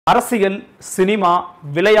அரசியல், சினிமா,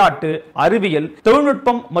 விளையாட்டு, அறிவியல்,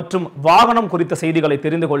 தொழில்நுட்பம் மற்றும் வாகனம் குறித்த செய்திகளை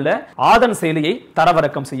தெரிந்து கொள்ள ஆதன் செயலியை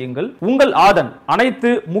தரவிறக்கம் செய்யுங்கள். உங்கள் ஆதன்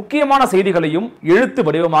அனைத்து முக்கியமான செய்திகளையும் எழுத்து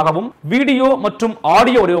வடிவமாகவும் வீடியோ மற்றும்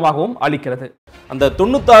ஆடியோ வடிவமாகவும் அளிக்கிறது. அந்த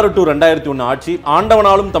 96 to 2001 ஆட்சி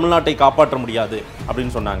ஆண்டவனாலும் தமிழ்நாட்டை காப்பாற்ற முடியாது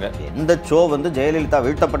அப்படின்னு சொன்னாங்க. இந்த ஷோ ஜெயலலிதா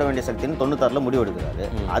வீழ்த்தப்பட வேண்டிய சக்தின்னு 96ல் முடிவெடுக்கிறாரு.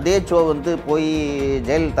 அதே ஷோ போய்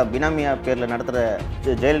ஜெயலலிதா பினாமியா பேரில்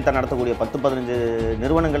ஜெயலலிதா நடத்தக்கூடிய 10-15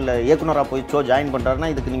 நிறுவனங்களில் இயக்குனராக போய் ஷோ ஜாயின்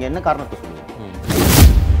பண்ணுறாருன்னா இதுக்கு நீங்கள் என்ன காரணத்தை சொல்லுங்கள்?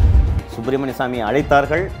 சுப்பிரமணிய சாமி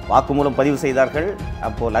அழைத்தார்கள், வாக்குமூலம் பதிவு செய்தார்கள்.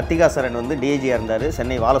 அப்போது லத்திகா சரண் டிஐஜியாக இருந்தார்.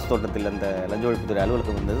 சென்னை வாலஸ் தோட்டத்தில் அந்த லஞ்ச ஒழிப்புத்துறை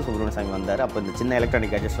அலுவலகம் வந்தது. சுப்பிரமணிய சாமி வந்தார். அப்போ இந்த சின்ன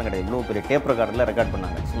எலக்ட்ரானிக் கேஜெட்ஸ்லாம் கிடையாது. இவ்வளோ பெரிய டேப் ரெக்கார்டில் ரெக்கார்ட்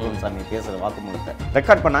பண்ணாங்க. சுப்பிரமணிய சாமி பேசுகிற வாக்குமூலத்தை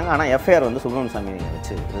ரெக்கார்ட் பண்ணாங்க. ஆனால் எஃப்ஐஆர் சுப்பிரமணிய சாமி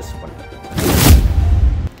வச்சு ரெஜிஸ்டர் பண்ணாங்க.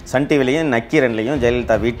 சன் டிவிலையும் நக்கீரன்லையும்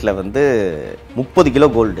ஜெயலலிதா வீட்டில் 30 கிலோ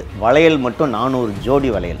கோல்டு வளையல் மட்டும் 400 ஜோடி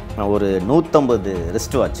வளையல், ஒரு 150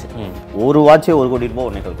 ரிஸ்ட் வாட்ச், ஒரு வாட்சே 1 கோடி ரூபாய்,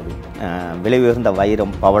 1.25 கோடி. விலை உயர்ந்த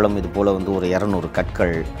வைரம், பவளம், இது போல் ஒரு 200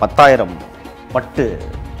 கற்கள், 10,000 பட்டு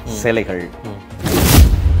சேலைகள்.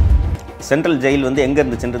 சென்ட்ரல் ஜெயில் எங்கே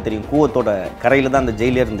இருந்துச்சுன்னு தெரியும்? கூவத்தோட கரையில் தான் அந்த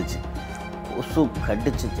ஜெயிலே இருந்துச்சு. கொசு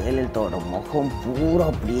கடிச்சு ஜெயலலிதாவோட முகம் பூரா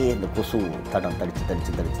அப்படியே இந்த கொசு தடம்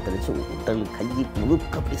தடிச்சு உடல் கை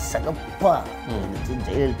முழுக்க அப்படி சகப்பா இருந்துச்சு.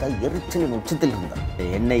 ஜெயலலிதா எரிச்சலின் உச்சத்தில் இருந்தார்.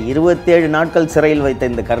 என்னை 27 நாட்கள் சிறையில்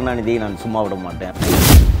வைத்த இந்த கருணாநிதியை நான் சும்மா விட மாட்டேன்.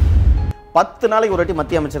 10 நாளைக்கு ஒரு வாட்டி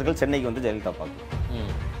மத்திய அமைச்சர்கள் சென்னைக்கு ஜெயலலிதா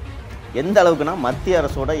பார்க்கணும். எந்த அளவுக்குன்னா மத்திய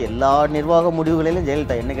அரசோட எல்லா நிர்வாக முடிவுகளிலும்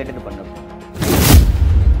ஜெயலலிதா என்ன கேட்டுட்டு பண்ணணும்.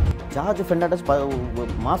 ஜார்ஜ் பெர்னாண்டஸ்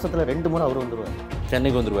மாசத்துல 2 முறை அவர் வந்துருவார்.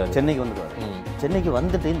 சென்னைக்கு வந்துருவார். சென்னைக்கு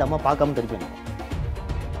வந்துட்டு இந்த அம்மா பார்க்காம திருப்பி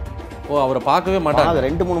அவரை பார்க்கவே மாட்டாங்க.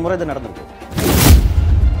 2-3 முறை இது நடந்திருக்கு.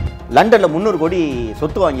 லண்டன்ல 300 கோடி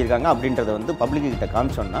சொத்து வாங்கியிருக்காங்க அப்படின்றத பப்ளிக் கிட்ட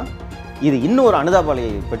காமிச்சோம்னா இது இன்னொரு அனுதாபாலையை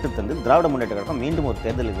பெற்றுத்தந்து திராவிட முன்னேற்ற கழகம் மீண்டும் ஒரு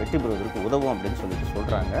தேர்தலில் வெற்றி பெறுவதற்கு உதவும் அப்படின்னு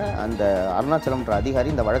சொல்றாங்க. அந்த அருணாச்சலம்ன்ற அதிகாரி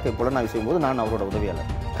இந்த வழக்கை புலனாய்வு செய்யும்போது நான் அவரோட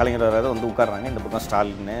உதவியாளர். கலைஞர் உட்கார்றாங்க. இந்த பக்கம்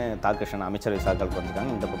ஸ்டாலின், தாகிருஷ்ணன் அமைச்சரவை சாக்களுக்கு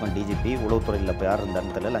வந்துருக்காங்க. இந்த பக்கம் டிஜிபி, உளவுத்துறையில் இப்போ யார்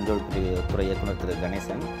இருந்தாருன்னு தெரியல, லஞ்ச ஒழிப்புத்துறை இயக்குனர் திரு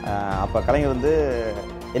கணேசன். அப்போ கலைஞர்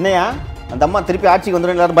என்னையா அந்த அம்மா திருப்பி ஆட்சிக்கு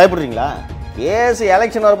வந்துடும் எல்லாரும் பயப்படுறீங்களா? கேஸ்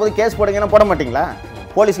எலெக்ஷன் வரும்போது கேஸ் போடுங்கன்னா போட மாட்டீங்களா?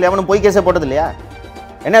 போலீஸில் எவனும் போய் கேஸே போட்டது இல்லையா?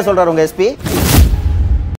 என்ன சொல்கிறார் உங்கள் எஸ்பி?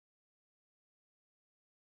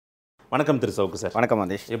 வணக்கம் திரு சவுக்கு சார். வணக்கம்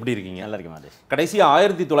மாதேஷ். எப்படி இருக்கீங்க? நல்லா இருக்கேன் மாதேஷ். கடைசியாக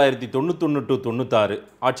 1991 to 96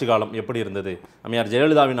 ஆட்சி காலம் எப்படி இருந்தது? அம்மையார்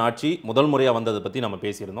ஜெயலலிதாவின் ஆட்சி முதல் முறையாக வந்ததை பற்றி நம்ம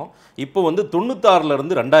பேசியிருந்தோம். இப்போ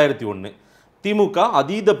 96லேருந்து 2001 திமுக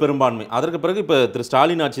அதீத பெரும்பான்மை. அதற்கு பிறகு இப்போ திரு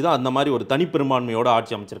ஸ்டாலின் ஆட்சி தான் அந்த மாதிரி ஒரு தனி பெரும்பான்மையோட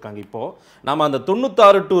ஆட்சி அமைச்சிருக்காங்க. இப்போது நம்ம அந்த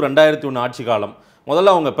 96 to 2001 ஆட்சி காலம்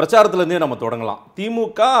முதல்ல அவங்க பிரச்சாரத்துலேருந்தே நம்ம தொடங்கலாம்.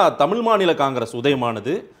 திமுக தமிழ் மாநில காங்கிரஸ்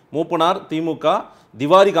உதயமானது, மூப்பனார் திமுக,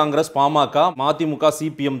 திவாரி காங்கிரஸ், பாமக, மதிமுக,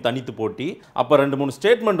 சிபிஎம் தனித்து போட்டி. அப்போ 2-3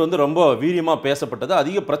 ஸ்டேட்மெண்ட் ரொம்ப வீரியமாக பேசப்பட்டது,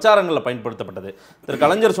 அதிக பிரச்சாரங்களில் பயன்படுத்தப்பட்டது. திரு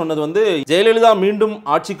கலைஞர் சொன்னது ஜெயலலிதா மீண்டும்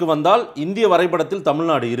ஆட்சிக்கு வந்தால் இந்திய வரைபடத்தில்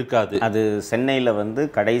தமிழ்நாடு இருக்காது. அது சென்னையில்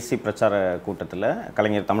கடைசி பிரச்சார கூட்டத்தில்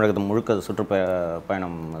கலைஞர் தமிழகத்தை முழுக்க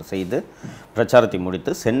சுற்றுப்பயணம் செய்து பிரச்சாரத்தை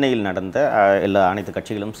முடித்து சென்னையில் நடந்த அனைத்து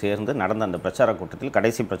கட்சிகளும் சேர்ந்து நடந்த அந்த பிரச்சார கூட்டத்தில்,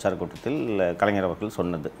 கடைசி பிரச்சார கூட்டத்தில் கலைஞர் அவர்கள்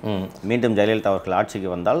சொன்னது, மீண்டும் ஜெயலலிதா அவர்கள் ஆட்சிக்கு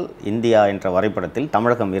வந்தால் இந்தியா என்ற வரைபடத்தில்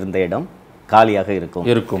தமிழகம் இருந்த இடம் காலியாக இருக்கும்,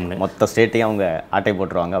 மொத்த ஸ்டேட்டையும் அவங்க ஆட்டை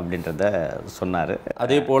போட்டுருவாங்க அப்படின்றத சொன்னார்.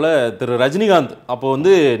 அதே போல் திரு ரஜினிகாந்த் அப்போ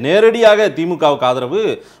நேரடியாக திமுகவுக்கு ஆதரவு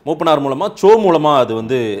மூப்பனார் மூலமாக, ஷோ மூலமாக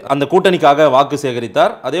அது அந்த கூட்டணிக்காக வாக்கு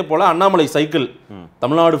சேகரித்தார். அதே போல் அண்ணாமலை சைக்கிள்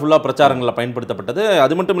தமிழ்நாடு ஃபுல்லாக பிரச்சாரங்களில் பயன்படுத்தப்பட்டது.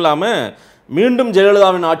 அது மட்டும் இல்லாமல் மீண்டும்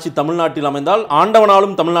ஜெயலலிதாவின் ஆட்சி தமிழ்நாட்டில் அமைந்தால்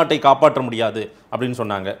ஆண்டவனாலும் தமிழ்நாட்டை காப்பாற்ற முடியாது அப்படின்னு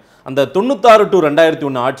சொன்னாங்க. அந்த 96 to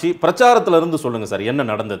 2001 ஆட்சி பிரச்சாரத்திலிருந்து சொல்லுங்கள் சார், என்ன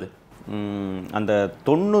நடந்தது? அந்த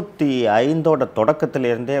 95ஓட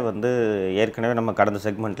தொடக்கத்திலேருந்தே ஏற்கனவே நம்ம கடந்த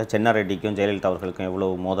செக்மெண்ட்டில் சென்னாரெட்டிக்கும் ஜெயலலிதா அவர்களுக்கும் எவ்வளோ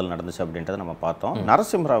மோதல் நடந்துச்சு அப்படின்றத நம்ம பார்த்தோம்.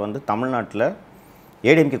 நரசிம்மராவ் ஏடிஎம்கே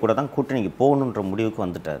ஏடிஎம்கே கூட தான் கூட்டணிக்கு போகணுன்ற முடிவுக்கு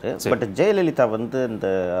வந்துட்டார். பட் ஜெயலலிதா இந்த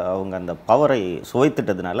அவங்க அந்த பவரை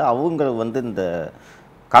சுவைத்துட்டதுனால அவங்க இந்த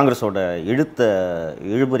காங்கிரஸோட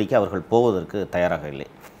இழுபறிக்கு அவர்கள் போவதற்கு தயாராக இல்லை.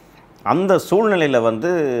 அந்த சூழ்நிலையில்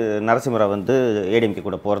நரசிம்மராவ் ஏடிஎம்கே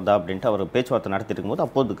கூட போகிறதா அப்படின்ட்டு அவர் பேச்சுவார்த்தை நடத்திட்டு இருக்கும்போது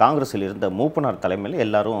அப்போது காங்கிரஸில் இருந்த மூப்பனார் தலைமையில்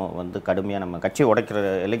எல்லாரும் கடுமையாக நம்ம கட்சியை உடைக்கிற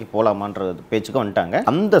எல்லைக்கு போகலாமான்ற பேச்சுக்கு வந்துட்டாங்க.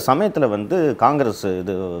 அந்த சமயத்தில் காங்கிரஸ்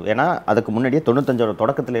இது, ஏன்னா அதுக்கு முன்னாடியே 95ஓட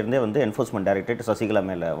தொடக்கத்திலேருந்தே என்ஃபோர்ஸ்மெண்ட் டைரக்டரேட் சசிகலா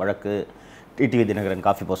மேலே வழக்கு, டிடிவி தினகரன்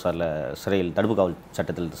காஃபி போசாரில் சிறையில் தடுப்பு காவல்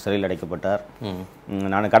சட்டத்தில் சிறையில் அடைக்கப்பட்டார்.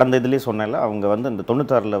 நான் கடந்த இதுலேயே சொன்னேன்ல, அவங்க அந்த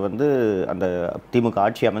 96ல் அந்த திமுக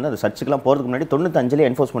ஆட்சி அமைந்து அந்த சர்ச்சுக்கெல்லாம் போகிறதுக்கு முன்னாடி 95லே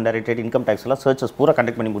என்ஃபோர்ஸ்மெண்ட் டைரக்டரேட் இன்கம் டேக்ஸ் எல்லாம் சர்ச்சஸ் பூரா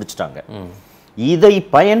கண்டக்ட் பண்ணி முடிச்சிட்டாங்க. இதை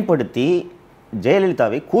பயன்படுத்தி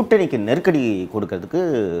ஜெயலலிதாவை கூட்டணிக்கு நெருக்கடி கொடுக்கிறதுக்கு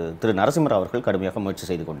திரு நரசிம்மராவ் அவர்கள் கடுமையாக முயற்சி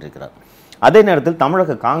செய்து கொண்டிருக்கிறார். அதே நேரத்தில்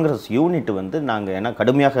தமிழக காங்கிரஸ் யூனிட் வந்து நாங்கள் ஏன்னா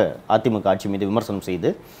கடுமையாக அதிமுக ஆட்சி மீது விமர்சனம் செய்து,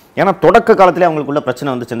 ஏன்னா தொடக்க காலத்திலே அவங்களுக்குள்ள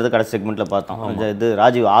பிரச்சனை வந்து சென்றது கடைசி செக்மெண்ட்டில் பார்த்தோம். இது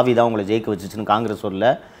ராஜீவ் ஆவி தான் உங்களை ஜெயிக்க வச்சுச்சுன்னு காங்கிரஸ்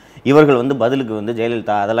சொல்ல, இவர்கள் வந்து பதிலுக்கு வந்து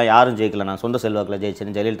ஜெயலலிதா அதெல்லாம் யாரும் ஜெயிக்கல, நான் சொந்த செல்வாக்கில்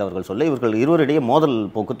ஜெயிச்சேன்னு ஜெயலலிதா அவர்கள் சொல்ல இவர்கள் இருவரிடையே மோதல்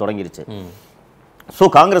போக்கு தொடங்கிருச்சு. ஸோ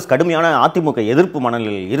காங்கிரஸ் கடுமையான அதிமுக எதிர்ப்பு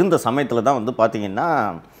மனநிலையில் இருந்த சமயத்தில் தான் வந்து பார்த்தீங்கன்னா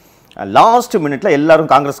லாஸ்ட் மினிட்ல எல்லாரும்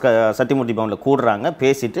காங்கிரஸ் சத்தியமூர்த்தி பவனில் கூடுறாங்க,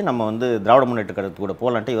 பேசிட்டு நம்ம வந்து திராவிட முன்னேற்ற கழகத்து கூட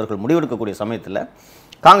போகலான்ட்டு இவர்கள் முடிவெடுக்கக்கூடிய சமயத்தில்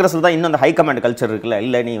காங்கிரஸில் தான் இன்னும் அந்த ஹைகமாண்ட் கல்ச்சர் இருக்குல்ல,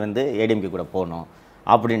 இல்லை நீ வந்து ஏடிஎம்கே கூட போகணும்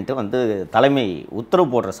அப்படின்ட்டு வந்து தலைமை உத்தரவு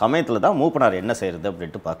போடுற சமயத்தில் தான் மூப்பனார் என்ன செய்கிறது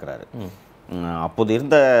அப்படின்ட்டு பார்க்குறாரு. அப்போது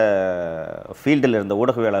இருந்த ஃபீல்டில் இருந்த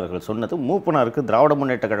ஊடகவியலாளர்கள் சொன்னது, மூப்பனாருக்கு திராவிட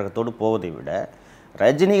முன்னேற்ற கழகத்தோடு போவதை விட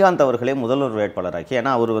ரஜினிகாந்த் அவர்களே முதல்வர் வேட்பாளராக்கி,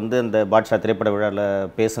 ஏன்னா அவர் வந்து அந்த பாட்ஷா திரைப்பட விழாவில்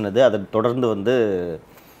பேசுனது, அதை தொடர்ந்து வந்து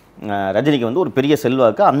ரஜினிக்கு வந்து ஒரு பெரிய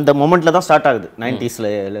செல்வாக்கு அந்த மொமெண்ட்டில் தான் ஸ்டார்ட் ஆகுது. 90s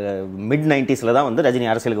மிட் 90s தான் வந்து ரஜினி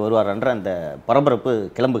அரசியலுக்கு வருவார்ன்ற அந்த பரபரப்பு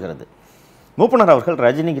கிளம்புகிறது. மூப்பனார் அவர்கள்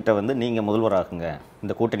ரஜினிகிட்ட வந்து நீங்கள் முதல்வராகுங்க,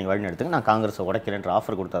 இந்த கூட்டணி வழி நடத்துங்க, நான் காங்கிரஸை உடைக்கிறேன்ற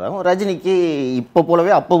ஆஃபர் கொடுத்ததாகவும், ரஜினிக்கு இப்போ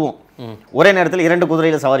போலவே அப்பவும் ஒரே நேரத்தில் 2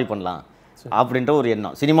 குதிரையில் சவாரி பண்ணலாம் அப்படின்ற ஒரு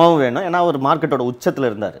எண்ணம். சினிமாவும் வேணும், ஏன்னா ஒரு மார்க்கெட்டோட உச்சத்தில்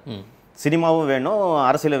இருந்தார், சினிமாவும் வேணும்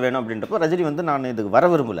அரசியலும் வேணும் அப்படின்றப்போ ரஜினி வந்து நான் இதுக்கு வர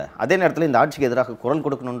விரும்பலை, அதே நேரத்தில் இந்த ஆட்சிக்கு எதிராக குரல்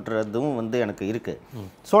கொடுக்கணுன்றதும் வந்து எனக்கு இருக்குது.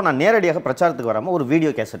 ஸோ நான் நேரடியாக பிரச்சாரத்துக்கு வராமல் ஒரு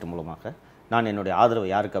வீடியோ கேசட் மூலமாக நான் என்னுடைய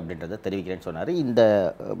ஆதரவு யாருக்கு அப்படின்றத தெரிவிக்கிறேன்னு சொன்னார். இந்த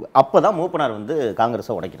அப்போ தான் மூப்பனார் வந்து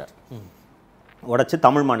காங்கிரஸை உடைக்கிறார். உடைச்சி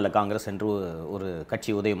தமிழ் மாநில காங்கிரஸ் என்று ஒரு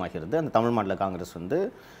கட்சி உதயமாகிறது. அந்த தமிழ் மாநில காங்கிரஸ் வந்து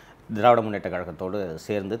திராவிட முன்னேற்ற கழகத்தோடு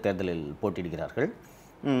சேர்ந்து தேர்தலில் போட்டியிடுகிறார்கள்.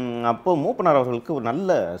 அப்போது மூப்பனார் அவர்களுக்கு ஒரு நல்ல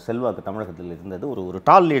செல்வாக்கு தமிழகத்தில் இருந்தது, ஒரு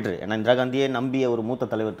டால் லீடர், ஏன்னா இந்திரா காந்தியை நம்பிய ஒரு மூத்த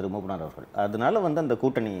தலைவர் திரு மூப்பனார் அவர்கள். அதனால வந்து அந்த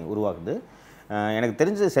கூட்டணி உருவாகுது. எனக்கு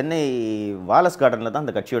தெரிஞ்சு சென்னை வாலஸ் கார்டனில் தான்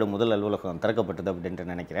அந்த கட்சியோட முதல் அலுவலகம் திறக்கப்பட்டது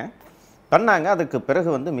அப்படின்ட்டு நினைக்கிறேன். பண்ணாங்க. அதுக்கு பிறகு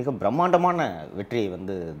வந்து மிக பிரம்மாண்டமான வெற்றியை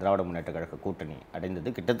வந்து திராவிட முன்னேற்ற கழக கூட்டணி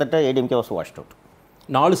அடைந்தது. கிட்டத்தட்ட ஏடிஎம்கே வாஸ் வாஷ்ட் அவுட்.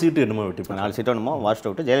 4 சீட்டு என்னமோ வெற்றி, 4 சீட்டு என்னமோ வாஷ்ட்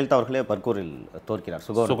அவுட். ஜெயலலிதா அவர்களே பர்கூரில் தோற்கிறார்,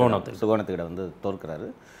 சுகவனத்துக்கிட்ட வந்து தோற்கிறாரு.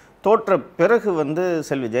 தோற்ற பிறகு வந்து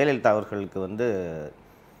செல்வி ஜெயலலிதா அவர்களுக்கு வந்து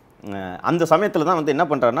அந்த சமயத்தில் தான் வந்து என்ன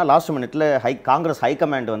பண்ணுறாருன்னா, லாஸ்ட் மினிட்ல காங்கிரஸ்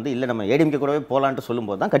ஹைகமாண்ட் வந்து இல்லை நம்ம ஏடிஎம்கே கூடவே போகலான்ட்டு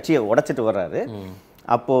சொல்லும்போது தான் கட்சியை உடைச்சிட்டு வர்றாரு.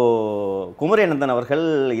 அப்போது குமரியநந்தன் அவர்கள்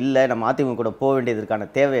இல்லை நம்ம அதிமுக கூட போக வேண்டியதற்கான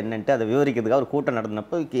தேவை என்னன்ட்டு அதை விவரிக்கிறதுக்காக ஒரு கூட்டம்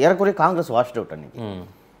நடந்தப்போ ஏறக்குறைய காங்கிரஸ் வாஷ்ட் அவுட். அன்றைக்கி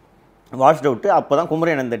வாஷ்ட் அவுட்டு. அப்போ தான்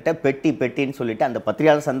குமரியநந்தன்ட்ட பெட்டின்னு சொல்லிட்டு அந்த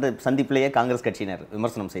பத்திரிகையாளர் சந்திப்பிலேயே காங்கிரஸ் கட்சியினர்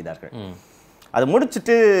விமர்சனம் செய்தார்கள். அதை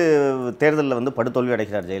முடிச்சுட்டு தேர்தலில் வந்து படுதோல்வி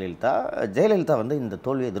அடைகிறார் ஜெயலலிதா. ஜெயலலிதா வந்து இந்த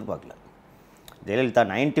தோல்வியை எதிர்பார்க்கல. ஜெயலலிதா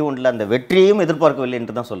 91 அந்த வெற்றியையும் எதிர்பார்க்கவில்லை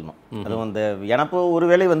என்று தான் சொல்லணும். அதுவும் அந்த எனக்கு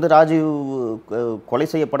ஒருவேளை வந்து ராஜீவ் கொலை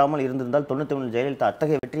செய்யப்படாமல் இருந்திருந்தால் 91 ஜெயலலிதா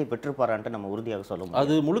அத்தகைய வெற்றியை பெற்றிருப்பாரான்ட்டு நம்ம உறுதியாக சொல்லுவோம்.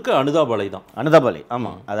 அது முழுக்க அனுதாபலை தான். அனுதாபலை,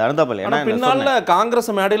 ஆமாம், அது அனுதாபலை. ஏன்னா பின்னால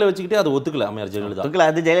காங்கிரஸ் மேடையில் வச்சுக்கிட்டே அதை ஒத்துக்கல அம்மையார் ஜெயலலிதா. ஒத்துக்கல.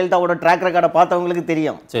 அது ஜெயலலிதாவோட ட்ராக் ரெக்கார்டை பார்த்தவங்களுக்கு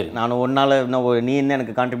தெரியும். சரி, நான் ஒன்னால நீ என்ன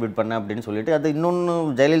எனக்கு கான்ட்ரிபியூட் பண்ண அப்படின்னு சொல்லிட்டு, அது இன்னொன்று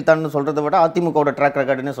ஜெயலலிதான்னு சொல்றதை விட அதிமுகவோட ட்ராக்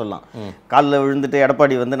ரெக்கார்டுன்னு சொல்லலாம். காலில் விழுந்துட்டு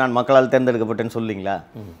எடப்பாடி வந்து நான் மக்களால் தேர்ந்தெடுக்கப்பட்டேன்னு சொல்லிங்களா,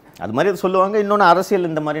 அது மாதிரி சொல்லுவாங்க. இன்னொன்று, அரசியல்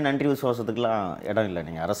இந்த மாதிரி நன்றி விசுவாசத்துக்குலாம் இடம் இல்லை.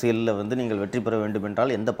 நீங்கள் அரசியலில் வந்து நீங்கள் வெற்றி பெற வேண்டும்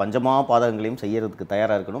என்றால் எந்த பஞ்சமா பாதகங்களையும் செய்யறதுக்கு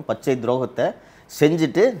தயாராக இருக்கணும். பச்சை துரோகத்தை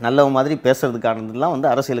செஞ்சுட்டு நல்ல மாதிரி பேசுறதுக்கானதுலாம்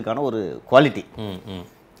வந்து அரசியலுக்கான ஒரு குவாலிட்டி.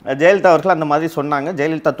 ஜெயலலிதா அவர்கள் அந்த மாதிரி சொன்னாங்க.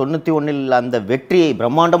 ஜெயலலிதா 91 அந்த வெற்றியை,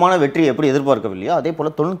 பிரம்மாண்டமான வெற்றியை எப்படி எதிர்பார்க்கவில்லையோ அதே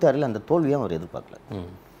போல் 96 அந்த தோல்வியும் அவர் எதிர்பார்க்கல.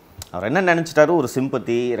 அவர் என்ன நினச்சிட்டாரு, ஒரு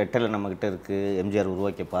சிம்பத்தி ரெட்டலை நம்மக்கிட்ட இருக்குது, எம்ஜிஆர்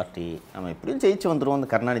உருவாக்கிய பார்ட்டி, நம்ம எப்படியும் ஜெயிச்சு வந்துடுவோம், அந்த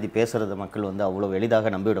கருணாநிதி பேசுகிறத மக்கள் வந்து அவ்வளோ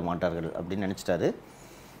எளிதாக நம்பிவிட மாட்டார்கள் அப்படின்னு நினச்சிட்டாரு.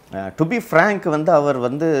 டு பி ஃப்ராங்க் வந்து அவர்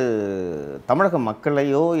வந்து தமிழக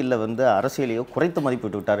மக்களையோ இல்லை வந்து அரசியலையோ குறைத்து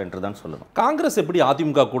மதிப்பிட்டு விட்டார் என்று தான் சொல்லணும். காங்கிரஸ் எப்படி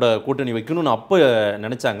அதிமுக கூட கூட்டணி வைக்கணும்னு அப்போ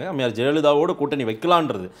நினைச்சாங்க, அம்மையார் ஜெயலலிதாவோட கூட்டணி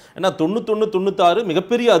வைக்கலான்றது. ஏன்னா 91, 96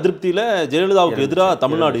 மிகப்பெரிய அதிருப்தியில் ஜெயலலிதாவுக்கு எதிராக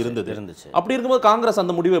தமிழ்நாடு இருந்துச்சு. அப்படி இருக்கும்போது காங்கிரஸ்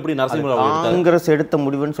அந்த முடிவு எப்படி நரசிம்மராவ் காங்கிரஸ் எடுத்த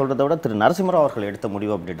முடிவுன்னு சொல்றதை விட திரு நரசிம்மராவ் அவர்கள் எடுத்த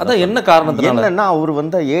முடிவு அப்படின்னு அதான் என்ன காரணம் என்னன்னா, அவர்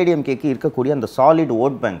வந்து ஏடிஎம்கேக்கு இருக்கக்கூடிய அந்த சாலிட்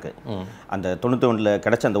ஓட் பேங்க், அந்த 91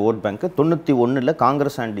 கிடைச்ச அந்த vote bank 91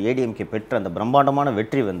 Congress and ADMK பெற்ற அந்த பிரம்மாண்டமான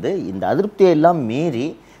வெற்றி வந்து இந்த அதிருப்தியை எல்லாம் மீறி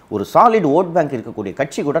ஒரு சாலிட் ஓட் பேங்க் இருக்கக்கூடிய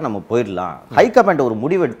கட்சி கூட நம்ம போயிடலாம், ஹைகமாண்ட் ஒரு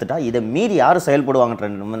முடிவு எடுத்துட்டா இதை மீறி யார் செயல்படுவாங்கன்ற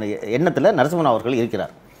எண்ணத்தில் நரசிம்மராவ் அவர்கள்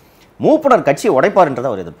இருக்கிறார். மூப்பனார் கட்சியை உடைப்பார்ன்றதை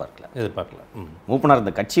அவர் எதிர்பார்க்கல. மூப்பனார்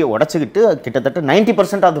இந்த கட்சியை உடைச்சிக்கிட்டு கிட்டத்தட்ட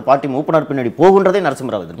 90% ஆஃப் பார்ட்டி மூப்பனார் பின்னாடி போகுன்றதே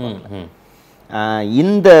நரசிம்மராவ் எதிர்பார்க்கல.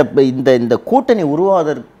 இந்த கூட்டணி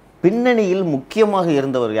உருவாவதற்கு பின்னணியில் முக்கியமாக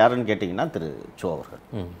இருந்தவர் யாருன்னு கேட்டிங்கன்னா திரு சோ அவர்கள்.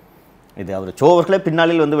 இது அவர் சோ அவர்களே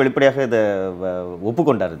பின்னாளில் வந்து வெளிப்படையாக இதை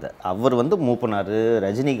ஒப்புக்கொண்டார். இதை அவர் வந்து மூப்பனார்,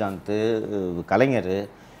 ரஜினிகாந்த், கலைஞர்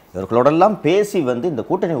இவர்களோடெல்லாம் பேசி வந்து இந்த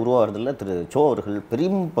கூட்டணி உருவாகிறதுல திரு சோ அவர்கள்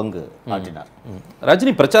பெரும் பங்கு ஆற்றினார்.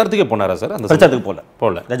 ரஜினி பிரச்சாரத்துக்கே போனாரா சார்? அந்த பிரச்சாரத்துக்கு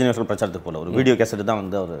போல ரஜினி அவர்கள் பிரச்சாரத்துக்கு போல ஒரு வீடியோ கேசட் தான்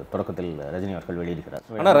வந்து அவர் தொடக்கத்தில் ரஜினி அவர்கள் வெளியிடுகிறார்.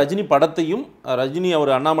 ஆனால் ரஜினி படத்தையும் ரஜினி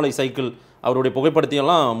அவர் அண்ணாமலை சைக்கிள் அவருடைய புகைப்படத்தையும்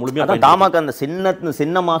எல்லாம் முழுமையாக தாமாக்கு அந்த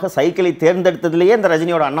சின்னமாக சைக்கிளை தேர்ந்தெடுத்ததுலேயே இந்த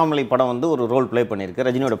ரஜினியோட அண்ணாமலை படம் வந்து ஒரு ரோல் ப்ளே பண்ணியிருக்கு.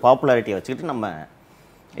 ரஜினியோட பாப்புலாரிட்டியை வச்சுக்கிட்டு நம்ம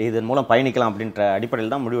இதன் மூலம் பயணிக்கலாம் அப்படின்ற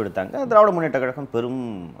அடிப்படையில் தான் முடிவெடுத்தாங்க. திராவிட முன்னேற்ற கழகம் பெரும்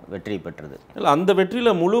வெற்றி பெற்றது. இல்லை, அந்த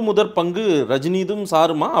வெற்றியில் முழு முதற் பங்கு ரஜினிதும்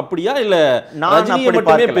சாருமா அப்படியா? இல்லை ரஜினியை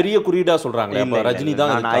மட்டுமே பெரிய குறியீடா சொல்றாங்களே? ரஜினி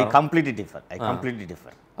தான். ஐ கம்ப்ளீட்லி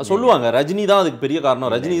டிஃபர் சொல்லுவாங்க. ரஜினி தான் அதுக்கு பெரிய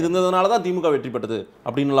காரணம், ரஜினி இருந்ததுனால தான் திமுக வெற்றி பெற்றது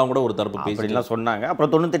அப்படின்லாம் கூட ஒரு தரப்பு பேசிலாம் சொன்னாங்க.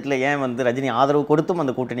 அப்புறம் 98 ஏன் வந்து ரஜினி ஆதரவு கொடுத்தும்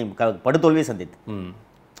அந்த கூட்டணி படுதோல்வியை சந்தித்து,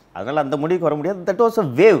 அதனால் அந்த முடிவுக்கு வர முடியாது. That was a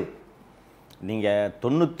wave. நீங்கள்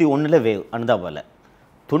 91 வேவ் அனுதாபால,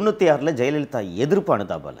 96 ஜெயலலிதா எதிர்ப்பு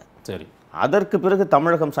அனுதாபால, சரி, அதற்கு பிறகு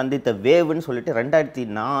தமிழகம் சந்தித்த வேவ்னு சொல்லிட்டு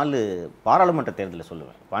 2004 பாராளுமன்ற தேர்தலில்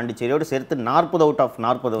சொல்லுவேன், பாண்டிச்சேரியோடு சேர்த்து 40 அவுட் ஆஃப்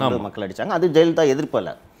 40 வந்து மக்கள் அடித்தாங்க. அது ஜெயலலிதா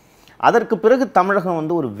எதிர்ப்பல்ல. அதற்கு பிறகு தமிழகம்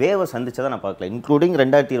வந்து ஒரு வேவை சந்திச்சதை நான் பார்க்கல. இன்க்ளூடிங்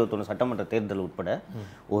 2021 சட்டமன்ற தேர்தல் உட்பட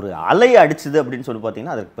ஒரு அலையை அடிச்சுது அப்படின்னு சொல்லி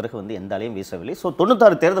பார்த்தீங்கன்னா அதற்கு பிறகு வந்து எந்த அலையும் வீசவில்லை. ஸோ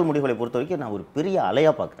 96 தேர்தல் முடிவுகளை பொறுத்த வரைக்கும் நான் ஒரு பெரிய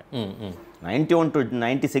அலையாக பார்க்குறேன். 91 to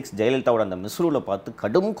 96 ஜெயலலிதாவோட அந்த மிஸ்ரூவில் பார்த்து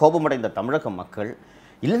கடும் கோபமடைந்த தமிழக மக்கள்,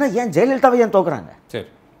 இல்லைன்னா ஏன் ஜெயலலிதாவை ஏன் தோக்குறாங்க, சரி,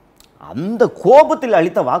 அந்த கோபத்தில்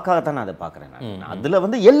அளித்த வாக்காகத்தான் நான் அதை பார்க்குறேன். அதில்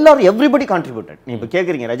வந்து எல்லாரும் எவ்ரிபடி கான்ட்ரிபியூட்டட். நீ இப்போ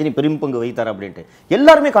கேட்குறீங்க ரஜினி பெரும் பங்கு வைத்தார் அப்படின்ட்டு,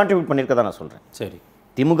 எல்லாருமே கான்ட்ரிபியூட் பண்ணியிருக்கதான் நான் சொல்கிறேன். சரி,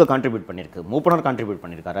 திமுக கான்ட்ரிபியூட் பண்ணியிருக்கு, மூப்பனார் கான்ட்ரிபியூட்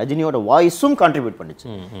பண்ணியிருக்காரு, ரஜினியோட வாய்ஸும் கான்ட்ரிபியூட் பண்ணிச்சு.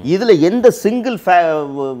 இதில் எந்த சிங்கிள்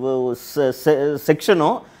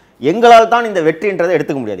செக்ஷனும் எங்களால் தான் இந்த வெற்றின்றதை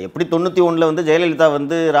எடுத்துக்க முடியாது. எப்படி 91 வந்து ஜெயலலிதா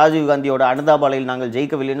வந்து ராஜீவ்காந்தியோட அனுதாபாலையில் நாங்கள்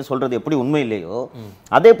ஜெயிக்கவில்லைன்னு சொல்றது எப்படி உண்மை இல்லையோ,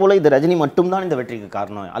 அதே போல இது ரஜினி மட்டும்தான் இந்த வெற்றிக்கு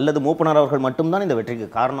காரணம், அல்லது மூப்பனார் அவர்கள் மட்டும்தான் இந்த வெற்றிக்கு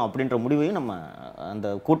காரணம் அப்படின்ற முடிவையும் நம்ம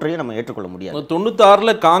அந்த கூற்றையும் நம்ம ஏற்றுக்கொள்ள முடியாது.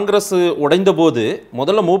 96 காங்கிரஸ் உடைந்த போது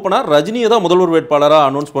முதல்ல மூப்பனார் ரஜினியை தான் முதல்வர்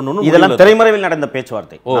வேட்பாளராக அனௌன்ஸ் பண்ணணும். இதெல்லாம் திரைமறைவில் நடந்த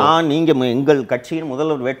பேச்சுவார்த்தை. நீங்க எங்கள் கட்சியின்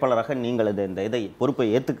முதல்வர் வேட்பாளராக நீங்கள் இந்த இதை பொறுப்பை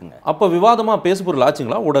ஏத்துக்குங்க. அப்ப விவாதமா பேசுபொருள்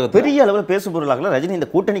ஆச்சுங்களா? ஊடகத்தில் பெரிய அளவில் பேசுபொருளாக ரஜினி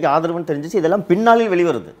இந்த கூட்டணிக்கு ஆதரவுன்னு தெரிஞ்சிச்சு. இதெல்லாம் பின்னாளில்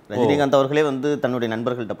வெளிவருது. ரஜினிகாந்த் அவர்களே வந்து தன்னுடைய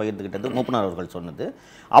நண்பர்கள்ட்ட பகிர்ந்துகிட்டது, மூப்பனார் அவர்கள் சொன்னது.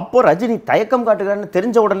 அப்போ ரஜினி தயக்கம் காட்டுகிறான்னு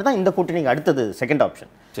தெரிஞ்ச உடனே தான் இந்த கூட்டணிக்கு அடுத்தது செகண்ட்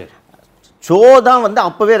ஆப்ஷன். சரி, ஷோ தான் வந்து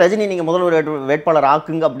அப்பவே ரஜினி நீங்க முதல்வர் வேட்பாளர்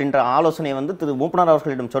ஆக்குங்க அப்படின்ற ஆலோசனை வந்து திரு மூப்பனார்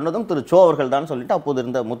அவர்களிடம் சொன்னதும் திரு சோ அவர்கள் தான் சொல்லிட்டு அப்போது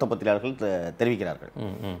இருந்த மூத்த பத்திரிகையாளர்கள் தெரிவிக்கிறார்கள்.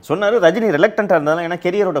 சொன்னாரு ரஜினி ரிலக்டண்டா இருந்தாலும், ஏன்னா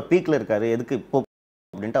கெரியரோட பீக்ல இருக்காரு, எதுக்கு இப்போ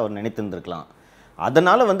அப்படின்ட்டு அவர் நினைத்திருந்திருக்கலாம்.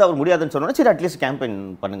 அதனால வந்து அவர் முடியாதுன்னு சொன்னோன்னா சரி அட்லீஸ்ட் கேம்பெயின்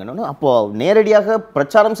பண்ணுங்கன்னு அப்போ நேரடியாக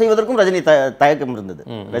பிரச்சாரம் செய்வதற்கும் ரஜினி தயக்கம் இருந்தது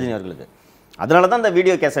ரஜினி அவர்களுக்கு. அதனால தான் இந்த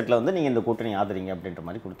வீடியோ கேசட்ல வந்து நீங்க இந்த கூட்டணி ஆதரிங்க அப்படின்ற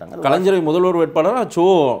மாதிரி கொடுத்தாங்க. கலைஞரை முதல்வர் வேட்பாளராக சோ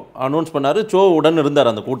அனௌன்ஸ் பண்ணாரு. சோ உடன்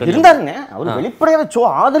இருந்தார் அந்த கூட்டணி. இருந்தாருங்க, அவர் வெளிப்படையாக சோ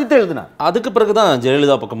ஆதரித்து எழுதினார். அதுக்கு பிறகுதான்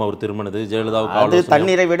ஜெயலலிதா பக்கம் அவர் திரும்பினது. ஜெயலலிதாவுக்கு அது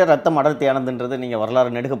தண்ணீரை விட ரத்தம் அடர்த்தியானதுன்றது நீங்க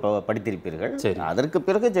வரலாறு நெடுக படித்திருப்பீர்கள். அதற்கு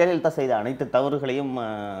பிறகு ஜெயலலிதா செய்த அனைத்து தவறுகளையும்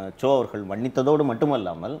சோ அவர்கள் மன்னித்ததோடு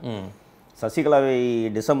மட்டுமல்லாமல் சசிகலாவை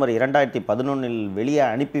டிசம்பர் 2011 வெளியே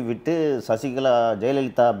அனுப்பிவிட்டு சசிகலா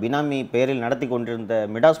ஜெயலலிதா பினாமி பெயரில் நடத்தி கொண்டிருந்த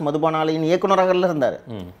மிடாஸ் மதுபான ஆலையின் இயக்குநராக இருந்தார்.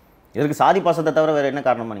 இதற்கு சாதி பாசத்தை தவிர வேற என்ன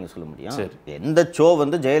காரணமா நீங்க சொல்ல முடியும்? எந்த சோ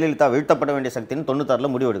வந்து ஜெயலலிதா வீழ்த்தப்பட வேண்டிய சக்தின்னு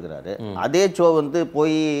 96 முடிவெடுக்கிறாரு, அதே சோ வந்து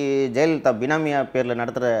போய் ஜெயலலிதா பினாமியா பேர்ல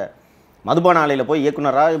நடத்துற மதுபான ஆலையில் போய்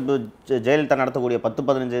இயக்குனராக ஜெயலலிதா நடத்தக்கூடிய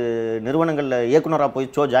 10-15 நிறுவனங்களில் இயக்குனராக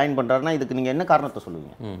போய் சோ ஜாயின் பண்ணுறாருன்னா இதுக்கு நீங்கள் என்ன காரணத்தை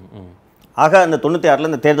சொல்லுவீங்க? ஆக அந்த 96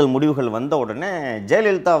 இந்த தேர்தல் முடிவுகள் வந்த உடனே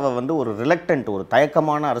ஜெயலலிதாவை வந்து ஒரு ரிலக்டன்ட், ஒரு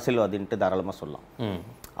தயக்கமான அரசியல்வாதின்ட்டு தாராளமாக சொல்லலாம்.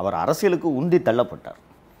 அவர் அரசியலுக்கு உந்தி தள்ளப்பட்டார்.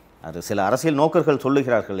 அது சில அரசியல் நோக்கர்கள்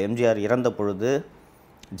சொல்லுகிறார்கள், எம்ஜிஆர் இறந்த பொழுது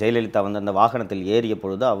ஜெயலலிதா வந்து அந்த வாகனத்தில் ஏறிய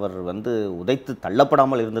பொழுது அவர் வந்து உதைத்து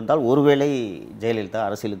தள்ளப்படாமல் இருந்திருந்தால் ஒருவேளை ஜெயலலிதா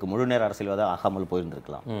அரசியலுக்கு முழுநேர அரசியல்வாதி ஆகாமல்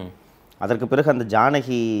போயிருந்திருக்கலாம். அதற்கு பிறகு அந்த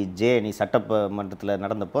ஜானகி ஜே சட்டமன்றத்தில்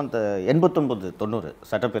நடந்தப்போ அந்த 89-90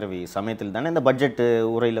 சட்டப்பேரவை சமயத்தில் தானே இந்த பட்ஜெட்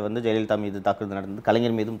உரையில் வந்து ஜெயலலிதா மீது தாக்குதல் நடந்தது,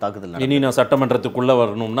 கலைஞர் மீதும் தாக்குதல் நடந்தது. இனி நான் சட்டமன்றத்துக்குள்ளே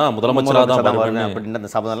வரணும்னா முதலமைச்சராக தான் வரணும் அப்படின்ற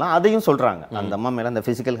அந்த சபதம்லாம் அதையும் சொல்கிறாங்க. அந்த அம்மா மேலே அந்த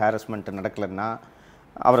ஃபிசிக்கல் ஹாரஸ்மெண்ட் நடக்கலைன்னா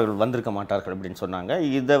அவர்கள் வந்திருக்க மாட்டார்கள் அப்படின்னு சொன்னாங்க.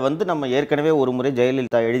 இதை வந்து நம்ம ஏற்கனவே ஒரு முறை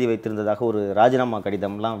ஜெயலலிதா எழுதி வைத்திருந்ததாக ஒரு ராஜினாமா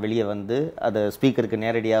கடிதம்லாம் வெளியே வந்து அதை ஸ்பீக்கருக்கு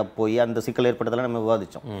நேரடியாக போய் அந்த சிக்கல் ஏற்பட்டதெல்லாம் நம்ம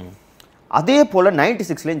விவாதித்தோம். அதே போல்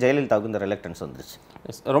 96 ஜெயலலிதாவுக்கு இந்த ரிலக்டன்ஸ் வந்துருச்சு.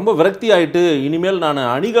 ரொம்ப விரக்தி ஆகிட்டு இனிமேல் நான்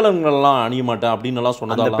அணிகலன்கள்லாம் அணிய மாட்டேன் அப்படின்னு எல்லாம்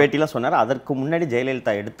சொன்னது அந்த பேட்டிலாம் சொன்னார். அதற்கு முன்னாடி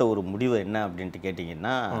ஜெயலலிதா எடுத்த ஒரு முடிவு என்ன அப்படின்ட்டு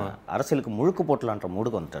கேட்டிங்கன்னா அரசியலுக்கு முழுக்க போட்டலான்ற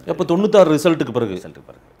மூடுக்கு வந்துட்டார். இப்போ 96 ரிசல்ட்டுக்கு பிறகு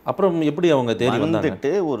அப்புறம் எப்படி அவங்க தேடி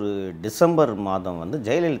வந்துட்டு ஒரு டிசம்பர் மாதம் வந்து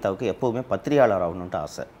ஜெயலலிதாவுக்கு எப்போவுமே பத்திரிகையாளர் ஆகணுன்ட்டு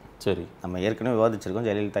ஆசை. சரி, நம்ம ஏற்கனவே விவாதிச்சிருக்கோம்.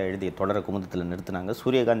 ஜெயலலிதா எழுதிய தொடர குமுதத்தில் நிறுத்தினாங்க.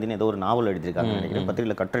 சூரியகாந்தின்னு ஏதோ ஒரு நாவல் எழுதியிருக்காங்க நினைக்கிறேன்,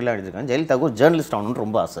 பத்திரிகையில் கட்டுரைலாம் எழுதியிருக்காங்க. ஜெயலலிதாவுக்கு ஒரு ஜேர்னலிஸ்ட் ஆகணும்னு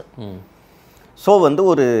ரொம்ப ஆசை. ஸோ வந்து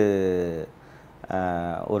ஒரு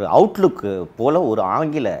ஒரு அவுட்லுக் போல் ஒரு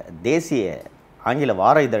தேசிய ஆங்கில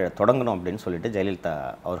வார இதழை தொடங்கணும் அப்படின்னு சொல்லிட்டு ஜெயலலிதா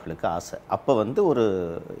அவர்களுக்கு ஆசை. அப்போ வந்து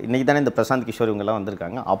இன்றைக்கி தானே இந்த பிரசாந்த் கிஷோர் இவங்கெல்லாம்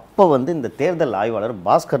வந்திருக்காங்க. அப்போ வந்து இந்த தேர்தல் ஆய்வாளர்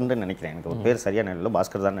பாஸ்கர்ன்னு நினைக்கிறேன், எனக்கு ஒரு பேர் சரியான இல்லை,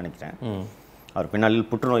 பாஸ்கர் தான் நினைக்கிறேன். அவர் பின்னாளில்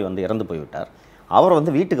புற்றுநோய் வந்து இறந்து போய்விட்டார். அவரை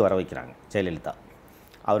வந்து வீட்டுக்கு வர வைக்கிறாங்க ஜெயலலிதா.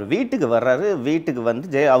 அவர் வீட்டுக்கு வர்றாரு. வீட்டுக்கு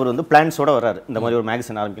வந்து அவர் வந்து பிளான்ஸோடு வர்றாரு. இந்த மாதிரி ஒரு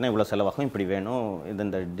மேகசின் ஆரம்பிக்கணும், இவ்வளோ செலவாகும், இப்படி வேணும்,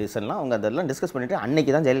 இந்த டிசைன்லாம் அவங்க அதெல்லாம் டிஸ்கஸ் பண்ணிவிட்டு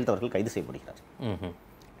அன்றைக்கி தான் ஜெயலலிதா அவர்கள் கைது செய்யப்படுகிறார்.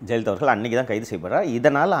 ஜெயலலிதா அவர்கள் அன்றைக்கி தான் கைது செய்யப்படுறார்.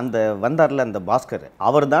 இதனால் வந்தார்ல அந்த பாஸ்கர்,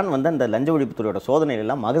 அவர் தான் வந்து அந்த லஞ்ச ஒழிப்புத்துறையோட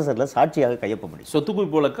சோதனையெல்லாம் மகசரில் சாட்சியாக கையொப்ப முடியும். சொத்து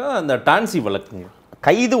குவிப்பு வழக்கா அந்த டான்சி வழக்குங்க?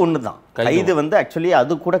 கைது ஒன்று தான். கைது வந்து ஆக்சுவலி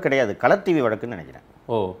அது கூட கிடையாது, கலர் டிவி வழக்குன்னு நினைக்கிறேன்.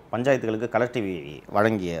 பஞ்சாயத்துகளுக்கு கலர் டிவி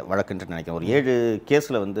வழங்கிய வழக்குன்னு நினைக்கிறேன். ஒரு 7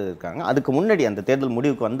 கேஸில் வந்து இருக்காங்க. அதுக்கு முன்னாடி அந்த தேர்தல்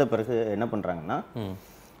முடிவுக்கு வந்த பிறகு என்ன பண்ணுறாங்கன்னா,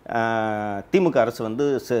 திமுக அரசு வந்து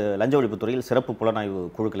லஞ்ச ஒழிப்புத்துறையில் சிறப்பு புலனாய்வு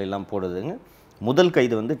குழுக்கள் எல்லாம் போடுதுங்க. முதல்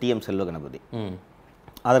கைது வந்து டிஎம் செல்வ கணபதி.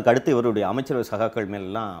 அதற்கு அடுத்து இவருடைய அமைச்சரவை சகாக்கள்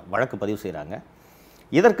மேலெல்லாம் வழக்கு பதிவு செய்கிறாங்க.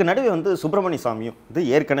 இதற்கு நடுவே வந்து சுப்பிரமணிய சாமியும் இது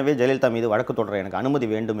ஏற்கனவே ஜெயலலிதா மீது வழக்கு தொடர எனக்கு அனுமதி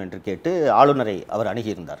வேண்டும் என்று கேட்டு ஆளுநரை அவர்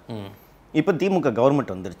அணுகியிருந்தார். இப்போ திமுக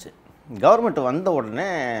கவர்மெண்ட் வந்துருச்சு. கவர்மெண்ட் வந்த உடனே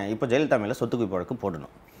இப்போ ஜெயலலிதா மேலே சொத்து குவிப்பு வழக்கு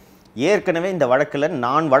போடணும். ஏற்கனவே இந்த வழக்கில்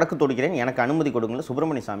நான் வழக்கு தொடுக்கிறேன், எனக்கு அனுமதி கொடுங்கள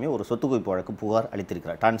சுப்பிரமணிய சாமி ஒரு சொத்து குவிப்பு வழக்கு புகார்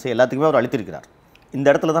அளித்திருக்கிறார். டான்ஸே எல்லாத்துக்குமே அவர் அளித்திருக்கிறார். இந்த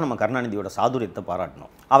இடத்துல தான் நம்ம கருணாநிதியோட சாதுரியத்தை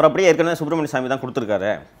பாராட்டணும். அவர் அப்படியே ஏற்கனவே சுப்பிரமணிய சாமி தான்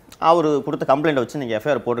கொடுத்துருக்காரு, அவர் கொடுத்த கம்ப்ளைண்ட் வச்சு நீங்கள்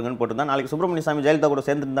எஃப்ஐஆர் போட்டுங்கன்னு போட்டுருந்தா நாளைக்கு சுப்பிரமணிய சாமி ஜெயலலிதா கூட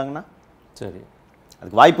சேர்ந்துருந்தாங்கன்னா சரி,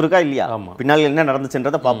 அதுக்கு வாய்ப்பு இருக்கா இல்லையா? பின்னால் என்ன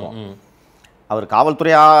நடந்துச்சுன்றதை பார்ப்போம். அவர்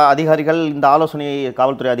காவல்துறை அதிகாரிகள் இந்த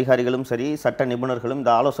காவல்துறை அதிகாரிகளும் சரி, சட்ட நிபுணர்களும்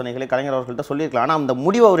இந்த ஆலோசனைகளை கலைஞர் அவர்கள்ட்ட சொல்லியிருக்கலாம். ஆனால் அந்த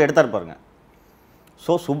முடிவை அவர் எடுத்தார் பாருங்க.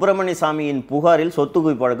 ஸோ சுப்பிரமணிய சாமியின் புகாரில் சொத்து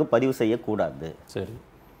குவிப்பு வழக்கு பதிவு செய்யக்கூடாது சரி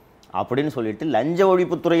அப்படின்னு சொல்லிட்டு லஞ்ச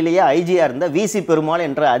ஒழிப்புத்துறையிலேயே ஐஜியாக இருந்த விசி பெருமாள்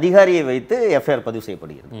என்ற அதிகாரியை வைத்து எஃப்ஐஆர் பதிவு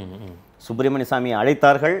செய்யப்படுகிறது. சுப்பிரமணிய சாமியை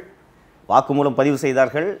அழைத்தார்கள், வாக்குமூலம் பதிவு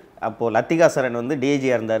செய்தார்கள். அப்போது லத்திகா சரண் வந்து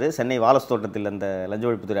டிஐஜியாக இருந்தார். சென்னை வாலஸ் தோட்டத்தில் அந்த லஞ்ச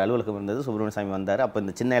ஒழிப்புத்துறை அலுவலகம் இருந்தது. சுப்பிரமணிய சாமி வந்தார். அப்போ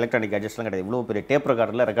இந்த சின்ன எலக்ட்ரானிக் கேஜெட்ஸ்லாம் கிடையாது, இவ்வளோ பெரிய டேப்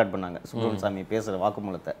ரெக்கார்டில் ரெக்கார்ட் பண்ணாங்க. சுப்பிரமணிய சாமி பேசுகிற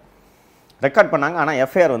வாக்குமூலத்தை ரெக்கார்ட் பண்ணாங்க. ஆனால்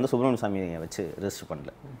எஃப்ஐஆர் வந்து சுப்பிரமணிய சாமியை வச்சு ரெஜிஸ்டர்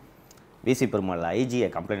பண்ணல. விசி பெருமாள் ஐஜியை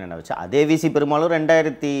கம்ப்ளைண்ட் என்ன வச்சு, அதே விசி பெருமாளும்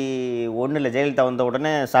 2001 ஜெயலலிதா வந்த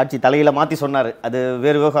உடனே சாட்சி தலையில் மாற்றி சொன்னார், அது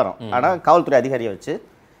வேறு விவகாரம். ஆனால் காவல்துறை அதிகாரியை வச்சு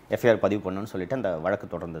எஃப்ஐஆர் பதிவு பண்ணணும்னு சொல்லிட்டு அந்த வழக்கு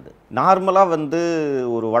தொடர்ந்தது. நார்மலாக வந்து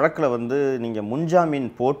ஒரு வழக்கில் வந்து நீங்கள் முன்ஜாமீன்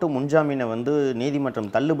போட்டு முன்ஜாமீனை வந்து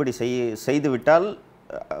நீதிமன்றம் தள்ளுபடி செய்துவிட்டால்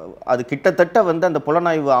அது கிட்டத்தட்ட வந்து அந்த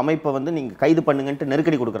புலனாய்வு அமைப்பை வந்து நீங்கள் கைது பண்ணுங்கன்ட்டு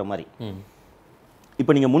நெருக்கடி கொடுக்குற மாதிரி.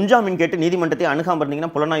 இப்போ நீங்கள் முன்ஜாமீன் கேட்டு நீதிமன்றத்தை அணுகாமல்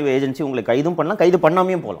இருந்தீங்கன்னா புலனாய்வு ஏஜென்சி உங்களை கைதும் பண்ணலாம், கைது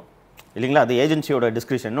பண்ணாமையும் போகலாம் இல்லைங்களா? அது ஏஜென்சியோட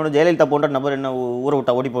டிஸ்கிரிப்ஷன். இன்னொன்று ஜெயலலிதா போன்ற நபர் என்ன ஊரை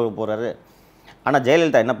விட்டா ஓடி போகிறாரு. ஆனால்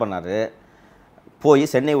ஜெயலலிதா என்ன பண்ணார், போய்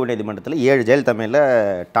சென்னை உயர்நீதிமன்றத்தில் 7 ஜெயலலிதா மேலே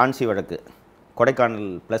டான்சி வழக்கு, கொடைக்கானல்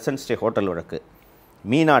ப்ளசன்ட் ஸ்டே ஹோட்டல் வழக்கு,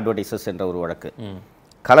 மீனா அட்வர்டைசஸ் என்ற ஒரு வழக்கு,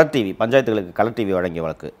 கலர் டிவி பஞ்சாயத்துகளுக்கு கலர் டிவி வழங்கிய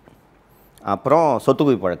வழக்கு, அப்புறம் சொத்து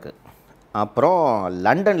குவிப்பு வழக்கு, அப்புறம்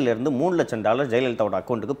லண்டன்லேருந்து $3 லட்சம் ஜெயலலிதாவோட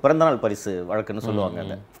அக்கௌண்ட்டுக்கு பிறந்தநாள் பரிசு வழக்குன்னு சொல்லுவாங்க.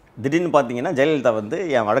 அதை திடீர்னு பார்த்தீங்கன்னா ஜெயலலிதா வந்து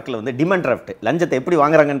என் வழக்கில் வந்து டிமாண்ட் டிராஃப்ட் லஞ்சத்தை எப்படி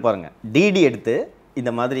வாங்குறாங்கன்னு பாருங்கள். டிடி எடுத்து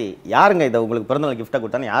இந்த மாதிரி யாருங்க இதை உங்களுக்கு பிறந்தநாள் கிஃப்டாக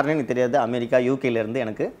கொடுத்தான்னு யாருன்னு எனக்கு தெரியாது, அமெரிக்கா யூகேலேருந்து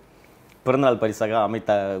எனக்கு பிறந்தநாள் பரிசாக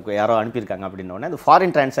யாரோ அனுப்பியிருக்காங்க அப்படின்னோடனே அது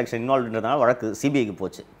ஃபாரின் டிரான்சாக்ஷன் இன்வால்வ்ன்றதுனால வழக்கு சிபிஐக்கு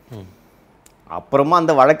போச்சு. அப்புறமா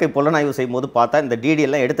அந்த வழக்கை புலனாய்வு செய்யும்போது பார்த்தா இந்த டிடி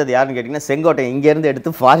எல்லாம் எடுத்தது யாருன்னு கேட்டிங்கன்னா செங்கோட்டை இங்கேருந்து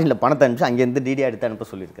எடுத்து ஃபாரினில் பணத்தை அனுப்பிச்சு அங்கேருந்து டிடியாக எடுத்து அனுப்ப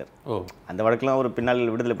சொல்லியிருக்காரு. அந்த வழக்கெல்லாம் ஒரு பின்னால்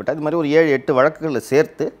விடுதலை பெற்றார். இது மாதிரி ஒரு 7-8 வழக்குகளை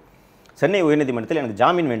சேர்த்து சென்னை உயர்நீதிமன்றத்தில் எனக்கு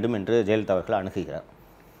ஜாமீன் வேண்டும் என்று ஜெயலலிதா அவர்கள் அணுகுகிறார்.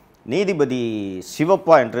 நீதிபதி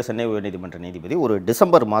சிவப்பா என்று சென்னை உயர்நீதிமன்ற நீதிபதி ஒரு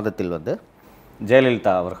டிசம்பர் மாதத்தில் வந்து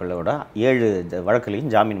ஜெயலலிதா அவர்களோட 7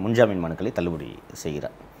 வழக்குகளையும் முன்ஜாமீன் மனுக்களை தள்ளுபடி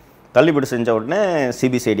செய்கிறார். தள்ளுபடி செஞ்ச உடனே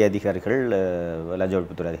சிபிசிஐடி அதிகாரிகள், லஞ்ச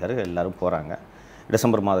ஒழிப்புத்துறை அதிகாரிகள் எல்லாரும் போகிறாங்க.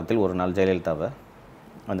 டிசம்பர் மாதத்தில் ஒரு நாள் ஜெயலலிதாவை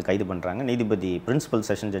வந்து கைது பண்ணுறாங்க. நீதிபதி பிரின்சிபல்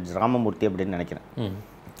செஷன் ஜட்ஜ் ராமமூர்த்தி அப்படின்னு நினைக்கிறேன்,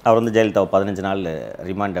 அவர் வந்து ஜெயலலிதாவை 15 நாள்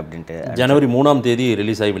ரிமாண்ட் அப்படின்ட்டு ஜனவரி 3ஆம் தேதி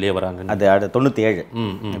ரிலீஸ் ஆகி வெளியே வராங்க. அது 97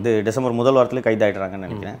 இது டிசம்பர் முதல் வாரத்தில் கைதாகிடுறாங்கன்னு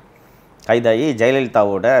நினைக்கிறேன். கைதாகி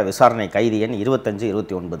ஜெயலலிதாவோட விசாரணை கைதி எண்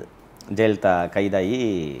 25-29. ஜெயலலிதா கைதாகி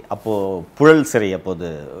அப்போது புழல் சிறை அப்போது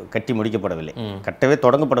கட்டி முடிக்கப்படவில்லை, கட்டவே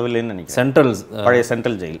தொடங்கப்படவில்லைன்னு நினைக்கிறேன். பழைய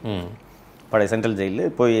சென்ட்ரல்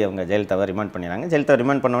ஜெயிலில் போய் அவங்க ஜெயலலிதாவை ரிமாண்ட் பண்ணிடுறாங்க. ஜெயலலிதா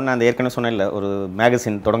ரிமாண்ட் பண்ணோன்னே அந்த ஏற்கனவே சொன்னேன்ல ஒரு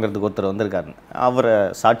மேகசின் தொடங்குறதுக்கு ஒருத்தர் வந்திருக்காருன்னு, அவரை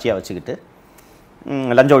சாட்சியாக வச்சுக்கிட்டு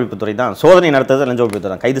லஞ்ச ஒழிப்புத்துறை தான் சோதனை நடத்துறது. லஞ்ச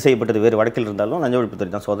ஒழிப்புத்துறை தான் கைது செய்யப்பட்டது வேறு வழக்கில் இருந்தாலும் லஞ்ச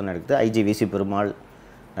ஒழிப்புத்துறை தான் சோதனை நடக்குது. ஐஜி விசி பெருமாள்,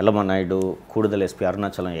 நல்லம்மா நாயுடு, கூடுதல் எஸ்பி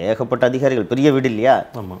அருணாச்சலம், ஏகப்பட்ட அதிகாரிகள், பெரிய வீடு இல்லையா?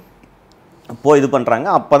 ஆமாம். அப்போது இது பண்ணுறாங்க.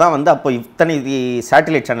 அப்போ தான் வந்து அப்போ இத்தனை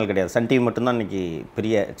சேட்டலைட் சேனல் கிடையாது, சன் டிவி மட்டும்தான் இன்றைக்கி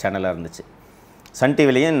பெரிய சேனலாக இருந்துச்சு. சன்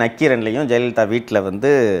டிவிலையும் நக்கீரன்லையும் ஜெயலலிதா வீட்டில் வந்து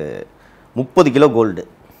 30 கிலோ கோல்டு,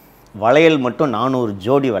 வளையல் மட்டும் 400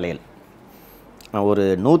 ஜோடி வளையல், ஒரு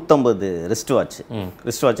 150 ரிஸ்ட்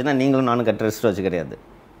வாட்ச்னா நீங்களும் நானும் கட்டுற ரிஸ்ட் வாட்ச் கிடையாது.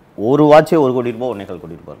 ஒரு வாட்சே 1 கோடி ரூபாய் 1.25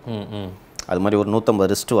 கோடி ரூபாய். அது மாதிரி ஒரு 150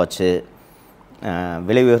 ரிஸ்ட் வாட்ச்சு,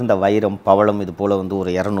 விலை உயர்ந்த வைரம் பவளம் இது போல் வந்து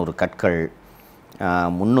ஒரு 200 கற்கள்,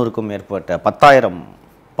 300க்கும் மேற்பட்ட 10,000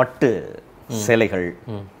 பட்டு சேலைகள்.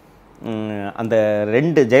 அந்த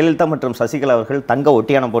 2 ஜெயலலிதா மற்றும் சசிகலா அவர்கள் தங்க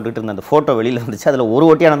ஒட்டியானம் போட்டுக்கிட்டு இருந்த அந்த ஃபோட்டோ வெளியில் வந்துச்சு. அதில் ஒரு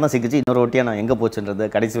ஒட்டியானம் தான் சிக்கிச்சு, இன்னொரு ஒட்டியானம் எங்கே போச்சுன்றது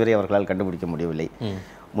கடைசி வரை அவர்களால் கண்டுபிடிக்க முடியவில்லை.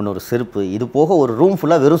 300 செருப்பு, இது போக ஒரு ரூம்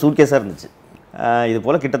ஃபுல்லாக வெறும் சூட்கேஸாக இருந்துச்சு. இது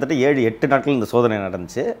போல் கிட்டத்தட்ட 7-8 நாட்கள் இந்த சோதனை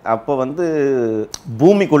நடந்துச்சு. அப்போ வந்து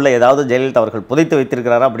பூமிக்குள்ளே ஏதாவது ஜெயலலிதா அவர்கள் புதைத்து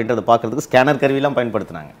வைத்திருக்கிறாரா அப்படின்றத பார்க்குறதுக்கு ஸ்கேனர் கருவிலாம்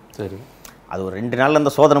பயன்படுத்தினாங்க. சரி, அது ஒரு 2 நாளில்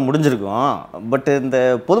அந்த சோதனை முடிஞ்சிருக்கும். பட் இந்த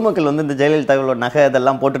பொதுமக்கள் வந்து இந்த ஜெயலலிதாவோட நகை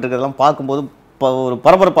இதெல்லாம் போட்டுட்டு இருக்கிறதெல்லாம் பார்க்கும்போது ஒரு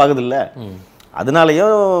பரபரப்பாகுது இல்லை.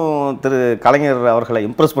 அதனாலேயும் திரு கலைஞர் அவர்களை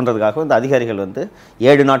இம்ப்ரெஸ் பண்ணுறதுக்காக இந்த அதிகாரிகள் வந்து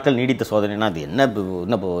 7 நாட்கள் நீடித்த சோதனைனா அது என்ன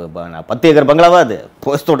 10 ஏக்கர் பங்களாவா? அது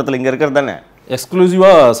போஸ்ட் தோட்டத்தில் இங்கே இருக்கிறது தானே.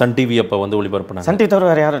 எக்ஸ்க்ளூசிவாக சன் டிவி அப்போ வந்து ஒளிபரப்புனாங்க. சன் டிவி தவிர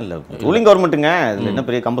வேறு யாரும் இல்லை, ரூலிங் கவர்மெண்ட்டுங்க. இதில் என்ன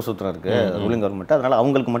பெரிய கம்ப சூத்திரம் இருக்குது, ரூலிங் கவர்மெண்ட். அதனால்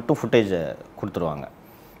அவங்களுக்கு மட்டும் ஃபுட்டேஜை கொடுத்துருவாங்க.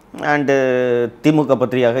 அண்டு திமுக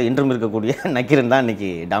பத்திரிகையாக இன்றும் இருக்கக்கூடிய நக்கீரன் தான் இன்றைக்கி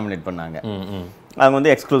டாமினேட் பண்ணாங்க. அவங்க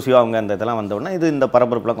வந்து எக்ஸ்க்ளூசிவாக அவங்க அந்த இதெல்லாம் வந்தோடனே இந்த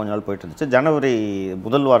பரபரப்புலாம் கொஞ்ச நாள் போயிட்டு இருந்துச்சு. ஜனவரி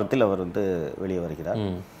முதல் வாரத்தில் அவர் வந்து வெளியே வருகிறார்.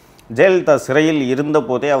 ஜெயலலிதா சிறையில் இருந்த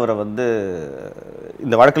போதே அவரை வந்து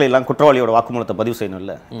இந்த வழக்கில் எல்லாம் குற்றவாளியோட வாக்குமூலத்தை பதிவு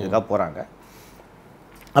செய்யணும்ல, இதுக்காக போகிறாங்க.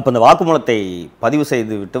 அப்போ இந்த வாக்குமூலத்தை பதிவு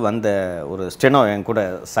செய்து விட்டு வந்த ஒரு ஸ்டெனோ என் கூட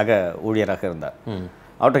சக ஊழியராக இருந்தார்.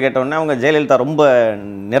 அவர்கிட்ட கேட்டவுடனே அவங்க ஜெயலலிதா ரொம்ப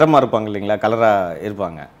நிறமாக இருப்பாங்க இல்லைங்களா, கலராக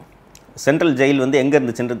இருப்பாங்க. சென்ட்ரல் ஜெயில் வந்து எங்கே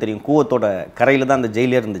இருந்துச்சுன்னு தெரியும், கூவத்தோட கரையில் தான் அந்த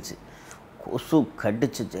ஜெயிலே இருந்துச்சு. கொசு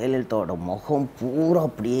கடிச்சு ஜெயலலிதாவோட முகம் பூரா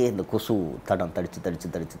அப்படியே இந்த கொசு தடம்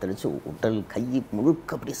தடிச்சு உடல் கை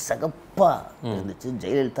முழுக்க அப்படியே சகப்பாக இருந்துச்சு.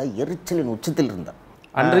 ஜெயலலிதா எரிச்சலின் உச்சத்தில் இருந்தார்.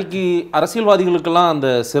 அன்றைக்கு அரசியல்வாதிகளுக்கெல்லாம் அந்த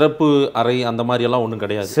சிறப்பு அறை அந்த மாதிரி எல்லாம் ஒன்றும்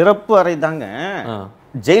கிடையாது. சிறப்பு அறை தாங்க,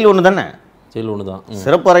 ஜெயில் ஒன்று தானே. ஜெயில் ஒன்று தான்.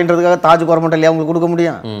 சிறப்பு அறைன்றதுக்காக தாஜ் கவர்மெண்ட் இல்லையா உங்களுக்கு கொடுக்க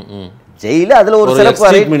முடியும்? ஜெயில அதுல ஒரு சிறப்பு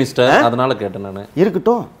அறை மினிஸ்டர், அதனால கேட்டேன் நான்.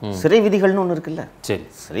 இருக்கட்டும், சிறை விதிகள்னு ஒன்று இருக்குல்ல. சரி,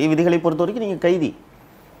 சிறை விதிகளை பொறுத்த வரைக்கும் நீங்கள் கைதி.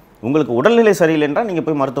 உங்களுக்கு உடல்நிலை சரியில்லை என்றால் நீங்கள்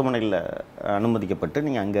போய் மருத்துவமனையில் அனுமதிக்கப்பட்டு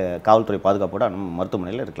நீங்கள் அங்கே காவல்துறை பாதுகாப்போட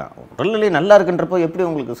மருத்துவமனையில் இருக்கலாம். உடல்நிலை நல்லா இருக்குன்றப்போ எப்படி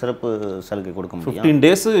உங்களுக்கு சிறப்பு சலுகை கொடுக்க முடியும்? 15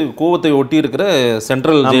 டேஸ் கோவத்தை ஒட்டி இருக்கிற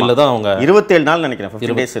சென்ட்ரல் ஜெயிலில் தான் அவங்க 27 நாள் நினைக்கிறேன்,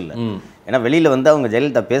 15 டேஸ் இல்லை. ஏன்னா வெளியில் வந்து அவங்க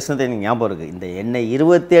ஜெயலலிதா பேசுனதே எனக்கு ஞாபகம் இருக்குது. இந்த என்னை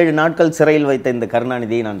 27 நாட்கள் சிறையில் வைத்த இந்த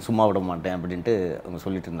கருணாநிதியை நான் சும்மா விட மாட்டேன் அப்படின்ட்டு அவங்க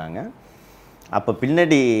சொல்லிட்டு இருந்தாங்க. அப்போ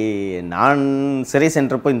பின்னாடி நான் சிறை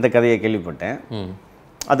சென்றப்போ இந்த கதையை கேள்விப்பட்டேன்.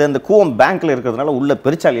 அது அந்த கூவம் பேங்க்கில் இருக்கிறதுனால உள்ள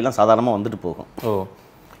பெருச்சாலியெல்லாம் சாதாரணமாக வந்துட்டு போகும்.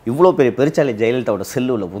 இவ்வளோ பெரிய பெருச்சாலி ஜெயலலிதாவோட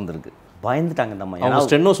செல்லுல பூந்துருக்கு. பயந்துட்டாங்க இந்த அம்மா. அவங்க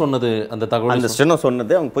ஸ்டெனோ சொன்னது அந்த தகவல், அந்த ஸ்டெனோ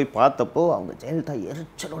சொன்னது அவங்க போய் பார்த்தப்போ அவங்க ஜெயலலிதா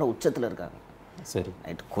எரிச்சலோட உச்சத்தில் இருக்காங்க. சரி,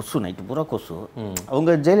 நைட்டு பூரா கொசு.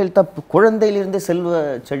 அவங்க ஜெயலலிதா குழந்தையிலிருந்தே செல்வ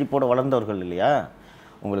செழிப்போட வளர்ந்தவர்கள் இல்லையா.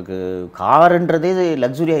 உங்களுக்கு காருன்றதே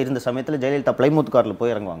லக்ஸுரியாக இருந்த சமயத்தில் ஜெயலலிதா பிளைமூத் காரில்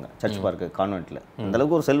போய் இறங்குவாங்க சர்ச் பார்க்கு கான்வென்ட்டில்.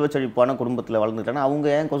 அந்தளவுக்கு ஒரு செல்வ செழிப்பான குடும்பத்தில் வளர்ந்துட்டாங்கன்னா அவங்க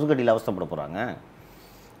ஏன் கொசுக்கடியில் அவஸ்தைப்பட போகிறாங்க?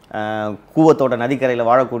 கூவத்தோட நதிக்கரையில்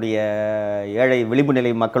வாழக்கூடிய ஏழை விளிம்பு நிலை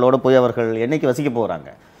மக்களோடு போய் அவர்கள் என்னைக்கு வசிக்க போகிறாங்க?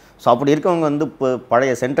 ஸோ அப்படி இருக்கவங்க வந்து இப்போ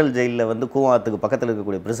பழைய சென்ட்ரல் ஜெயிலில் வந்து கூவாத்துக்கு பக்கத்தில்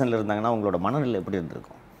இருக்கக்கூடிய பிரிசனில் இருந்தாங்கன்னா அவங்களோட மனநிலை எப்படி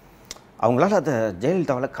இருந்திருக்கும்? அவங்களால அதை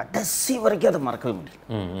ஜெயலலிதாவில் கடைசி வரைக்கும் அதை மறக்கவே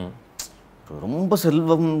முடியல. ரொம்ப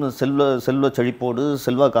செல்வ செழிப்போடு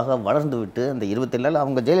செல்வாக்காக வளர்ந்து விட்டு அந்த 27 நாள்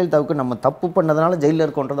அவங்க ஜெயலலிதாவுக்கு நம்ம தப்பு பண்ணதுனால ஜெயிலில்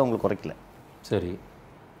இருக்கோன்றதை அவங்களுக்கு குறைக்கல. சரி,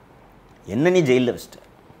 என்ன நீ ஜெயிலில் வச்சுட்டு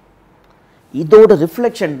இதோட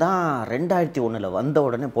ரிஃப்ளெக்ஷன் தான் 2001 வந்த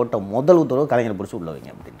உடனே போட்ட முதல் உத்தரவு கலைஞரை பிடிச்சி உள்ள வைங்க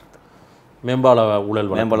அப்படின்றது. மேம்பால ஊழல்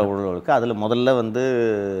இருக்குது. அதில் முதல்ல வந்து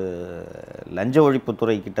லஞ்ச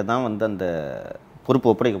ஒழிப்புத்துறை கிட்ட தான் வந்து அந்த பொறுப்பு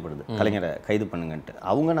ஒப்படைக்கப்படுது, கலைஞரை கைது பண்ணுங்கன்ட்டு.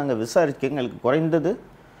 அவங்க நாங்கள் விசாரிக்க எங்களுக்கு குறைந்தது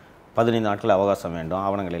 15 நாட்கள் அவகாசம் வேண்டும்,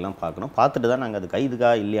 ஆவணங்களெல்லாம் பார்க்கணும், பார்த்துட்டு தான் நாங்கள் அது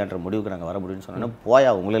கைதுக்கா இல்லையான்ற முடிவுக்கு நாங்கள் வர முடியும்னு சொன்னோன்னா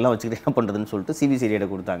போயா உங்களெல்லாம் வச்சுக்கிட்டு என்ன பண்ணுறதுன்னு சொல்லிட்டு சிபிசிஐடியிட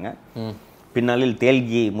கொடுத்தாங்க. பின்னாளில்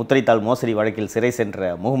தேல்கி முத்திரைத்தாள் மோசடி வழக்கில் சிறை சென்ற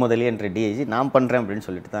முகமது அலி என்ற டிஐஜி நான் பண்ணுறேன் அப்படின்னு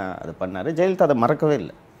சொல்லிட்டு தான் அது பண்ணார். ஜெயலலிதா அதை மறக்கவே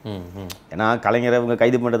இல்லை. ஏன்னா கலைஞரை அவங்க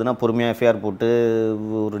கைது பண்ணுறதுனா பொறுமையாக எஃப்ஐஆர் போட்டு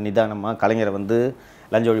ஒரு நிதானமாக கலைஞரை வந்து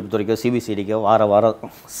லஞ்ச ஒழிப்புத்துறைக்கோ சிபிசிஐடிக்கோ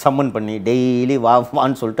வாரம் சம்மன் பண்ணி டெய்லி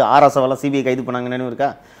வான்னு சொல்லிட்டு ஆராசவெல்லாம் சிபிஐ கைது பண்ணாங்கன்னு இருக்கா.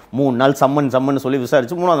 3 நாள் சம்மன் சொல்லி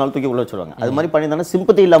விசாரிச்சு 3ஆவது நாள் தூக்கி உள்ள வச்சுருவாங்க. அது மாதிரி பண்ணி தானே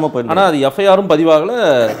சிம்பத்தி இல்லாமல் போயிருந்தோம். ஆனால் அது எஃப்ஐஆரும் பதிவாகல,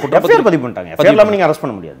 எஃப்ஐஆர் பதிவு பண்ணிட்டாங்க. எஃப்ஐஆர் இல்லாமல் நீங்கள் அரெஸ்ட்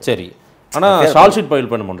பண்ண முடியாது. சரி, ஆனால் ஷார்ட் ஷீட்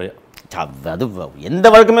ஃபைல் பண்ண முடியாது. அது எந்த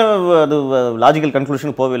வழக்குமே அது லாஜிக்கல்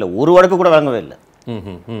கன்க்ளூஷன் போகவே இல்லை, ஒரு வழக்கு கூட வழங்கவே இல்லை.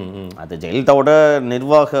 அது ஜெயலலிதாவோட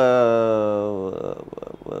நிர்வாக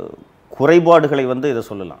குறைபாடுகளை வந்து இதை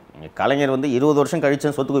சொல்லலாம். கலைஞர் வந்து 20 வருஷம்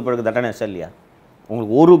கழிச்சு சொத்து குவிப்பதற்கு தண்டனை ஆச்சா இல்லையா?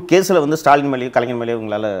 உங்களுக்கு ஒரு கேஸில் வந்து ஸ்டாலின் மேலேயும் கலைஞர் மேலேயும்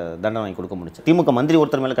உங்களால் தண்டனை வாங்கி கொடுக்க முடிச்சு. திமுக மந்திரி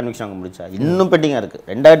ஒருத்தர் மேலே கன்விக்ஷன் வாங்க முடிச்சா? இன்னும் பெண்டிங்காக இருக்குது.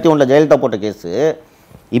 2001 ஜெயலலிதா போட்ட கேஸு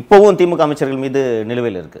இப்போவும் திமுக அமைச்சர்கள் மீது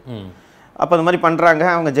நிலுவையில் இருக்குது. அப்போ அந்த மாதிரி பண்ணுறாங்க,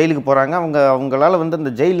 அவங்க ஜெயிலுக்கு போகிறாங்க. அவங்களால வந்து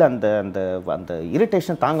அந்த ஜெயிலில் அந்த அந்த அந்த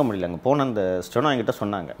இரிட்டேஷன் தாங்க முடியல. அங்கே போன அந்த ஸ்டெனோ என்கிட்ட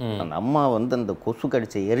சொன்னாங்க, அந்த அம்மா வந்து அந்த கொசு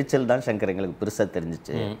கடிச்ச எரிச்சல் தான் சங்கர் எங்களுக்கு பெருசாக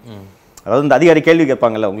தெரிஞ்சிச்சு. அதாவது இந்த அதிகாரி கேள்வி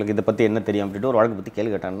கேட்பாங்கல்ல, உங்களுக்கு இதை பற்றி என்ன தெரியும் அப்படின்ட்டு ஒரு வழக்கு பற்றி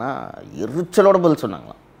கேள்வி கேட்டாங்கன்னா எரிச்சலோட பதில்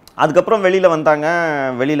சொன்னாங்களாம். அதுக்கப்புறம் வெளியில் வந்தாங்க.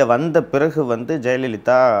 வெளியில் வந்த பிறகு வந்து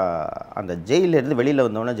ஜெயலலிதா அந்த ஜெயிலிருந்து வெளியில்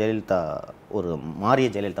வந்தோடனே ஜெயலலிதா ஒரு மாறிய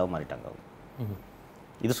ஜெயலலிதாவை மாறிட்டாங்க.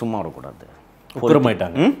 இது சும்மா விடக்கூடாது,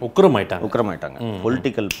 உக்கிரமாயிட்டாங்க.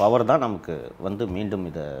 பொலிட்டிக்கல் பவர் தான் நமக்கு வந்து மீண்டும்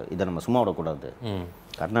இதை நம்ம சும்மா விடக்கூடாது.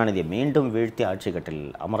 கருணாநிதியை மீண்டும் வீழ்த்தி ஆட்சி கட்டில்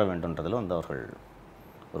அமர வேண்டும்ன்றதுல வந்து அவர்கள்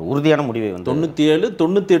ஒரு உறுதியான முடிவை வந்து 97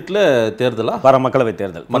 98 தேர்தலா வர மக்களவை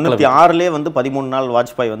தேர்தல் 96 வந்து 13 நாள்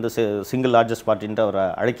வாஜ்பாய் வந்து சிங்கிள் லார்ஜஸ்ட் பார்ட்டின்ட்டு அவரை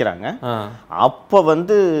அழைக்கிறாங்க. அப்போ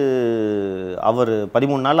வந்து அவர்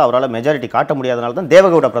 13 நாள் அவரால் மெஜாரிட்டி காட்ட முடியாதனால தான்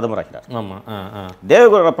தேவகவுடா பிரதமராகிறார்.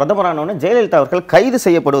 தேவகவுடா பிரதமரானோடனே ஜெயலலிதா அவர்கள் கைது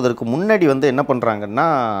செய்யப்படுவதற்கு முன்னாடி வந்து என்ன பண்ணுறாங்கன்னா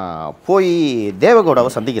போய்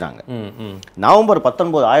தேவகவுடாவை சந்திக்கிறாங்க. நவம்பர்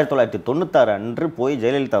 19 1996 அன்று போய்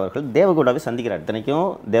ஜெயலலிதா அவர்கள் தேவகவுடாவை சந்திக்கிறார். இத்தனைக்கும்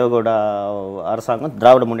தேவகவுடா அரசாங்கம்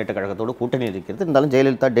திராவிட முன்னேற்ற கழகத்தோடு கூட்டணி இருக்கிறது. இருந்தாலும்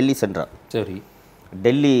ஜெயலலிதா டெல்லி சென்றார். சரி,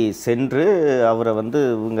 டெல்லி சென்று அவரை வந்து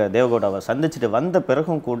இவங்க தேவகவுடாவை சந்திச்சுட்டு வந்த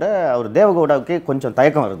பிறகும் கூட அவர் தேவகவுடாவுக்கே கொஞ்சம்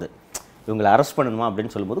தயக்கம் வருது, இவங்களை அரெஸ்ட் பண்ணணுமா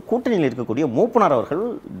அப்படின்னு சொல்லும்போது கூட்டணியில் இருக்கக்கூடிய மூப்பனார் அவர்கள்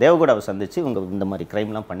தேவகவுடாவை சந்தித்து இவங்க இந்த மாதிரி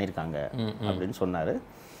கிரைம்லாம் பண்ணியிருக்காங்க அப்படின்னு சொன்னார்.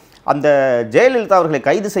 அந்த ஜெயலலிதா அவர்களை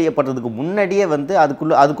கைது செய்யப்படுறதுக்கு முன்னாடியே வந்து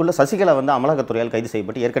அதுக்குள்ள சசிகலா வந்து அமலாக்கத்துறையால் கைது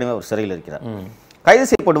செய்யப்பட்டு ஏற்கனவே அவர் சிறையில் இருக்கிறார். கைது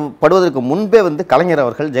செய்யப்படுவதற்கு முன்பே வந்து கலைஞர்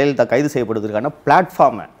அவர்கள் ஜெயலலிதா கைது செய்யப்படுவதற்கான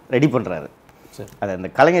பிளாட்ஃபார்மை ரெடி பண்ணுறாரு. அது அந்த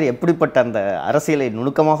கலைஞர் எப்படிப்பட்ட அந்த அரசியலை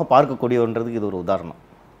நுணுக்கமாக பார்க்கக்கூடியன்றதுக்கு இது ஒரு உதாரணம்.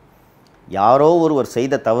 யாரோ ஒருவர்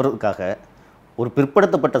செய்த தவறுக்காக ஒரு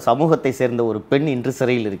பிற்படுத்தப்பட்ட சமூகத்தை சேர்ந்த ஒரு பெண் இன்று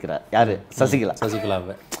சிறையில் இருக்கிறார். யாரு?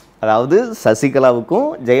 சசிகலாவை. அதாவது சசிகலாவுக்கும்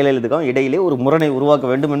ஜெயலலிதாவுக்கும் இடையிலே ஒரு முரணை உருவாக்க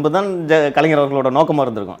வேண்டும் என்பதுதான் கலைஞர் அவர்களோட நோக்கமாக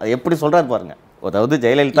இருந்திருக்கும். அது எப்படி சொல்றாரு பாருங்க. அதாவது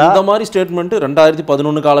ஜெயலலிதா இந்த மாதிரி ஸ்டேட்மெண்ட்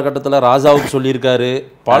 2011 காலகட்டத்தில் ராஜாவுக்கு சொல்லியிருக்காரு.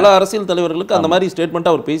 பல அரசியல் தலைவர்களுக்கு அந்த மாதிரி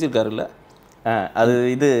ஸ்டேட்மெண்ட் அவர் பேசியிருக்காருல்ல. அது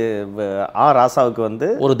இது ராசாவுக்கு வந்து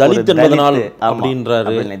ஒரு தலித் என்பதனால்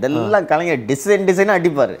அப்படின்றாரு. இதெல்லாம் கலைஞர் டிசைனா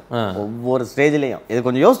அடிப்பாரு ஒவ்வொரு ஸ்டேஜ்லயும். இது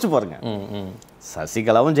கொஞ்சம் யோசிச்சு பாருங்க.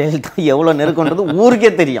 சசிகலாவும் ஜெயலலிதா எவ்வளவு நெருக்கம்ன்றது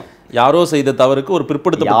ஊருக்கே தெரியும். யாரோ செய்த தவறுக்கு ஒரு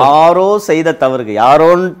பிற்படுத்தப்பட்ட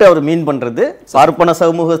யாரோன்ட்டு அவர் மீன் பண்றது பார்ப்பன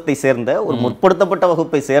சமூகத்தை சேர்ந்த ஒரு முற்படுத்தப்பட்ட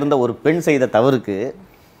வகுப்பை சேர்ந்த ஒரு பெண் செய்த தவறுக்கு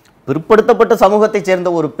பிற்படுத்தப்பட்ட சமூகத்தை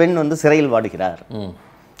சேர்ந்த ஒரு பெண் வந்து சிறையில் வாடுகிறார்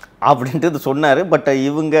அப்படின்ட்டு சொன்னாரு. பட்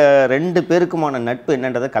இவங்க 2 பேருக்குமான நட்பு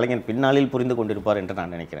என்னன்றதை கலைஞர் பின்னாளில் புரிந்து கொண்டிருப்பார் என்று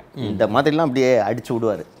நான் நினைக்கிறேன். இந்த மாதிரிலாம் அப்படியே அடிச்சு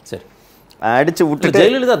விடுவாரு. சரி, அடிச்சு விட்டு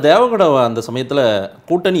ஜெயலலிதா தேவகவுடாவை அந்த சமயத்தில்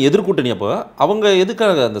கூட்டணி எதிர்கூட்டணி அப்போ அவங்க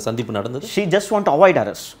எதுக்காக அந்த சந்திப்பு நடந்தது? She just want to avoid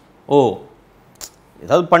arrest.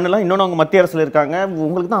 ஏதாவது பண்ணலாம். இன்னொன்று அவங்க மத்திய அரசில் இருக்காங்க.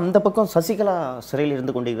 உங்களுக்கு தான் அந்த பக்கம் சசிகலா சிறையில்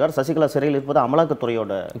இருந்து கொண்டிருக்கிறார். சசிகலா சிறையில் இருப்பது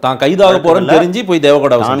அமலாக்கத்துறையோட தான் கைதாக போறேன்னு தெரிஞ்சு போய்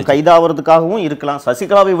தேவகவுடாவை தான் கைதாகிறதுக்காகவும் இருக்கலாம்,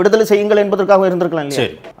 சசிகலாவை விடுதலை செய்யுங்கள் என்பதற்காகவும் இருந்திருக்கலாம் இல்லையா?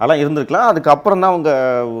 அதெல்லாம் இருந்திருக்கலாம். அதுக்கப்புறம் தான் அவங்க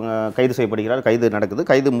கைது செய்யப்படுகிறார். கைது நடக்குது.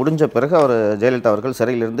 கைது முடிஞ்ச பிறகு அவர் ஜெயலலிதா அவர்கள்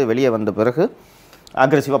சிறையிலிருந்து வெளியே வந்த பிறகு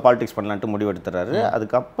அக்ரெசிவாக பாலிடிக்ஸ் பண்ணலான்ட்டு முடிவெடுத்துறாரு.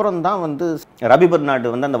 அதுக்கப்புறம் தான் வந்து ரவி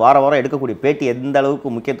பெர்னாடு வந்து அந்த வாரம் எடுக்கக்கூடிய பேட்டி எந்த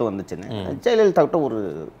அளவுக்கு முக்கியத்துவம் வந்துச்சுன்னு ஜெயலலிதா கிட்ட ஒரு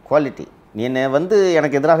குவாலிட்டி, நீ என்ன வந்து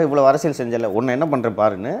எனக்கு எதிராக இவ்வளோ அரசியல் செஞ்சல, ஒன்று என்ன பண்ணுற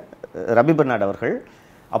பாருன்னு ரவி பெர்னாடு அவர்கள்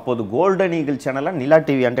அப்போது கோல்டன் ஈகிள் சேனலாக நிலா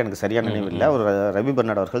டிவியான்ட்டு எனக்கு சரியான நினைவில்லை, அவர் ரவி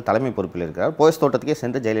பெர்னாடு அவர்கள் தலைமை பொறுப்பில் இருக்கிறார். போயஸ் தோட்டத்துக்கே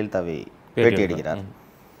சென்று ஜெயலலிதாவை பேட்டி எடுக்கிறார்.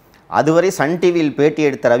 அதுவரை சன் டிவியில் பேட்டி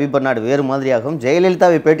எடுத்த ரவி பெர்னாடு வேறு மாதிரியாகவும்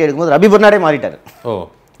ஜெயலலிதாவை பேட்டி எடுக்கும்போது ரவி பெர்னாடே மாறிட்டார்.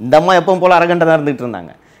 இந்த அம்மா எப்பவும் போல அரகண்டதாக இருந்துகிட்டு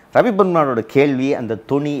இருந்தாங்க. ரவி பெர்னாடோட கேள்வி, அந்த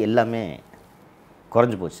துணி எல்லாமே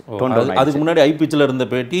குறைஞ்சு போச்சு. அதுக்கு முன்னாடி ஐபிஎச்ல இருந்த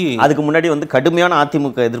பேட்டி, அதுக்கு முன்னாடி வந்து கடுமையான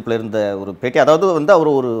அதிமுக எதிர்ப்பில் இருந்த ஒரு பேட்டி. அதாவது வந்து அவர்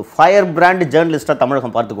ஒரு ஃபயர் பிராண்ட் ஜேர்னலிஸ்டாக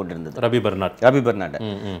தமிழகம் பார்த்து கொண்டிருந்தது ரவி பெர்னாட்.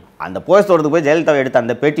 அந்த போயஸ் தோட்டத்துக்கு போய் ஜெயலலிதாவை எடுத்த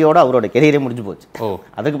அந்த பேட்டியோட அவரோட கெரியரே முடிஞ்சு போச்சு.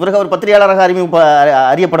 அதுக்கு பிறகு அவர் பத்திரிகையாளராக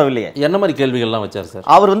அறியப்படவில்லையே. என்ன மாதிரி கேள்விகள்லாம் வச்சார் சார்?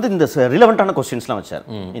 அவர் வந்து இந்த ரிலவெண்டான கொஸ்டின்ஸ்லாம் வச்சார்.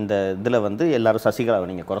 இந்த இதில் வந்து எல்லாரும் சசிகலாவை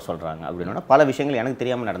நீங்கள் குறை சொல்கிறாங்க அப்படின்னா பல விஷயங்கள் எனக்கு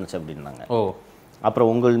தெரியாமல் நடந்துச்சு அப்படின்னாங்க. அப்புறம்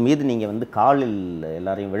உங்கள் மீது நீங்கள் வந்து காலில்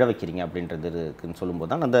எல்லாரையும் விழ வைக்கிறீங்க அப்படின்றது இருக்குன்னு சொல்லும்போது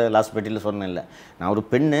தான் அந்த லாஸ்ட் பேட்டியில் சொன்னேன்ல, நான் ஒரு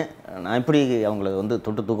பெண்ணு, நான் எப்படி அவங்கள வந்து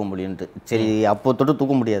தொட்டு தூக்க முடியும்ட்டு. சரி, அப்போது தொட்டு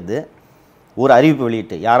தூக்க முடியாது, ஒரு அறிவிப்பு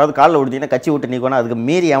வெளியிட்டு யாராவது காலில் விழுந்தீங்கன்னா கட்சி விட்டு நீக்கணும், அதுக்கு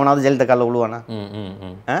மீறி எவனாவது ஜெயலலிதா காலில் விழுவானா?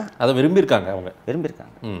 அதை விரும்பியிருக்காங்க.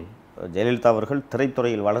 ஜெயலலிதா அவர்கள்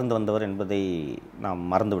திரைத்துறையில் வளர்ந்து வந்தவர் என்பதை நாம்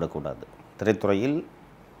மறந்துவிடக்கூடாது. திரைத்துறையில்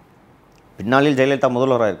பின்னாளில் ஜெயலலிதா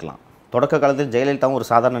முதல்வராக இருக்கலாம், தொடக்க காலத்தில் ஜெயலலிதாவும் ஒரு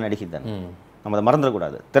சாதாரண நடிகை தான், நம்ம அதை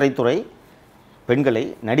மறந்துடக்கூடாது. திரைத்துறை பெண்களை,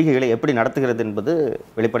 நடிகைகளை எப்படி நடத்துகிறது என்பது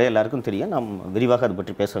வெளிப்படையாக எல்லாருக்கும் தெரியும். நாம் விரிவாக அது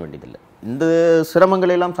பற்றி பேச வேண்டியதில்லை. இந்த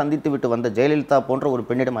சிரமங்களெல்லாம் சந்தித்து விட்டு வந்த ஜெயலலிதா போன்ற ஒரு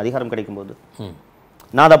பெண்ணிடம் அதிகாரம் கிடைக்கும்போது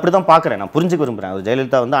நான் அதை அப்படி தான் பார்க்குறேன், நான் புரிஞ்சுக்க விரும்புகிறேன். அது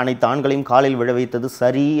ஜெயலலிதா வந்து அனைத்து ஆண்களையும் காலில் விழ வைத்தது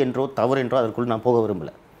சரி என்றோ தவறு என்றோ அதற்குள் நான் போக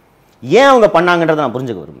விரும்பலை. ஏன் அவங்க பண்ணாங்கன்றதை நான்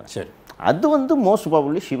புரிஞ்சுக்க விரும்புகிறேன். சரி, அது வந்து most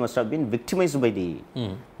probably she must have been victimised by the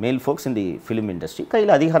மேல் ஃபோக்ஸ் இன் தி ஃபிலிம் இண்டஸ்ட்ரி.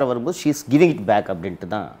 கையில் அதிகாரம் வரும்போது she is giving it back அப்படின்ட்டு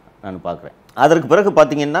தான் நான் பார்க்குறேன். அதற்கு பிறகு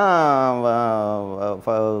பார்த்தீங்கன்னா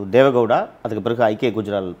தேவகவுடா, அதுக்கு பிறகு ஐக்கிய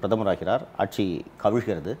குஜரால் பிரதமராகிறார், ஆட்சி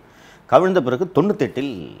கவிழ்கிறது. கவிழ்ந்த பிறகு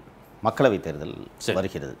 98 மக்களவைத் தேர்தல்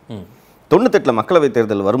வருகிறது. 98 மக்களவைத்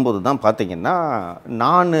தேர்தல் வரும்போது தான் பார்த்தீங்கன்னா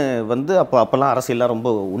நான் வந்து அப்போல்லாம் அரசியல்லாம்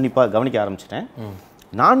ரொம்ப உன்னிப்பாக கவனிக்க ஆரம்பிச்சிட்டேன்.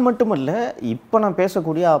 நான் மட்டுமல்ல, இப்போ நான்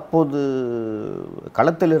பேசக்கூடிய அப்போது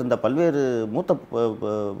களத்தில் இருந்த பல்வேறு மூத்த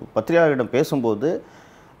பத்திரிகையாளர்களிடம் பேசும்போது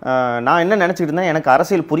நான் என்ன நினச்சிக்கிட்டு இருந்தேன், எனக்கு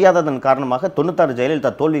அரசியல் புரியாததன் காரணமாக 96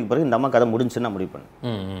 ஜெயலலிதா தோல்விக்கு பிறகு இந்த அம்மா கதை முடிஞ்சுன்னு நான் முடிவு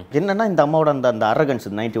பண்ணேன். என்னென்னா இந்த அம்மாவோட அந்த அரகன்ஸ்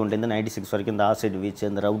 91 96 வரைக்கும் இந்த ஆசிட் வீச்சு,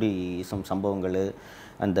 அந்த ரவுடிசம் சம்பவங்கள்,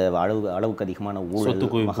 அந்த அளவுக்கு அதிகமான ஊழல்,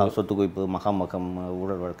 சொத்து குவிப்பு, மகாமகம்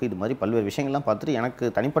ஊழல் வழக்கு, இது மாதிரி பல்வேறு விஷயங்கள்லாம் பார்த்துட்டு எனக்கு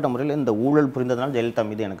தனிப்பட்ட முறையில் இந்த ஊழல் புரிந்ததுனால ஜெயலலிதா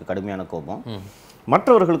மீது எனக்கு கடுமையான கோபம்.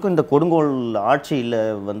 மற்றவர்களுக்கும் இந்த கொடுங்கோல் ஆட்சியில்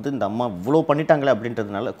வந்து இந்த அம்மா இவ்வளோ பண்ணிட்டாங்களே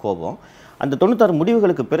அப்படின்றதுனால கோபம். அந்த 96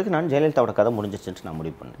 முடிவுகளுக்கு பிறகு நான் ஜெயலலிதாவோட கதை முடிஞ்சிச்சுன்னு நான்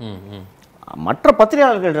முடிவு பண்ணேன். மற்ற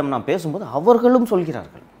பத்திரிகையாளர்களிடம் நான் பேசும்போது அவர்களும்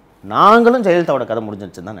சொல்கிறார்கள், நாங்களும் ஜெயலலிதாவோட கதை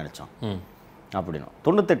முடிஞ்சிச்சுன்னு தான் நினச்சோம் அப்படின்னா.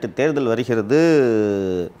 98 தேர்தல் வருகிறது.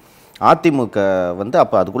 அதிமுக வந்து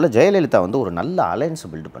அப்போ அதுக்குள்ளே ஜெயலலிதா வந்து ஒரு நல்ல அலையன்ஸ்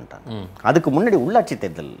பில்டு பண்ணிட்டாங்க. அதுக்கு முன்னாடி உள்ளாட்சி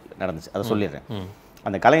தேர்தல் நடந்துச்சு, அதை சொல்லிடுறேன்.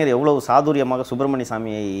 அந்த கலைஞர் எவ்வளவு சாதுரியமாக சுப்பிரமணிய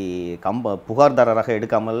சாமியை புகார்தாரராக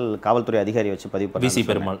எடுக்காமல் காவல்துறை அதிகாரி வச்சு பதிவு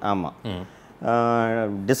பண்ணி. ஆமாம்,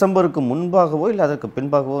 டிசம்பருக்கு முன்பாகவோ இல்லை அதற்கு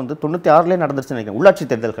பின்பாகவோ வந்து 96 நடந்துருச்சுன்னு நினைக்கிறேன். உள்ளாட்சி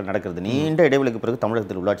தேர்தல்கள் நடக்கிறது, நீண்ட இடைவெளிக்கு பிறகு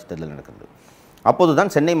தமிழகத்தில் உள்ளாட்சி தேர்தல் நடக்கிறது. அப்போது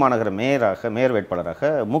தான் சென்னை மாநகர மேயர்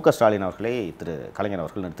வேட்பாளராக மு.க. ஸ்டாலின் அவர்களை திரு கலைஞர்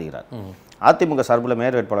அவர்கள் நிறுத்துகிறார். அதிமுக சார்பில்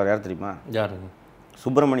மேயர் வேட்பாளர் யார் தெரியுமா? யார்?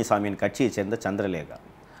 சுப்பிரமணிய சாமியின் கட்சியைச் சேர்ந்த சந்திரலேகா,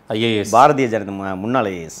 ஐஏஎஸ், பாரதிய ஜனதா முன்னாள்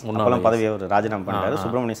ஐஏஎஸ். அப்போலாம் பதவியை அவர் ராஜினாமா பண்ணார்.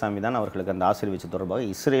 சுப்பிரமணிய சாமி தான் அவர்களுக்கு அந்த ஆசீர்வதிச்சு தொடர்பாக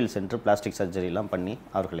இஸ்ரேல் சென்று பிளாஸ்டிக் சர்ஜரிலாம் பண்ணி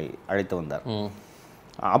அவர்களை அழைத்து வந்தார்.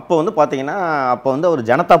 அப்போ வந்து பார்த்தீங்கன்னா அப்போ வந்து அவர்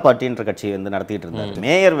ஜனதா பார்ட்டின்ற கட்சியை வந்து நடத்திட்டு இருந்தார்.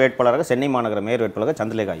 மேயர் வேட்பாளராக சென்னை மாநகர மேயர் வேட்பாளராக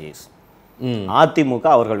சந்திரலேகா ஐஏஎஸ். அதிமுக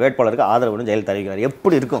அவர்கள் வேட்பாளருக்கு ஆதரவுன்னு ஜெயலலிதா அறிவிக்கிறார்.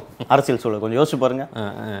 எப்படி இருக்கும் அரசியல் சூழல் கொஞ்சம் யோசிச்சு பாருங்க.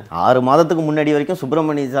 6 மாதத்துக்கு முன்னாடி வரைக்கும்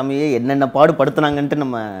சுப்பிரமணிய சாமியை என்னென்ன பாடுபடுத்தினாங்கன்ட்டு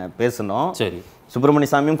நம்ம பேசணும். சரி,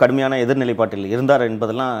 சுப்பிரமணிய சாமியும் கடுமையான எதிர்நிலைப்பாட்டில் இருந்தார்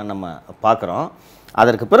என்பதெல்லாம் நம்ம பார்க்குறோம்.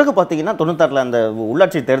 அதற்கு பிறகு பார்த்தீங்கன்னா 96 அந்த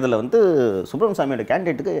உள்ளாட்சி தேர்தலில் வந்து சுப்பிரமணிய சாமியோட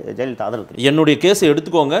கேண்டிடேட்டுக்கு ஜெயலலிதா ஆதரவு. என்னுடைய கேஸை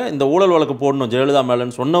எடுத்துக்கோங்க, இந்த ஊழல் வழக்கு போடணும் ஜெயலலிதா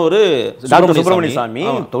மேலன்னு சொன்னவர் டாக்டர் சுப்பிரமணிய சாமி.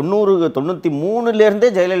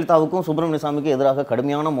 93 ஜெயலலிதாவுக்கும் சுப்பிரமணிய சாமிக்கு எதிராக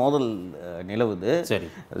கடுமையான மோதல் நிலவுது. சரி,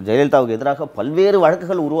 ஜெயலலிதாவுக்கு எதிராக பல்வேறு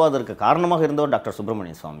வழக்குகள் உருவாவதற்கு காரணமாக இருந்தவர் டாக்டர்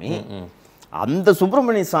சுப்பிரமணிய சாமி. அந்த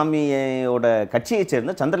சுப்பிரமணிய சாமியோட கட்சியைச்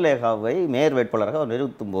சேர்ந்த சந்திரலேகாவை மேயர் வேட்பாளராக அவர்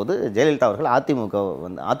நிறுத்தும் போது ஜெயலலிதா அவர்கள்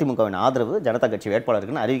அதிமுகவின் ஆதரவு ஜனதா கட்சி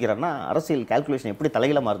வேட்பாளருக்குன்னு அறிவிக்கிறாருன்னா அரசியல் கால்குலேஷன் எப்படி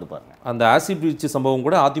தலையில மாறுது பாருங்க. அந்த ஆசிட் வீச்சு சம்பவம்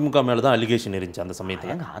கூட அதிமுக மேல தான் அலிகேஷன் இருந்துச்சு அந்த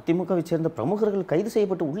சமயத்தில். அதிமுகவை சேர்ந்த பிரமுகர்கள் கைது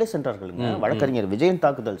செய்யப்பட்டு உள்ளே சென்றார்களுங்க. வழக்கறிஞர் விஜயன்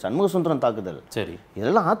தாக்குதல், சண்முகசுந்தரம் தாக்குதல், சரி,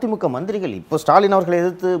 இதெல்லாம் அதிமுக மந்திரிகள். இப்போ ஸ்டாலின் அவர்களை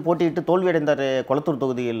எதிர்த்து போட்டியிட்டு தோல்வியடைந்தார் கொளத்தூர்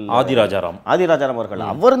தொகுதியில் ஆதிராஜாராம் அவர்கள்.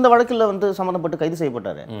 அவர் இந்த வழக்கில் வந்து சம்பந்தப்பட்டு கைது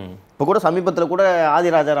செய்யப்பட்டார். இப்போ கூட சமீபத்தில் கூட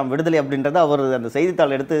ஆதிராஜாராம் விடுதலை அப்படின்றத அவர் அந்த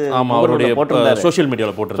செய்தித்தாள் எடுத்து சோஷியல்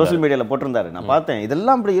மீடியாவில் போட்டிருந்தாரு. நான் பார்த்தேன்.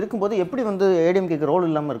 இதெல்லாம் அப்படி இருக்கும்போது எப்படி வந்து ஏடிஎம்கேக்கு ரோல்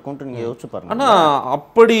இல்லாமல் இருக்கும்னு நீங்க யோசிச்சு பாருங்க. ஆனா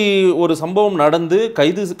அப்படி ஒரு சம்பவம் நடந்து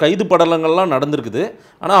கைது படலங்கள்லாம் நடந்திருக்குது.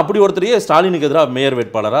 ஆனா அப்படி ஒருத்தரையே ஸ்டாலினுக்கு எதிராக மேயர்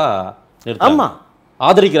வேட்பாளரா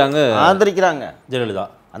ஆதரிக்கிறாங்க ஜெயலலிதா.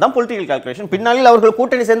 அதான் பொலிட்டிக்கல் கால்குலேஷன். பின்னாளில் அவர்கள்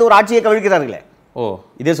கூட்டணி சேர்ந்து ஒரு ஆட்சியை கவிழ்கிறார்களே. ஓ,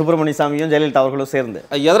 இதே சுப்பிரமணிய சாமியும் ஜெயலலிதா அவர்களும் சேர்ந்து.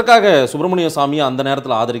 எதற்காக சுப்பிரமணிய சாமியை அந்த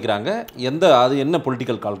நேரத்தில் ஆதரிக்கிறாங்க? அது என்ன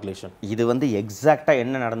பொலிட்டிக்கல் கால்குலேஷன்? இது வந்து எக்ஸாக்டா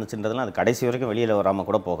என்ன நடந்துச்சுன்றதுலாம் அது கடைசி வரைக்கும் வெளியில வராம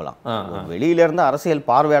கூட போகலாம். வெளியில இருந்து அரசியல்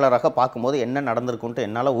பார்வையாளராக பார்க்கும்போது என்ன நடந்திருக்குன்ட்டு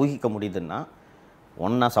என்னால் ஊகிக்க முடியுதுன்னா,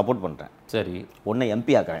 ஒன்று நான் சப்போர்ட் பண்ணுறேன், சரி, ஒன்று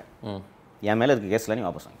எம்பி ஆக்கிறேன், என் மேலே இருக்க கேஸ்ல நீ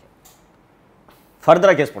வாபஸ் வாங்க,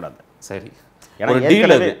 ஃபர்தராக கேஸ் போடாது. சரி,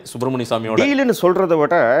 சுப்பிரமணிய சாமியோட டீல்னு சொல்றதை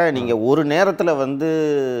விட நீங்க ஒரு நேரத்தில் வந்து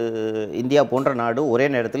இந்தியா போன்ற நாடு ஒரே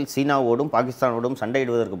நேரத்தில் சீனாவோடும் பாகிஸ்தானோடும்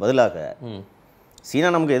சண்டையிடுவதற்கு பதிலாக சீனா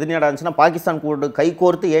நமக்கு எதிர்நாடா இருந்துச்சுன்னா பாகிஸ்தான் கூட கை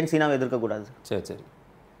கோர்த்து ஏன் சீனாவை எதிர்க்கக்கூடாது? சரி சரி,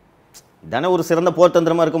 தானே ஒரு சிறந்த போர்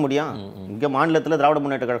தந்திரமா இருக்க முடியும். இங்கே மாநிலத்தில் திராவிட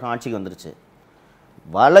முன்னேற்ற கழகம் ஆட்சிக்கு வந்துருச்சு,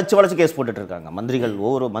 வளைச்சு கேஸ் போட்டுட்டு இருக்காங்க.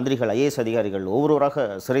 மந்திரிகள் ஐஏஎஸ் அதிகாரிகள் ஒவ்வொருவராக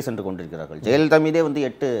சிறை சென்று கொண்டிருக்கிறார்கள். ஜெயலலிதா மீதே வந்து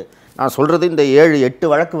 8, நான் சொல்றது இந்த 7-8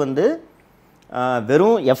 வழக்கு வந்து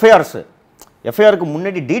வெறும் எஃப்ஐஆருக்கு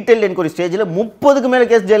முன்னாடி டீட்டெயில் என்கொயரி ஸ்டேஜில் 30க்கு மேலே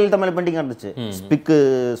கேஸ் ஜெயலலிதா மேலே பெண்டிங் இருந்துச்சு.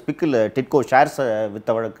 ஸ்பிக்கில் டிட்கோ ஷேர்ஸை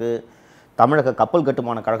விற்ற வழக்கு, தமிழக கப்பல்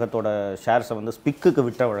கட்டுமான கழகத்தோட ஷேர்ஸை வந்து ஸ்பிக்குக்கு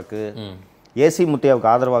விற்ற வழக்கு, ஏசி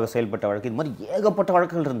முத்தையாவுக்கு ஆதரவாக செயல்பட்ட வழக்கு, இது மாதிரி ஏகப்பட்ட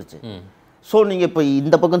வழக்குகள் இருந்துச்சு. ஸோ நீங்கள் இப்போ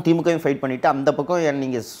இந்த பக்கம் திமுகவும் ஃபைட் பண்ணிவிட்டு அந்த பக்கம்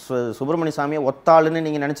நீங்கள் சுப்பிரமணிய சாமியை ஒத்தாளுன்னு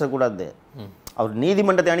நீங்கள் நினச்சிடக்கூடாது. அவர்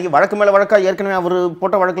நீதிமன்றத்தை அன்றைக்கி வழக்கு மேலே வழக்காக ஏற்கனவே அவர்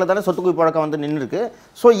போட்ட வழக்கில் தானே சொத்து குவிப்பு வழக்கம் வந்து நின்றுருக்கு.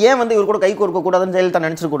 ஸோ ஏன் வந்து இவர் கூட கை கோர்க்கக்கூடாதுன்னு ஜெயலலிதா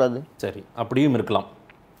நினச்சிடக்கூடாது. சரி, அப்படியும் இருக்கலாம்.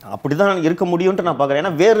 அப்படி தான் இருக்க முடியும்ன்ட்டு நான் பார்க்குறேன்.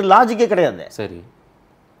 ஏன்னா வேறு லாஜிக்கே கிடையாது. சரி,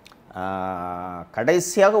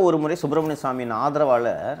 கடைசியாக ஒரு முறை சுப்பிரமணிய சாமியின்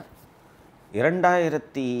ஆதரவாளர்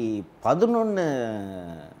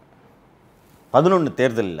 2011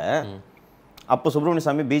 தேர்தலில், அப்போ சுப்பிரமணிய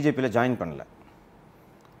சாமி பிஜேபியில் ஜாயின் பண்ணல.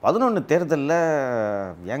 11 தேர்தலில்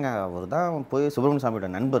ஏங்க அவர் தான் போய் சுப்பிரமணிய சாமியோட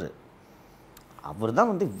நண்பர், அவர் தான்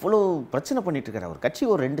வந்து இவ்வளோ பிரச்சனை பண்ணிகிட்ருக்காரு, அவர் கட்சி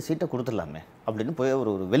ஒரு 2 சீட்டை கொடுத்துடலாமே அப்படின்னு போய்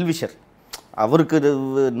ஒரு வெல்விஷர். அவருக்கு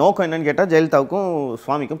நோக்கம் என்னன்னு கேட்டால் ஜெயலலிதாவுக்கும்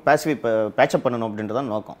சுவாமிக்கும் பேச்சப் பண்ணணும் அப்படின்றதான்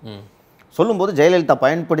நோக்கம். சொல்லும்போது ஜெயலலிதா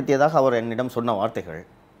பயன்படுத்தியதாக அவர் என்னிடம் சொன்ன வார்த்தைகள்,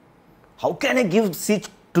 how can I give seat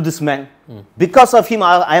to this man? Because of him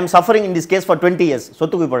I am suffering in this case for 20 years.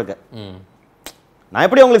 சொத்து குவிப்பு வழக்கு நான்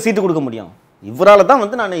எப்படி அவங்களுக்கு சீட்டு கொடுக்க முடியும்? இவரால் தான்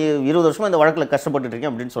வந்து நான் 20 வருஷமா இந்த வழக்கில் கஷ்டப்பட்டுட்டு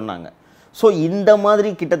இருக்கேன் அப்படின்னு சொன்னாங்க. ஸோ இந்த மாதிரி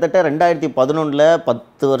கிட்டத்தட்ட 2011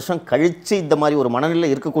 10 வருஷம் கழித்து இந்த மாதிரி ஒரு மனநிலை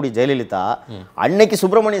இருக்கக்கூடிய ஜெயலலிதா அன்னைக்கு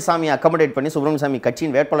சுப்பிரமணிய சாமியை அக்கமடேட் பண்ணி சுப்பிரமணிய சாமி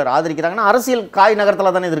கட்சியின் வேட்பாளர் ஆதரிக்கிறாங்கன்னா அரசியல் காய்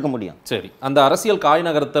நகரத்தில் தானே இருக்க முடியும். சரி, அந்த அரசியல் காய்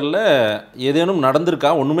நகரத்தில் ஏதேனும்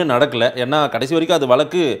நடந்திருக்கா? ஒன்றுமே நடக்கல. ஏன்னா கடைசி வரைக்கும் அது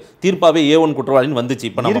வழக்கு தீர்ப்பாகவே A1 குற்றவாளின்னு வந்துச்சு.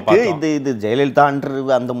 இப்போ நம்ம இது ஜெயலலிதா அன்று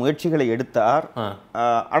அந்த முயற்சிகளை எடுத்தார்.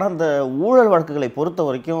 ஆனால் அந்த ஊழல் வழக்குகளை பொறுத்த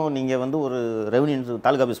வரைக்கும் நீங்கள் வந்து ஒரு ரெவன்யூ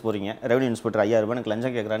தாலுகா ஆஃபீஸ் போகிறீங்க, ரெவன்யூ இன்ஸ்பெக்டர் 5000 ரூபாய் எனக்கு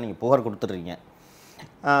லஞ்சம் கேட்குறான்னு நீங்கள் புகார் கொடுத்துட்றீங்க.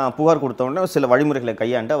 புகார் கொடுத்த உடனே சில வழிமுறைகளை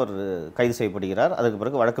கையாண்டு அவர் கைது செய்யப்படுகிறார். அதுக்கு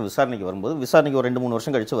பிறகு வழக்கு விசாரணைக்கு வரும்போது விசாரணைக்கு ஒரு 2-3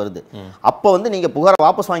 வருஷம் கழிச்சு வருது. அப்போ வந்து நீங்கள் புகாரை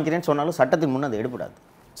வாபஸ் வாங்கிக்கிறேன்னு சொன்னாலும் சட்டத்தின் முன்னே அது எடுபடாது.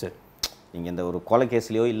 சரி, நீங்கள் இந்த ஒரு கொலை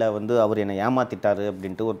கேஸ்லையோ இல்லை வந்து அவர் என்னை ஏமாற்றிட்டாரு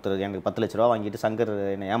அப்படின்ட்டு ஒருத்தர் எனக்கு 10 லட்ச ரூபா வாங்கிட்டு சங்கர்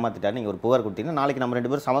என்னை ஏமாற்றிட்டாரு நீங்கள் ஒரு புகார் கொடுத்தீங்கன்னா நாளைக்கு நம்ம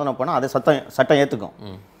 2 பேரும் சமாதானம் போனால் அதை சட்டம் ஏற்றுக்கும்.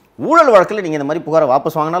 ஊழல் வழக்கில் நீங்கள் இந்த மாதிரி புகாரை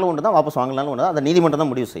வாபஸ் வாங்கினாலும் ஒன்று தான், வாபஸ் வாங்கினாலும் ஒன்று தான், அதை நீதிமன்றம்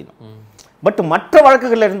தான் முடிவு செய்யணும். பட் மற்ற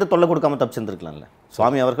வழக்குகளில் இருந்து தொல்லை கொடுக்காம தப்பிச்சிருந்துருக்கலாம்ல.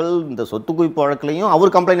 சுவாமி அவர்கள் இந்த சொத்து குவிப்பு வழக்குலையும்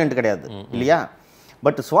அவர் கம்ப்ளைண்ட் கிடையாது இல்லையா?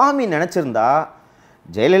 பட் சுவாமி நினச்சிருந்தா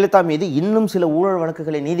ஜெயலலிதா மீது இன்னும் சில ஊழல்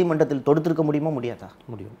வழக்குகளை நீதிமன்றத்தில் தொடுத்திருக்க முடியுமா? முடியாதா?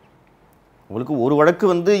 முடியும். உங்களுக்கு ஒரு வழக்கு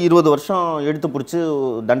வந்து 20 வருஷம் எடுத்து பிடிச்சி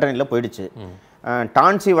தண்டனையில் போயிடுச்சு.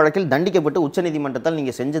 டான்சி வழக்கில் தண்டிக்கப்பட்டு உச்சநீதிமன்றத்தால்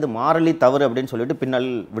நீங்கள் செஞ்சது மாறலி தவறு அப்படின்னு சொல்லிட்டு பின்னால்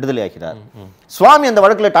விடுதலை ஆகிறார். சுவாமி அந்த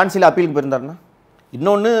வழக்கில் டான்சியில் அப்பீலுக்கு போயிருந்தாருன்னா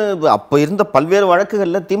இன்னொன்று, அப்போ இருந்த பல்வேறு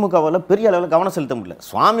வழக்குகளில் திமுகவால் பெரிய அளவில் கவனம் செலுத்த முடியல.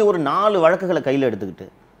 சுவாமி ஒரு 4 வழக்குகளை கையில் எடுத்துக்கிட்டு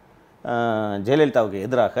ஜெயலலிதாவுக்கு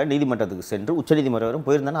எதிராக நீதிமன்றத்துக்கு சென்று உச்சநீதிமன்றம் வரும்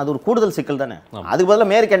போயிருந்தாங்கன்னா அது ஒரு கூடுதல் சிக்கல் தானே. அதுக்கு பதிலாக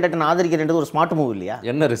மேரி கேண்டேட்டன் ஆதரிக்கிறேன்றது ஒரு ஸ்மார்ட் மூவ் இல்லையா?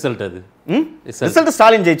 என்ன ரிசல்ட் அது? Result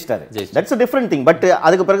Stalin ஜெயிச்சிட்டாரு. That's a different thing. But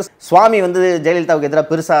அதுக்கு பிறகு சுவாமி வந்து ஜெயலலிதாவுக்கு எதிராக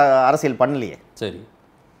பெருசாக அரசியல் பண்ணலையே. சரி,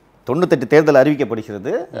 98 தேர்தல்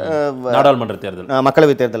அறிவிக்கப்படுகிறது, நாடாளுமன்ற தேர்தல்,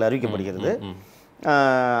 மக்களவை தேர்தல் அறிவிக்கப்படுகிறது.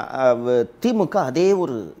 திமுக அதே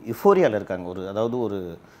ஒரு யுஃபோரியாவில் இருக்காங்க, அதாவது ஒரு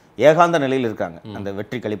ஏகாந்த நிலையில் இருக்காங்க அந்த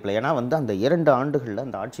வெற்றி கழிப்பில். ஏன்னா வந்து அந்த 2 ஆண்டுகளில்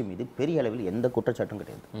அந்த ஆட்சி மீது பெரிய அளவில் எந்த குற்றச்சாட்டும்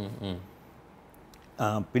கிடையாது.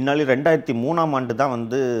 பின்னாடி 2003ஆம் ஆண்டு தான்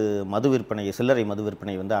வந்து மது விற்பனை, சில்லறை மது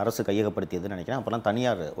விற்பனை வந்து அரசு கையகப்படுத்தியதுன்னு நினைக்கிறேன். அப்போலாம்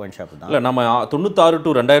தனியார் ஒயின் ஷாப் தான். இல்லை, நம்ம 96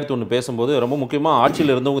 to 2001 பேசும்போது ரொம்ப முக்கியமாக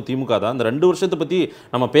ஆட்சியில் இருந்தவங்க திமுக தான். அந்த 2 வருஷத்தை பற்றி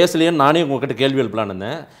நம்ம பேசலையேன்னு நானே உங்ககிட்ட கேள்வி எழுப்பலான்னு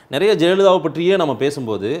இருந்தேன். நிறைய ஜெயலலிதாவை பற்றியே நம்ம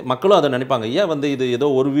பேசும்போது மக்களும் அதை நினைப்பாங்க, ஏன் வந்து இது ஏதோ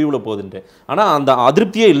ஒரு வியூவில் போகுதுன்ட்டு. ஆனால் அந்த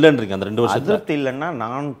அதிருப்தியே இல்லைன்றீங்க அந்த 2 வருஷம். அதிருப்தி இல்லைன்னா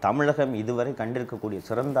நான் தமிழகம் இதுவரை கண்டிருக்கக்கூடிய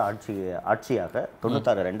சிறந்த ஆட்சியாக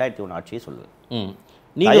 96 2001 ஆட்சியை சொல்லுவேன்.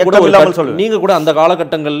 நீங்க கூட அந்த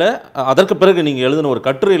காலகட்டங்களில் அதற்கு பிறகு நீங்க எழுதின ஒரு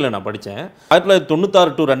கட்டுரையில் நான் படித்தேன். 1996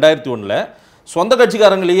 to 2001 சொந்த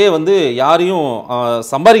கட்சிக்காரங்களையே வந்து யாரையும்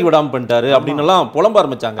சம்பாதிக்க விடாமல் பண்ணிட்டாரு அப்படின்னு எல்லாம் புலம்ப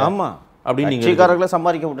ஆரம்பிச்சாங்க. ஆமா, அப்படின்னு கட்சிக்காரர்களை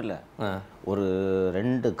சம்பாதிக்க விடல. ஒரு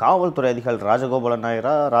 2 காவல்துறை அதிகாரிகள், ராஜகோபாலன்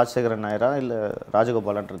நாயரா ராஜசேகரன் நாயரா இல்லை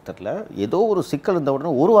ராஜகோபாலன்றது தெரியல, ஏதோ ஒரு சிக்கல் இருந்த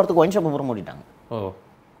உடனே ஒரு வாரத்துக்கு ஒயின் ஷாப் புறம் மூடிட்டாங்க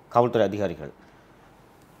காவல்துறை அதிகாரிகள்.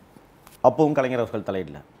 அப்பவும் கலைஞர் அவர்கள்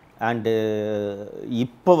தலையிடல. அண்டு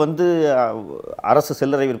இப்போ வந்து அரசு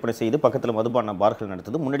சில்லறை விற்பனை செய்து பக்கத்தில் மதுபான பார்கள்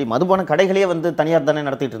நடத்துது. முன்னாடி மதுபான கடைகளே வந்து தனியார் தானே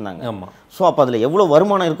நடத்திட்டு இருந்தாங்க. ஆமாம். ஸோ அப்போ அதில் எவ்வளோ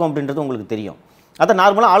வருமானம் இருக்கும் அப்படின்றது உங்களுக்கு தெரியும். அதை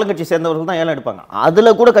நார்மலாக ஆளுங்கட்சி சேர்ந்தவர்கள் தான் ஏலம் எடுப்பாங்க.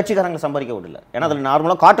 அதில் கூட கட்சிக்காரங்களை சம்பாதிக்க விடல. ஏன்னா அதில்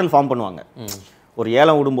நார்மலாக கார்ட்டல் ஃபார்ம் பண்ணுவாங்க. ஒரு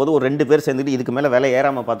ஏலம் விடும்போது ஒரு 2 பேர் சேர்ந்துட்டு இதுக்கு மேலே விலை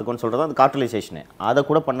ஏறாமல் பார்த்துக்கோன்னு சொல்கிறது அது கார்ட்டலைசேஷனு. அதை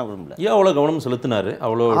கூட பண்ண விரும்பல. ஏன் அவ்வளோ கவனம் செலுத்தினார்?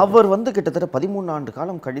 அவர் வந்து கிட்டத்தட்ட 13 ஆண்டு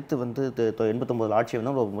காலம் கழித்து வந்து 89 ஆட்சி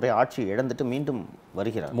வந்து ஒரு முறை ஆட்சி இழந்துட்டு மீண்டும்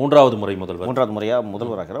வருகிறார். 3வது முறையாக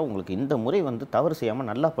முதல்வராகிறார். உங்களுக்கு இந்த முறை வந்து தவறு செய்யாமல்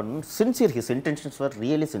நல்லா பண்ணணும். சின்சியர், ஹிஸ் இன்டென்ஷன்ஸ் வர்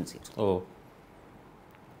ரியலி சின்சியர்.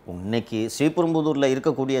 இன்னைக்கு ஸ்ரீபெரும்புதூரில்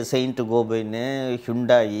இருக்கக்கூடிய செயின்ட் கோபைன்னு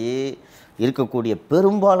ஹுண்டாயி இருக்கக்கூடிய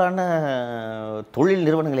பெரும்பாலான தொழில்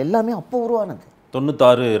நிறுவனங்கள் எல்லாமே அப்போ உருவானது.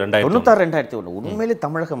 96 2001 உண்மையிலே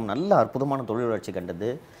தமிழகம் நல்ல அற்புதமான தொழில் வளர்ச்சி கண்டது.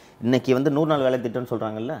 இன்னைக்கு வந்து 100 நாள் வேலை திட்டம்னு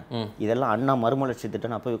சொல்கிறாங்கல்ல, இதெல்லாம் அண்ணா மறுமலர்ச்சி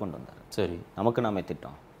திட்டம்னு அப்போவே கொண்டு வந்தார். சரி, நமக்கு நாமே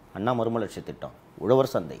திட்டம், அண்ணா மறுமலர்ச்சி திட்டம்,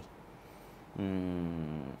 உழவர் சந்தை,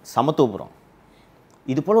 சமத்துவபுரம்,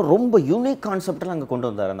 இது போல் ரொம்ப யூனிக் கான்செப்டெல்லாம் அங்கே கொண்டு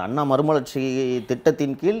வந்தார். அந்த அண்ணா மறுமலர்ச்சி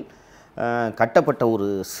திட்டத்தின் கீழ் கட்டப்பட்ட ஒரு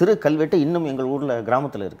சிறு கல்வெட்டு இன்னும் எங்கள் ஊரில்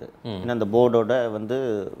கிராமத்தில் இருக்குது. இன்னும் அந்த போர்டோட வந்து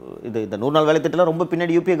இது இந்த 100 நாள் வேலை திட்டம்லாம் ரொம்ப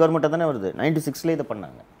பின்னாடி யூபிஏ கவர்மெண்ட்டாக தானே வருது. 96 இதை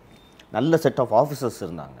பண்ணாங்க. நல்ல செட் ஆஃப் ஆஃபீஸர்ஸ்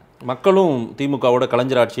இருந்தாங்க. மக்களும் திமுகவோட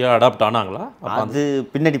கலைஞர் ஆட்சியாக அடாப்ட் ஆனாங்களா? அது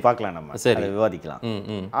பின்னாடி பார்க்கலாம், நம்ம சரி விவாதிக்கலாம்.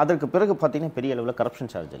 அதற்கு பிறகு பார்த்தீங்கன்னா பெரிய அளவில்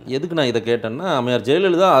கரப்ஷன் சார்ஜ் இல்லை. எதுக்கு நான் இதை கேட்டேன்னா, அம்மையார்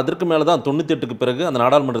ஜெயலலிதா அதற்கு மேலே தான் 98க்கு பிறகு அந்த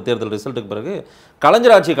நாடாளுமன்ற தேர்தல் ரிசல்ட்டுக்கு பிறகு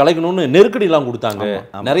கலைஞர் ஆட்சியை கலைக்கணும்னு நெருக்கடிலாம் கொடுத்தாங்க,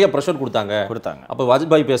 நிறைய ப்ரெஷர் கொடுத்தாங்க. அப்போ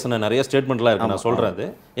வாஜ்பாய் பேசின நிறைய ஸ்டேட்மெண்ட்லாம் இருக்கு. நான் சொல்கிறேன் அது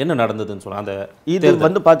என்ன நடந்ததுன்னு சொல்கிறேன். அந்த இது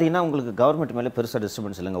வந்து பார்த்தீங்கன்னா உங்களுக்கு கவர்மெண்ட் மேலே பெருசாக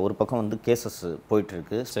டிஸ்டர்பன்ஸ் இல்லைங்க. ஒரு பக்கம் வந்து கேசஸ் போயிட்டு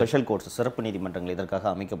இருக்கு, ஸ்பெஷல் கோர்ட்ஸ், சிறப்பு நீதிமன்றங்கள் இதற்காக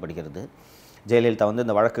அமைக்கப்படுகிறது. ஜெயலலிதா வந்து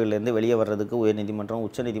இந்த வழக்குலேருந்து வெளியே வர்றதுக்கு உயர்நீதிமன்றம்,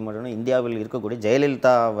 உச்சநீதிமன்றம், இந்தியாவில் இருக்கக்கூடிய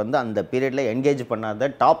ஜெயலலிதா வந்து அந்த பீரியடில் என்கேஜ் பண்ணாத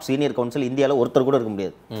டாப் சீனியர் கவுன்சில் இந்தியாவில் ஒருத்தர் கூட இருக்க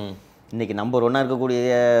முடியாது. இன்றைக்கி நம்பர் 1 இருக்கக்கூடிய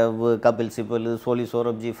கபில் சிபல், சோலி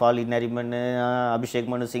சோரப்ஜி, ஃபாலி நரிமன்,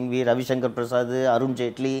 அபிஷேக் மனு சிங்வி, ரவிசங்கர் பிரசாத், அருண்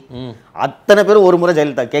ஜேட்லி, அத்தனை பேரும் ஒரு முறை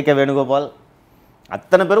ஜெயலலிதா, கே வேணுகோபால்,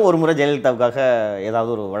 அத்தனை பேரும் ஒரு முறை ஜெயலலிதாவுக்காக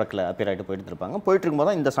ஏதாவது ஒரு வழக்கில் அப்பியர் ஆகிட்டு போயிட்டு இருப்பாங்க. போயிட்டு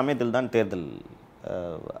இருக்கும்போது தான் இந்த சமயத்தில் தான் தேர்தல்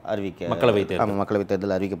மக்களவைத்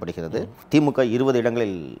தேர்தல் அறிவிக்கப்படுகிறது. திமுக 20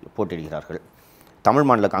 இடங்களில் போட்டியிடுகிறார்கள். தமிழ்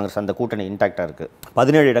மாநில காங்கிரஸ் அந்த கூட்டணி இன்டாக்டாக இருக்குது,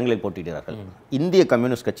 17 இடங்களில் போட்டியிடுகிறார்கள். இந்திய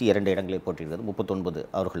கம்யூனிஸ்ட் கட்சி 2 இடங்களில் போட்டியிடுகிறது, 39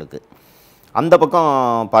 அவர்களுக்கு. அந்த பக்கம்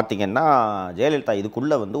பார்த்தீங்கன்னா ஜெயலலிதா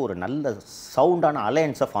இதுக்குள்ளே வந்து ஒரு நல்ல சவுண்டான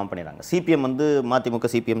அலையன்ஸை ஃபார்ம் பண்ணிடுறாங்க. சிபிஎம் வந்து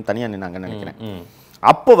மதிமுக சிபிஎம் தனியாக நின்னாங்கன்னு நினைக்கிறேன்.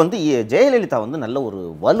 அப்போ வந்து ஜெயலலிதா வந்து நல்ல ஒரு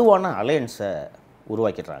வலுவான அலையன்ஸை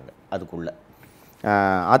உருவாக்கிடுறாங்க. அதுக்குள்ளே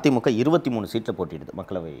அதிமுக 23 சீட்டில் போட்டிடுது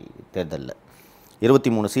மக்களவை தேர்தலில்.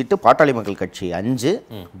 23 சீட்டு, பாட்டாளி மக்கள் கட்சி 5,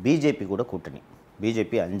 பிஜேபி கூட கூட்டணி,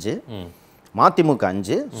 பிஜேபி 5, மதிமுக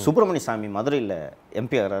 5, சுப்பிரமணிய சாமி மதுரையில்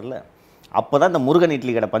எம்பி ஆகிறார்ல, அப்போ தான் இந்த முருகன்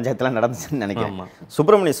இட்லி கடை பஞ்சாயத்துலாம் நடந்துச்சுன்னு நினைக்கிறேன்.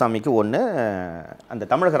 சுப்பிரமணிய சாமிக்கு 1, அந்த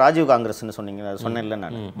தமிழக ராஜீவ் காங்கிரஸ்ன்னு சொன்னேன்ல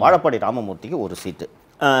நான், வாழப்பாடி ராமமூர்த்திக்கு 1 சீட்டு.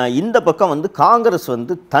 இந்த பக்கம் வந்து காங்கிரஸ்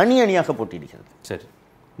வந்து தனி அணியாக போட்டியிடுகிறது. சரி,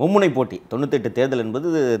 மும்முனை போட்டி. 98 தேர்தல் என்பது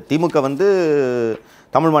திமுக வந்து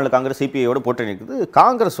தமிழ் மாநில காங்கிரஸ் சிபிஐயோட போட்டி இருக்குது.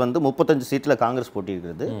 காங்கிரஸ் வந்து 35 சீட்டில் காங்கிரஸ் போட்டி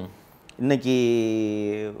இருக்கிறது. இன்னைக்கு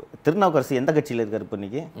திருநாவுக்கரசு எந்த கட்சியில் இருக்காரு? இப்போ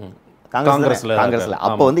இன்னைக்கு காங்கிரஸில்.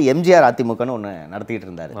 அப்போ வந்து எம்ஜிஆர் அதிமுகன்னு ஒன்று நடத்திட்டு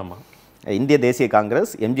இருந்தார். இந்திய தேசிய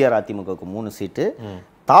காங்கிரஸ், எம்ஜிஆர் அதிமுகவுக்கு 3 சீட்டு,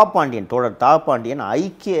 தோழர் தாப்பாண்டியன்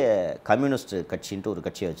ஐக்கிய கம்யூனிஸ்ட் கட்சின்ட்டு ஒரு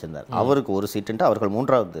கட்சியை வச்சிருந்தார், அவருக்கு 1 சீட்டுன்ட்டு அவர்கள்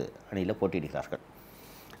 3வது அணியில் போட்டியிடுகிறார்கள்.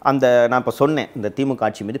 அந்த நான் இப்போ சொன்னேன், இந்த திமுக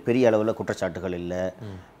ஆட்சி மீது பெரிய அளவில் குற்றச்சாட்டுகள் இல்லை,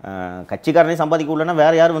 கட்சிக்காரனே சம்பாதிக்க உள்ளனா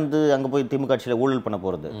வேறு யார் வந்து அங்கே போய் திமுக ஆட்சியில் ஊழல் பண்ண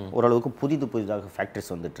போகிறது? ஓரளவுக்கு புதிதாக ஃபேக்ட்ரிஸ்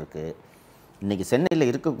வந்துட்டுருக்கு. இன்றைக்கி சென்னையில்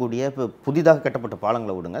இருக்கக்கூடிய இப்போ புதிதாக கட்டப்பட்ட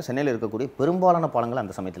பாலங்களை விடுங்க, சென்னையில் இருக்கக்கூடிய பெரும்பாலான பாலங்கள்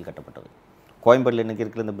அந்த சமயத்தில் கட்டப்பட்டது. கோயம்பேடில் இன்றைக்கி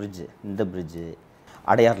இருக்கிற இந்த பிரிட்ஜு,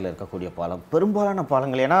 அடையாறில் இருக்கக்கூடிய பாலம், பெரும்பாலான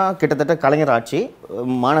பாலங்கள். ஏன்னா கிட்டத்தட்ட கலைஞர் ஆட்சி,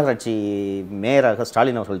 மாநகராட்சி மேயராக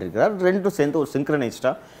ஸ்டாலின் அவர்கள் இருக்கிறார். ரெண்டும் சேர்ந்து ஒரு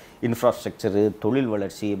சிங்க்ரனைஸ்டாக இன்ஃப்ராஸ்ட்ரக்சரு, தொழில்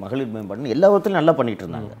வளர்ச்சி, மகளிர் மேம்பாடு எல்லாவற்றிலும் நல்லா பண்ணிகிட்டு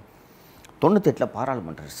இருந்தாங்க. 98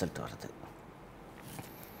 பாராளுமன்ற ரிசல்ட் வருது,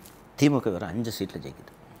 திமுக வேறு 5 சீட்டில்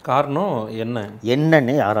ஜெயிக்குது. காரணம்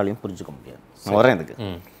என்னன்னு யாராலையும் புரிஞ்சுக்க முடியாது. நான் வரேன் இதுக்கு.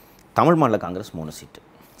 தமிழ் மாநில காங்கிரஸ் 3 சீட்டு,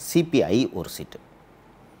 சிபிஐ 1 சீட்டு.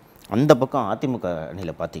 அந்த பக்கம் அதிமுக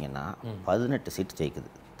அணியில் பார்த்தீங்கன்னா 18 சீட்டு ஜெயிக்குது.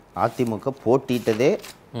 அதிமுக போட்டிட்டதே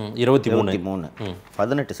 23,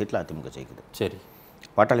 18 சீட்டில் அதிமுக ஜெயிக்குது. சரி,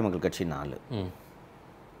 பாட்டாளி மக்கள் கட்சி 4,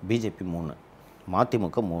 பிஜேபி 3,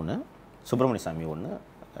 மதிமுக 3, சுப்பிரமணிய சாமி 1,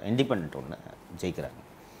 இண்டிபெண்ட் 1 ஜெயிக்கிறாங்க.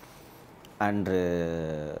 அன்று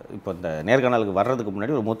இப்போ இந்த நேர்காணலுக்கு வர்றதுக்கு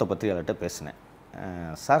முன்னாடி ஒரு மூத்த பத்திரிகையாளர்கிட்ட பேசினேன்.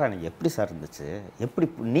 சார் அன்றைக்கி எப்படி சார் இருந்துச்சு,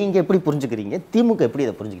 நீங்கள் எப்படி புரிஞ்சுக்கிறீங்க, திமுக எப்படி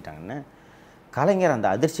இதை புரிஞ்சுக்கிட்டாங்கன்னு. கலைஞர் அந்த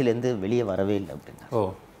அதிர்ச்சியிலேருந்து வெளியே வரவே இல்லை அப்படின்னா.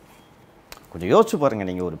 கொஞ்சம் யோசிச்சு பாருங்கள்,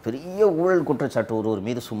 நீங்கள் ஒரு பெரிய ஊழல் குற்றச்சாட்டு ஒருவர்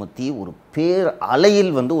மீது சுமத்தி ஒரு பேர்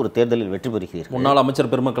அலையில் வந்து ஒரு தேர்தலில் வெற்றி பெறுகிறீர்கள். முன்னாள்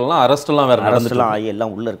அமைச்சர் பெருமக்கள்லாம் அரஸ்டெல்லாம் ஆகி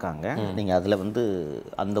எல்லாம் உள்ளே இருக்காங்க. நீங்கள் அதில் வந்து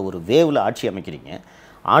அந்த ஒரு வேவில் ஆட்சி அமைக்கிறீங்க.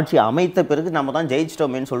 ஆட்சி அமைத்த பிறகு நம்ம தான்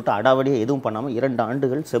ஜெயிச்சிட்டோமேன்னு சொல்லிட்டு அடாவடியை எதுவும் பண்ணாமல் 2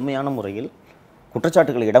 ஆண்டுகள் செம்மையான முறையில்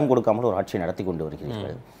குற்றச்சாட்டுகளை இடம் கொடுக்காமல் ஒரு ஆட்சியை நடத்தி கொண்டு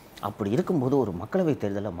வருகிறீர்கள். அப்படி இருக்கும்போது ஒரு மக்களவை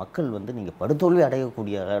தேர்தலில் மக்கள் வந்து நீங்கள் படுதோல்வி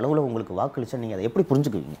அடையக்கூடிய அளவில் உங்களுக்கு வாக்களிச்சா நீங்கள் அதை எப்படி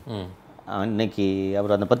புரிஞ்சுக்குவீங்க? அன்னைக்கு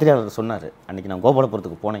அவர் அந்த பத்திரிகையாளர் சொன்னார், அன்றைக்கி நான்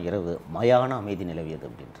கோபாலபுரத்துக்கு போன இரவு மயான அமைதி நிலவியது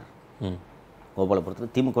அப்படின்றார்.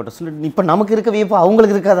 கோபாலபுரத்துக்கு திமுக சொல்லி இப்போ நமக்கு இருக்க வியப்பா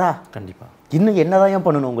அவங்களுக்கு இருக்காதா? கண்டிப்பாக. இன்னும் என்னதான் ஏன்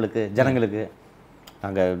பண்ணணும் உங்களுக்கு ஜனங்களுக்கு?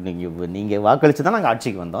 நாங்கள் நீங்கள் வாக்களித்து தான் நாங்கள்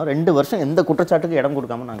ஆட்சிக்கு வந்தோம். 2 வருஷம் எந்த குற்றச்சாட்டுக்கு இடம்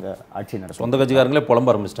கொடுக்காம நாங்கள் ஆட்சி நடத்தோம். சொந்த கட்சிக்காரங்களே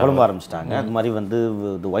புலம்ப ஆரம்பிச்சிட்டாங்க. அது மாதிரி வந்து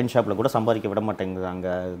இது ஒயின் ஷாப்பில் கூட சம்பாதிக்க விட மாட்டேங்கிறாங்க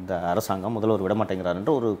இந்த அரசாங்கம், முதல்வர் விட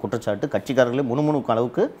மாட்டேங்கிறாருன்ற ஒரு குற்றச்சாட்டு. கட்சிக்காரர்களே முணுமுணுக்கு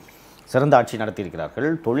அளவுக்கு சிறந்த ஆட்சி நடத்தியிருக்கிறார்கள்.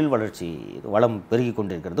 தொழில் வளர்ச்சி வளம் பெருகி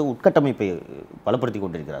கொண்டிருக்கிறது, உட்கட்டமைப்பை பலப்படுத்தி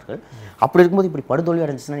கொண்டிருக்கிறார்கள். அப்படி இருக்கும்போது இப்படி படுதோல்வி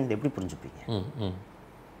அடைஞ்சிச்சுன்னா நீங்கள் எப்படி புரிஞ்சுப்பீங்க?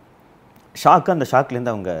 ஷாக்கு. அந்த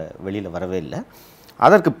ஷாக்லேருந்து அவங்க வெளியில் வரவே இல்லை.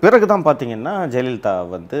 அதற்கு பிறகு தான் பார்த்தீங்கன்னா ஜெயலலிதா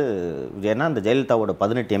வந்து, ஏன்னா அந்த ஜெயலலிதாவோட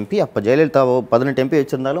 18 எம்பி, அப்போ ஜெயலலிதாவோ 18 எம்பி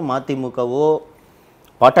வச்சுருந்தாலும் மதிமுகவோ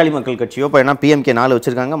பாட்டாளி மக்கள் கட்சியோ, இப்போ ஏன்னா பிஎம்கே 4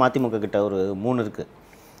 வச்சுருக்காங்க, மதிமுக கிட்ட ஒரு 3 இருக்குது.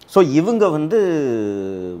 ஸோ இவங்க வந்து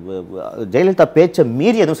ஜெயலலிதா பேச்சை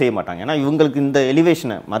மீறி எதுவும் செய்ய மாட்டாங்க. ஏன்னா இவங்களுக்கு இந்த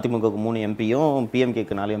எலிவேஷனை மதிமுகவுக்கு 3 எம்பியும்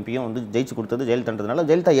பிஎம்கேக்கு 4 எம்பியும் வந்து ஜெயிச்சு கொடுத்தது ஜெயலலிதான்றதுனால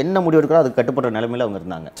ஜெயலலிதா என்ன முடிவு எடுக்கிறோ அதுக்கு கட்டுப்படுற நிலைமையில் அவங்க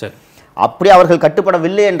இருந்தாங்க. அப்படி அவர்கள்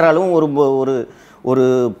கட்டுப்படவில்லை என்றாலும் ஒரு ஒரு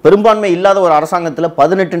பெரும்பான்மை இல்லாத ஒரு அரசாங்கத்தில்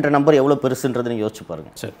 18என்ற நம்பர் எவ்வளோ பெருசுன்றது நீங்கள் யோசிச்சு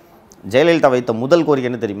பாருங்கள். ஜெயலலிதா வைத்த முதல் கோரிக்கை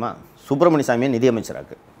என்ன தெரியுமா? சுப்பிரமணிய சாமியை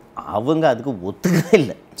நிதியமைச்சராக்கு. அவங்க அதுக்கு ஒத்துக்கவே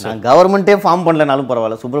இல்லை. நான் கவர்மெண்ட்டே ஃபார்ம் பண்ணலனாலும்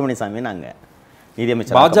பரவாயில்ல, சுப்பிரமணிய சாமியை நாங்கள்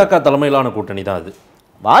நிதியமைச்சர். பாஜக தலைமையிலான கூட்டணி தான் அது.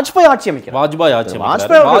 வாஜ்பாய் ஆட்சி அமைக்கிறார்.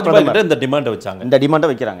 வாஜ்பாய் கிட்ட இந்த டிமாண்டை வச்சாங்க. இந்த டிமாண்டை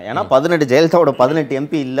வைக்கிறாங்க. ஏன்னா 18 ஜெயலலிதாவோட 18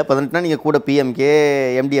 எம்பி இல்லை, 18னா நீங்கள் கூட பிஎம்கே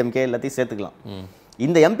எம்டிஎம்கே எல்லாத்தையும் சேர்த்துக்கலாம்.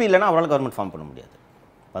 இந்த எம்பி இல்லைன்னா அவரால் கவர்மெண்ட் ஃபார்ம் பண்ண முடியாது.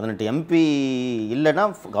 18 எம்பி இல்லைன்னா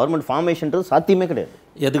கவர்மெண்ட் ஃபார்மேஷன்றது சாத்தியமே கிடையாது.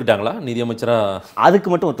 எதுக்கிட்டாங்களா நிதியமைச்சரா? அதுக்கு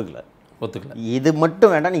மட்டும் ஒத்துக்கல. இது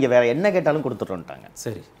மட்டும் வேண்டாம், நீங்கள் வேற என்ன கேட்டாலும் கொடுத்துட்டோன்ட்டாங்க.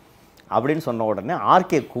 சரி அப்படின்னு சொன்ன உடனே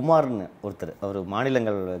ஆர்கே குமார்னு ஒருத்தர், அவர்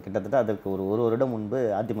மாநிலங்கள் கிட்டத்தட்ட அதற்கு ஒரு வருடம் முன்பு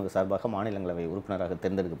அதிமுக சார்பாக மாநிலங்களவை உறுப்பினராக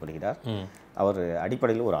தேர்ந்தெடுக்கப்படுகிறார். அவர்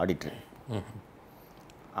அடிப்படையில் ஒரு ஆடிட்டர்.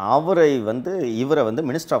 இவரை வந்து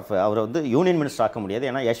மினிஸ்டர் ஆஃப், அவரை வந்து யூனியன் மினிஸ்டர் ஆக்க முடியாது.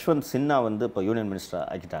 ஏன்னா யஷ்வந்த் சின்ஹா வந்து இப்போ யூனியன் மினிஸ்டர்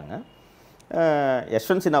ஆக்கிட்டாங்க.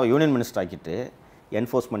 யஷ்வந்த் சின்ஹாவை யூனியன் மினிஸ்டர் ஆக்கிட்டு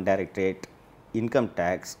enforcement directorate, income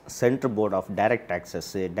tax, central board of direct taxes,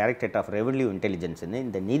 directorate of revenue இன்டெலிஜென்ஸ்னு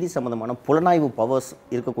இந்த நிதி சம்மந்தமான புலனாய்வு பவர்ஸ்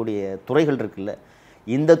இருக்கக்கூடிய துறைகள் இருக்குல்ல,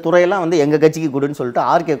 இந்த துறையெல்லாம் வந்து எங்கள் கட்சிக்கு கொடுன்னு சொல்லிட்டு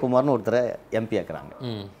ஆர்கே குமார்னு ஒருத்தரை எம்பி ஆக்குறாங்க.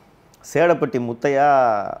 சேடப்பட்டி முத்தையா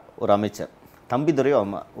ஒரு அமைச்சர், தம்பிதுரை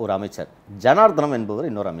ஒரு அமைச்சர், ஜனார்தனம் என்பவர்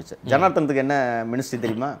இன்னொரு அமைச்சர். ஜனார்தனத்துக்கு என்ன மினிஸ்ட்ரி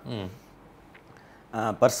தெரியுமா?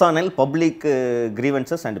 Personal, public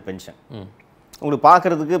grievances and pension. உங்களுக்கு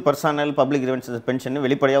பார்க்குறதுக்கு பர்சனல், பப்ளிக் கிரீவன்சஸ், பென்ஷன்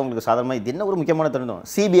வெளிப்படையாக உங்களுக்கு சாதாரணமாக இது என்ன ஒரு முக்கியமான தருணம்.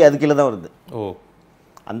 சிபிஐ அது கீழே தான் வருது.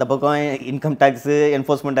 அந்த பக்கம் இன்கம் டேக்ஸு,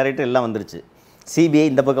 என்ஃபோர்ஸ்மெண்ட் டைரக்டர் எல்லாம் வந்துருச்சு. சிபிஐ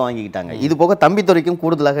இந்த பக்கம் வாங்கிக்கிட்டாங்க. இது போக தம்பித்துறைக்கும்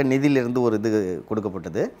கூடுதலாக நிதியிலிருந்து ஒரு இது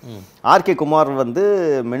கொடுக்கப்பட்டது. ஆர்கே குமார் வந்து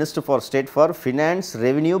minister for state for finance,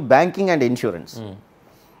 revenue, banking and insurance.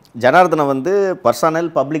 Janardhanam வந்து personal,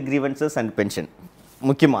 public grievances and pension.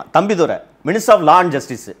 முக்கியமாக Thambidurai minister of law and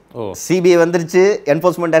justice. CBI வந்துருச்சு,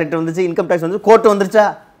 என்ஃபோர்ஸ்மெண்ட் டைரக்டர் வந்துருச்சு, இன்கம் டேக்ஸ் வந்து கோர்ட் வந்துருச்சா?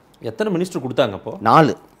 எத்தனை மினிஸ்டர் கொடுத்தாங்க அப்போ?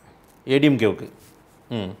 4 ஏடிஎம்கேவுக்கு.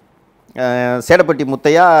 சேடப்பட்டி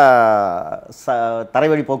முத்தையா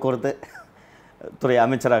தரைவழி போக்குவரத்து துறை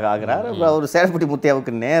அமைச்சராக ஆகிறார். அவர் சேடப்பட்டி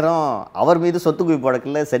முத்தையாவுக்கு நேரம் அவர் மீது சொத்து குவிப்பு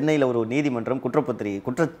வழக்கில் சென்னையில் ஒரு நீதிமன்றம்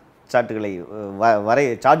குற்றச்சாட்டுகளை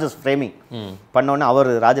சார்ஜஸ் ஃப்ரேமிங் பண்ணோன்னே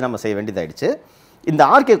அவர் ராஜினாமா செய்ய வேண்டியதாயிடுச்சு. இந்த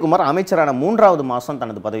ஆர்கே குமார் அமைச்சரான 3வது மாதம்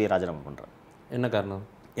தனது பதவியை ராஜினாமா பண்ணுறார்.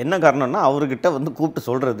 என்ன காரணம்னா அவர்கிட்ட வந்து கூப்பிட்டு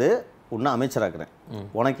சொல்கிறது, இன்னும் அமைச்சராக்குறேன்,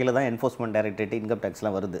 உனக்கு தான் என்ஃபோர்ஸ்மெண்ட் டைரக்டரேட், இன்கம்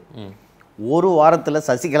டேக்ஸ்லாம் வருது, ஒரு வாரத்தில்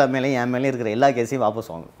சசிகலா மேலேயும் என் மேலேயும் இருக்கிற எல்லா கேஸையும்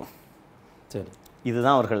வாபஸ் வாங்கும். சரி,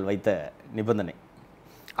 இதுதான் அவர்கள் வைத்த நிபந்தனை.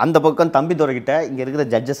 அந்த பக்கம் தம்பிதுரைக்கிட்ட இங்கே இருக்கிற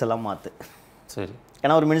ஜட்ஜஸ் எல்லாம் மாற்று. சரி,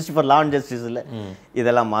 ஏன்னா ஒரு minister for law and justice இல்லை,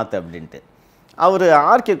 இதெல்லாம் மாற்று அப்படின்ட்டு. அவர்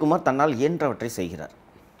ஆர்கே குமார் தன்னால் இயன்றவற்றை செய்கிறார்.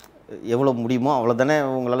 எவ்வளோ முடியுமோ அவ்வளோதானே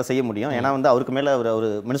உங்களால் செய்ய முடியும். ஏன்னா வந்து அவருக்கு மேலே அவர்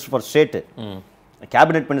minister for state,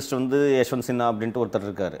 cabinet minister வந்து யஷ்வந்த் சின்ஹா அப்படின்ட்டு ஒருத்தர்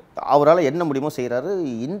இருக்கார். அவரால் என்ன முடியுமோ செய்கிறாரு.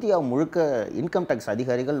 இந்தியா முழுக்க இன்கம் டேக்ஸ்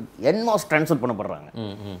அதிகாரிகள் என்மாஸ் ட்ரான்ஸ்ஃபர் பண்ணப்படுறாங்க.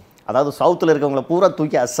 அதாவது சவுத்தில் இருக்கவங்கள பூரா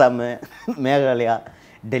தூக்கி அஸ்ஸாமு, மேகாலயா,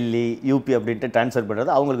 டெல்லி, யூபி அப்படின்ட்டு ட்ரான்ஸ்ஃபர்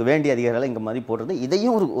பண்ணுறது, அவங்களுக்கு வேண்டிய அதிகாரிகளை இங்கே மாதிரி போடுறது.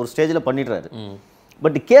 இதையும் ஒரு ஸ்டேஜில் பண்ணிடுறாரு.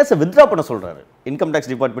 பட் கேஸை வித்ட்ரா பண்ண சொல்கிறாரு. இன்கம்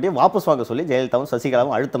டேக்ஸ் டிபார்ட்மெண்ட்டையும் வாபஸ் வாங்க சொல்லி ஜெயலலிதாவும்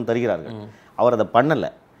சசிகலாவும் அழுத்தம் தருகிறார்கள். அவர் அதை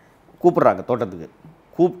பண்ணலை. கூப்பிட்றாங்க தோட்டத்துக்கு.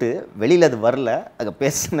 கூப்பிட்டு வெளியில் அது வரல. அங்கே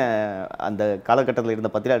பேசின அந்த காலகட்டத்தில் இருந்த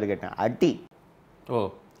பத்திரிகை கேட்டேன். அடி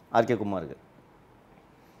ஆர்கே குமாருக்கு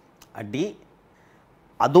அடி.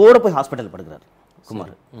 அதோடு போய் ஹாஸ்பிட்டல் படுக்கிறார்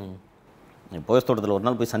குமார். போயஸ் தோட்டத்தில் ஒரு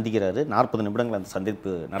நாள் போய் சந்திக்கிறாரு. 40 நிமிடங்கள் அந்த சந்திப்பு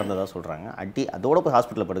நடந்ததாக சொல்கிறாங்க. அடி அதோடு போய்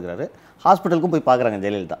ஹாஸ்பிட்டலில் படுக்கிறாரு. ஹாஸ்பிட்டலுக்கும் போய் பார்க்குறாங்க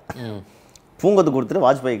ஜெயலலிதா. பூங்கொத்து கொடுத்துட்டு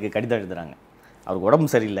வாஜ்பாய்க்கு கடிதம் எழுதுறாங்க. அவருக்கு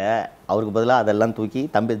உடம்பு சரியில்லை, அவருக்கு பதிலாக அதெல்லாம் தூக்கி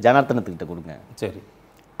தம்பி ஜனார்த்தனத்துக்கிட்ட கொடுங்க. சரி,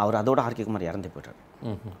 அவர் அதோட ஆர்கே குமார் இறந்து போய்ட்டார்.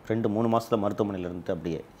 2-3 மாதத்தில் மருத்துவமனையில் இருந்துட்டு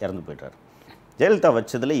அப்படியே இறந்து போய்ட்டார். ஜெயலலிதா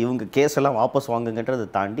வச்சதில் இவங்க கேஸ் எல்லாம் வாபஸ் வாங்குங்கன்றதை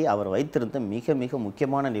தாண்டி அவர் வைத்திருந்த மிக மிக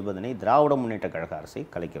முக்கியமான நிபந்தனை, திராவிட முன்னேற்ற கழக அரசை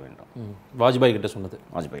கலைக்க வேண்டும். வாஜ்பாய் கிட்ட சொன்னது.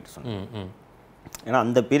 வாஜ்பாய் கிட்ட சொன்னது. ஏன்னா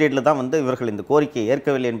அந்த பீரியடில் தான் வந்து இவர்கள் இந்த கோரிக்கையை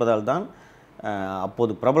ஏற்கவில்லை என்பதால் தான்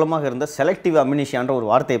அப்போது பிரபலமாக இருந்த செலக்டிவ் அம்னிஷியான்ற ஒரு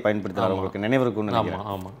வார்த்தையை பயன்படுத்துகிறார். உங்களுக்கு நினைவு இருக்குன்னு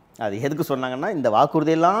நினைக்கிறேன். அது எதுக்கு சொன்னாங்கன்னா, இந்த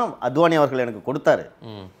வாக்குறுதியெல்லாம் அத்வானி அவர்கள் எனக்கு கொடுத்தாரு,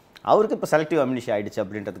 அவருக்கு இப்போ செலக்டிவ் அம்னிஷியா ஆயிடுச்சு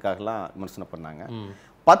அப்படின்றதுக்காகலாம் விமர்சனம் பண்ணாங்க.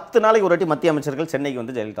 10 நாளைக்கு ஒரு வாட்டி மத்திய அமைச்சர்கள் சென்னைக்கு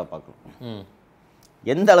வந்து ஜெயலலிதா பார்க்கணும்.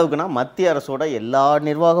 எந்த அளவுக்குன்னா, மத்திய அரசோட எல்லா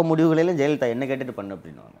நிர்வாக முடிவுகளிலும் ஜெயலலிதா என்ன கேட்டுட்டு பண்ணு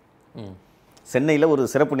அப்படின்னுவாங்க. சென்னையில் ஒரு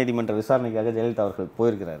சிறப்பு நீதிமன்ற விசாரணைக்காக ஜெயலலிதா அவர்கள்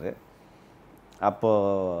போயிருக்கிறாரு.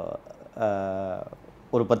 அப்போது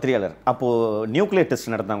ஒரு பத்திரிகையாளர், அப்போது நியூக்ளியர் டெஸ்ட்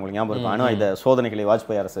நடத்தாங்க, உங்களுக்கு ஞாபகம் இருக்கும், அணு ஆயுத சோதனைகளை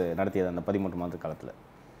வாஜ்பாய் அரசு நடத்தியது அந்த 13 மாத காலத்தில்.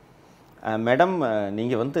 மேடம்,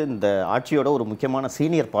 நீங்கள் வந்து இந்த ஆட்சியோட ஒரு முக்கியமான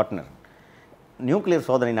சீனியர் பார்ட்னர், நியூக்ளியர்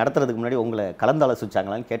சோதனை நடத்துறதுக்கு முன்னாடி உங்களை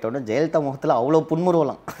கலந்தாலோசிச்சாங்களான்னு கேட்டோன்னே ஜெயலலிதா முகத்தில் அவ்வளோ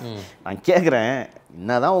புன்முறுவலாம். நான் கேட்குறேன்,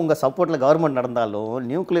 என்னதான் உங்கள் சப்போர்ட்டில் கவர்மெண்ட் நடந்தாலும்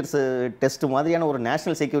நியூக்ளியர் டெஸ்ட் மாதிரியான ஒரு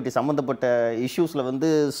நேஷனல் செக்யூரிட்டி சம்மந்தப்பட்ட இஷ்யூஸில் வந்து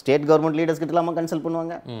ஸ்டேட் கவர்மெண்ட் லீடர்ஸ் கிட்ட இல்லாமல் கன்சல்ட்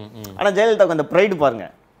பண்ணுவாங்க. ஆனால் ஜெயலலிதாவுக்கு அந்த ப்ரைடு பாருங்க,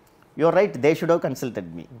 you are right, they should have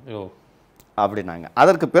consulted me அப்படின்னாங்க.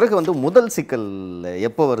 அதற்கு பிறகு வந்து முதல் சிக்கல்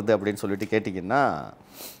எப்போ வருது அப்படின்னு சொல்லிட்டு கேட்டிங்கன்னா,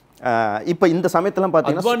 இப்போ இந்த சமயத்தெல்லாம்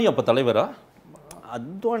பார்த்தீங்கன்னா, அத்வானி அப்போ தலைவரா?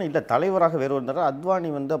 அத்வானி இல்லை, தலைவராக வேறு இருந்தார். அத்வானி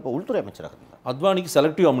வந்து அப்போ உள்துறை அமைச்சராக இருந்தார். அத்வானிக்கு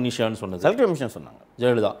செலக்டிவ் அம்னிஷியான்னு சொன்னது, செலக்டிவ் அம்னிஷியா சொன்னாங்க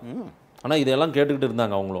ஜெயலலிதா. ஆனால் இதெல்லாம் கேட்டுக்கிட்டு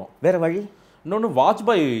இருந்தாங்க அவங்களும். வேறு வழி. இன்னொன்று,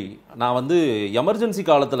 வாஜ்பாய் நான் வந்து எமர்ஜென்சி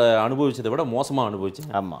காலத்தில் அனுபவிச்சதை விட மோசமாக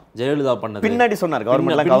அனுபவிச்சேன். ஆமாம், ஜெயலலிதா பண்ணது பின்னாடி சொன்னார்,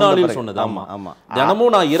 பின்னாளில் சொன்னது. ஆமாம் ஆமாம்.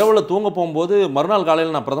 தினமும் நான் இரவில் தூங்க போகும்போது மறுநாள்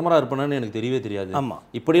காலையில் நான் பிரதமராக இருப்பேன்னு எனக்கு தெரியவே தெரியாது. ஆமாம்,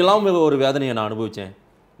 இப்படியெல்லாம் ஒரு வேதனையை நான் அனுபவித்தேன்.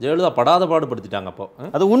 ஜெயலலிதா படாத பாடுபடுத்திட்டாங்க. அப்போ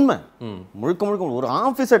அது உண்மை. முழுக்க முழுக்க ஒரு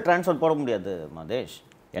ஆஃபீஸர் டிரான்ஸ்ஃபர் போட முடியாது மதேஷ்.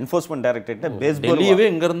 என்ஃபோர்ஸ்மெண்ட் டைரக்டரேட்டை டெல்லியவே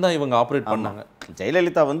இங்கேருந்து தான் இவங்க ஆப்ரேட் பண்ணாங்க.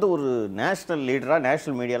 ஜெயலலிதா வந்து ஒரு நேஷனல் லீடராக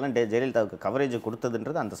நேஷனல் மீடியாலாம் ஜெயலலிதாவுக்கு கவரேஜ்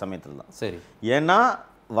கொடுத்ததுன்றது அந்த சமயத்தில் தான். சரி, ஏன்னா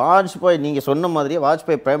வாஜ்பாய் நீங்கள் சொன்ன மாதிரியே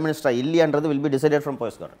வாஜ்பாய் பிரைம் மினிஸ்டராக இல்லையான்றது will be decided from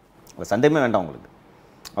Poes garden, அது சந்தேகமே வேண்டாம் உங்களுக்கு.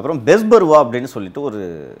 அப்புறம் பெஸ்பர்வா அப்படின்னு சொல்லிட்டு ஒரு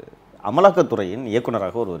அமலாக்கத்துறையின்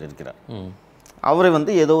இயக்குநராக ஒருவர் இருக்கிறார். அவரை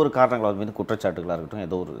வந்து ஏதோ ஒரு காரணங்கள், அவர் மீது குற்றச்சாட்டுகளாக இருக்கட்டும்,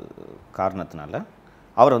 ஏதோ ஒரு காரணத்தினால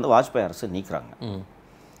அவரை வந்து வாஜ்பாய் அரசு நீக்கிறாங்க.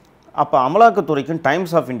 அப்போ அமலாக்கத்துறைக்கும்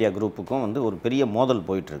டைம்ஸ் ஆஃப் இந்தியா குரூப்புக்கும் வந்து ஒரு பெரிய மோதல்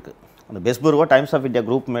போயிட்டுருக்கு. அந்த பெஸ்பர்வா டைம்ஸ் ஆஃப் இந்தியா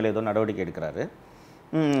குரூப் மேலே ஏதோ நடவடிக்கை எடுக்கிறாரு.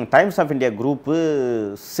 Times of India group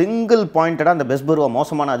single பாயிண்டடாக அந்த பெஸ்பர்வா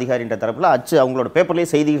மோசமான அதிகாரின்ற தரப்பில் அவங்களோட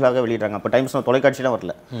பேப்பர்லேயே செய்திகளாக வெளியிட்றாங்க. அப்போ டைம்ஸ் தொலைக்காட்சியெலாம்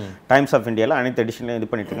வரல, டைம்ஸ் ஆஃப் இந்தியாவில் அனைத்து எடிஷன்லையும் இது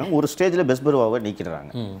பண்ணிட்டு இருக்காங்க. ஒரு ஸ்டேஜில் பெஸ்பர்வாவை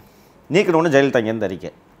நீக்கிடுறாங்க. நீக்கணும்னு ஜெயலலிதா இங்கேருந்து அறிக்கை,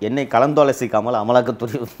 என்னை கலந்தாலோசிக்காமல்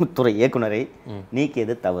அமலாக்கத்துறை இயக்குனரை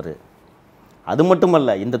நீக்கியது தவறு. அது மட்டுமல்ல,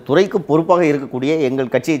 இந்த துறைக்கு பொறுப்பாக இருக்கக்கூடிய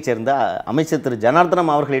எங்கள் கட்சியைச் சேர்ந்த அமைச்சர் திரு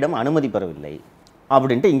ஜனார்தனம் அவர்களிடம் அனுமதி பெறவில்லை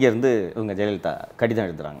அப்படின்ட்டு இங்கேருந்து இவங்க ஜெயலலிதா கடிதம்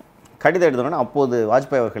எழுதுகிறாங்க. கடிதம் எழுதுனோன்னா அப்போது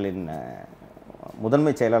வாஜ்பாய் அவர்களின்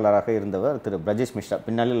முதன்மை செயலாளராக இருந்தவர் திரு பிரஜேஷ் மிஸ்ரா,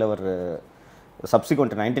 பின்னாளில் அவர்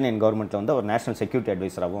சப்சிக்வெண்ட் 99 கவர்மெண்ட்டில் வந்து அவர் நேஷனல் செக்யூரிட்டி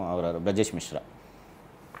அட்வைசராகவும் அவர் பிரஜேஷ் மிஸ்ரா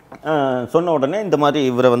சொன்ன உடனே இந்த மாதிரி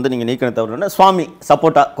இவரை வந்து நீங்கள் நீக்கணும் தவறுனா சுவாமி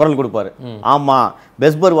சப்போர்ட்டாக குரல் கொடுப்பார். ஆமாம்,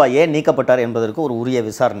 பெஸ்பர்வா ஏன் நீக்கப்பட்டார் என்பதற்கு ஒரு உரிய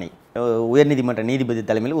விசாரணை, உயர்நீதிமன்ற நீதிபதி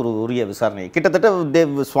தலைமையில் ஒரு உரிய விசாரணை.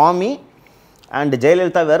 கிட்டத்தட்ட சுவாமி and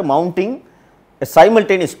Jayalalithaa where mounting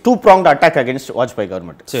simultaneous 2-pronged attack against Vajpayee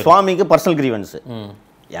government. சுவாமிக்கு பர்சனல் கிரீவன்ஸ்,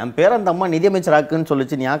 என் பேர் அந்த அம்மா நிதியமைச்சர் ஆக்குன்னு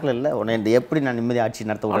சொல்லிச்சு, நீ ஆக்கல இல்லை, உன்னை இந்த எப்படி நான் நிம்மதி ஆட்சி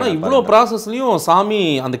நடத்த. ஆனால் இவ்வளோ ப்ராசஸ்லையும் சாமி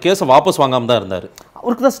அந்த கேஸை வாபஸ் வாங்காமல் தான் இருந்தார்.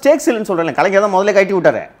 அவருக்கு தான் ஸ்டேக்ஸ் இல்லைன்னு சொல்கிறேன், கலைஞர் தான் முதல்ல கட்டி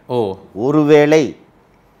விட்டாரு. ஒருவேளை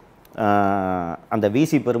அந்த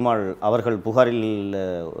விசி பெருமாள் அவர்கள் புகாரில்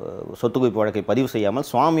சொத்து குவிப்பு வழக்கை பதிவு செய்யாமல்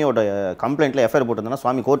சுவாமியோட கம்ப்ளைண்ட்டில் எஃப்ஐஆர் போட்டிருந்தேன்னா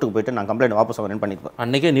சுவாமி கோர்ட்டுக்கு போயிட்டு நான் கம்ப்ளைண்ட் வாபஸ் வரேன்னு பண்ணியிருப்பேன்.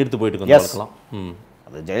 அன்றைக்கே நீர்த்து போயிட்டு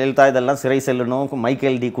அது ஜெயலலிதா இதெல்லாம் சிறை செல்லணும்,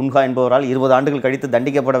 மைக்கேல் டி குன்ஹா என்பவரால் 20 ஆண்டுகள் கழித்து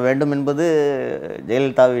தண்டிக்கப்பட வேண்டும் என்பது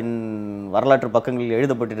ஜெயலலிதாவின் வரலாற்று பக்கங்களில்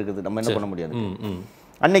எழுதப்பட்டிருக்குது. நம்ம என்ன பண்ண முடியாது.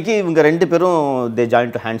 அன்னைக்கு இவங்க 2 பேரும் they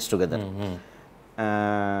join to hands together.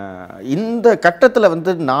 இந்த கட்டத்தில்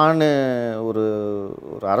வந்து நான் ஒரு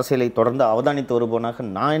அரசியலை தொடர்ந்து அவதானித்து வருபவனாக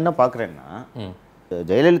நான் என்ன பார்க்குறேன்னா,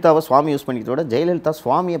 ஜெயலலிதாவை சுவாமி யூஸ் பண்ணிக்கிறத விட ஜெயலலிதா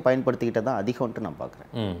சுவாமியை பயன்படுத்திக்கிட்ட தான் அதிகம்ன்ட்டு நான்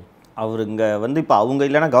பார்க்குறேன். அவர் இங்கே வந்து இப்போ அவங்க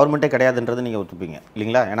இல்லைன்னா கவர்மெண்ட்டே கிடையாதுன்றது நீங்கள் ஒத்துப்பீங்க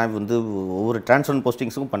இல்லைங்களா? ஏன்னா வந்து ஒவ்வொரு ட்ரான்ஸ்ஃபர்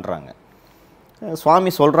போஸ்டிங்ஸுக்கும் பண்ணுறாங்க.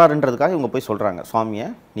 சுவாமி சொல்கிறாருன்றதுக்காக இவங்க போய் சொல்கிறாங்க சுவாமியை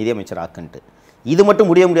நிதியமைச்சர் ஆக்குன்ட்டு. இது மட்டும்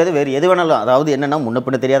முடியாது, வேறு எது வேணாலும். அதாவது என்னென்னா, முன்ன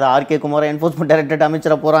பின்ன தெரியாத ஆர்கே குமார் என்ஃபோர்ஸ்மெண்ட் டைரக்டரேட்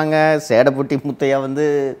அமைச்சராக போகிறாங்க, சேடப்பட்டி முத்தையா வந்து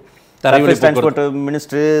டிரான்ஸ்போர்ட்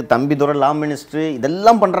மினிஸ்ட்ரு, தம்பிதுரை லா மினிஸ்ட்ரு,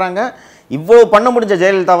 இதெல்லாம் பண்ணுறாங்க. இவ்வளோ பண்ண முடிஞ்ச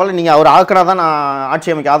ஜெயலலிதாவால் நீங்கள் அவர் ஆக்கினா தான் நான்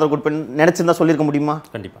ஆட்சி அமைக்க ஆதரவு கொடுப்பேன்னு நினச்சிருந்தா சொல்லியிருக்க முடியுமா?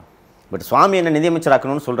 கண்டிப்பாக. பட் சுவாமி என்ன நிதியமைச்சர்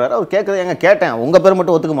ஆக்கணும்னு சொல்கிறாரு. அவர் கேட்குறது, எங்க கேட்டேன், உங்கள் பேர்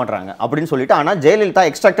மட்டும் ஒத்துக்க மாட்டாங்க அப்படின்னு சொல்லிட்டு. ஆனால் Jayalalithaa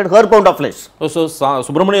extracted her bound of flesh. So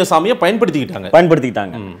Subramaniya சாமியை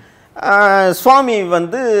பயன்படுத்திக்கிட்டாங்க. சுவாமி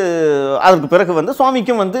வந்து அதற்கு பிறகு வந்து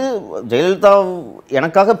சுவாமிக்கும் வந்து ஜெயலலிதா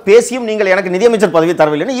எனக்காக பேசியும் நீங்கள் எனக்கு நிதியமைச்சர் பதவி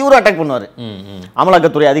தரவில்லைன்னு இவரும் அட்டாக் பண்ணுவார்.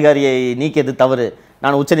 அமலாக்கத்துறை அதிகாரியை நீக்கியது தவறு,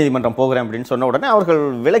 நான் உச்சநீதிமன்றம் போகிறேன் அப்படின்னு சொன்ன உடனே அவர்கள்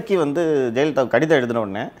விலக்கி வந்து ஜெயலலிதா கடிதம் எழுதின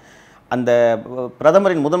உடனே அந்த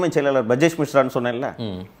பிரதமரின் முதன்மை செயலாளர் பிரஜேஷ் மிஸ்ரான்னு சொன்னேன்ல,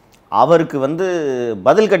 அவருக்கு வந்து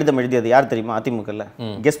பதில் கடிதம் எழுதியது யார் தெரியுமா? அதிமுகல.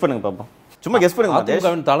 கெஸ் பண்ணுங்க பாப்போம், சும்மா கெஸ் பண்ணுங்க.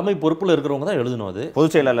 அதிமுகவின் தலைமை பொறுப்புல இருக்கிறவங்க தான் எழுதணும். அது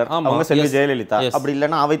பொதுச் செயலாளர் அவங்க செல்வி ஜெயலலிதா, அப்படி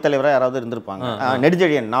இல்லைன்னா அவைத்தலைவராக யாராவது இருந்திருப்பாங்க.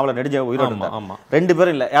 நெடுஞ்செழியன், நாவலர் நெடுஞ்செழியன் உயிரோடு இருந்தார். 2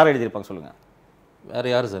 பேரும் இல்லை, யாரும் எழுதியிருப்பாங்க சொல்லுங்க. வேற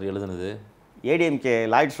யாரு சார் எழுதுனது? ADMK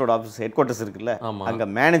Lloyds road office head quarters இருக்குல்ல, அங்க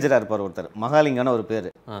மேனேஜரா இருப்பார் ஒருத்தர், மகாலிங்கன்னு ஒரு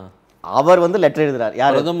பேரு. அவர் வந்து லெட்டர் எழுதுறார்.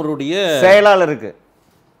 யார்? பிரதமருடைய செயலாளருக்கு.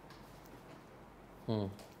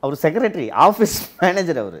 அவர் செக்ரட்டரி, ஆஃபீஸ்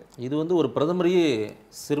மேனேஜர் அவர். இது வந்து ஒரு பிரதமரையே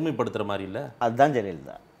சிறுமைப்படுத்துற மாதிரி இல்லை? அதுதான்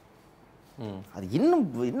ஜெயலலிதா. அது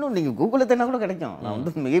இன்னும் நீங்கள் கூகுளில் தேனா கூட கிடைக்கும். நான்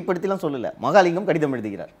வந்து மிகைப்படுத்திலாம் சொல்லலை. மகாலிங்கம் கடிதம்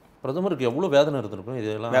எழுதுகிறார். பிரதமருக்கு எவ்வளோ வேதனை இருந்திருக்கும்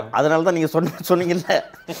இதெல்லாம். அதனால தான் நீங்கள் சொன்னீங்கல்ல,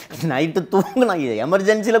 நைட்டு தூங்கு நான்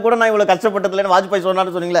எமர்ஜென்சியில் கூட நான் இவ்வளோ கஷ்டப்பட்டதில்லைன்னு வாஜ்பாய்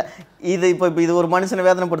சொன்னாலும் சொன்னீங்களே, இப்போ இது ஒரு மனுஷனை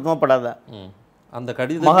வேதனைப்படுத்துமா படாதா? அந்த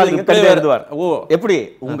கடிதம் மகாலிங்கம் கடிதம் எழுதுவார். ஓ, எப்படி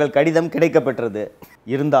உங்கள் கடிதம் கிடைக்கப்பெற்றது,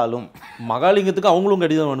 இருந்தாலும் மகாலிங்கத்துக்கு அவங்களும்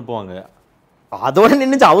கடிதம் அனுப்புவாங்க. அதோட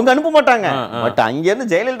நின்னுச்சு, அவங்க அனுப்ப மாட்டாங்க. பட் அங்கேருந்து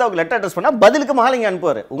ஜெயலலிதாவுக்கு லெட்டர் அட்ரஸ் பண்ணா பதிலுக்கு மகாலிங்கம்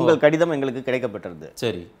அனுப்புவார். உங்கள் கடிதம் எங்களுக்கு கிடைக்கப்பெற்றது,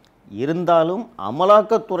 சரி, இருந்தாலும்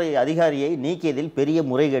அமலாக்கத்துறை அதிகாரியை நீக்கியதில் பெரிய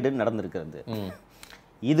முறைகேடு நடந்திருக்கிறது,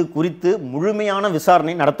 இது குறித்து முழுமையான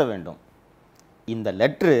விசாரணை நடத்த வேண்டும். இந்த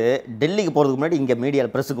லெட்ரு டெல்லிக்கு போறதுக்கு முன்னாடி இங்க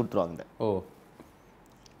மீடியாவில் பிரஸ் கொடுத்துருவாங்க. ஓ,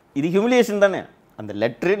 இது ஹியூமிலியேஷன் தானே. அந்த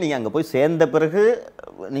லெட்ரு நீங்கள் அங்கே போய் சேர்ந்த பிறகு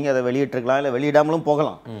நீங்கள் அதை வெளியிட்டிருக்கலாம், இல்லை வெளியிடாமலும்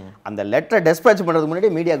போகலாம். அந்த லெட்டரை டெஸ்பேச் பண்ணுறதுக்கு முன்னாடி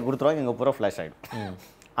மீடியாவுக்கு கொடுத்துருவாங்க, எங்கள் பூரா ஃப்ளாஷ் ஆகிடும்.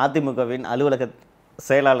 அதிமுகவின் அலுவலக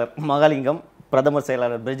செயலாளர் மகாலிங்கம் பிரதமர்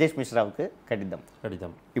செயலாளர் பிரஜேஷ் மிஸ்ராவுக்கு கடிதம்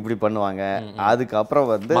இப்படி பண்ணுவாங்க. அதுக்கப்புறம்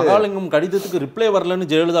வந்து மகாலிங்கம் கடிதத்துக்கு ரிப்ளை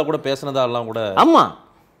வரலன்னு ஜெயலலிதா கூட பேசினதாலாம் கூட. ஆமாம்,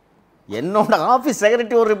 என்னோட ஆஃபீஸ்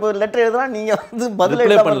செக்ரட்டரி ஒரு லெட்டர் எழுதுனா நீங்கள் வந்து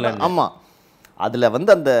பதில் பண்ணல. ஆமாம், அதில்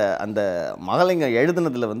வந்து அந்த அந்த மகாலிங்கம்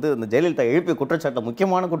எழுதுனதில் வந்து அந்த ஜெயலலிதா எழுப்பிய குற்றச்சாட்டு,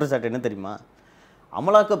 முக்கியமான குற்றச்சாட்டு என்ன தெரியுமா?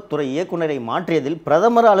 அமலாக்கத்துறை இயக்குநரை மாற்றியதில்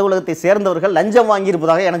பிரதமர் அலுவலகத்தை சேர்ந்தவர்கள் லஞ்சம்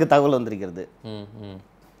வாங்கியிருப்பதாக எனக்கு தகவல் வந்திருக்கிறது.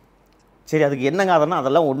 சரி, அதுக்கு என்னங்க ஆதரனா?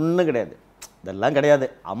 அதெல்லாம் ஒன்றும் கிடையாது, இதெல்லாம் கிடையாது.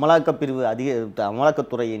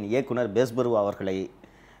 அமலாக்கத்துறையின் இயக்குனர் பேஸ்பரு அவர்களை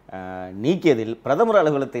நீக்கியதில் பிரதமர்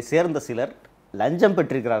அலுவலகத்தை சேர்ந்த சிலர் லஞ்சம்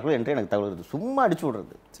பெற்றிருக்கிறார்கள் என்று எனக்கு தகவல் வருது. சும்மா அடிச்சு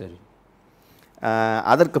விடுறது. சரி,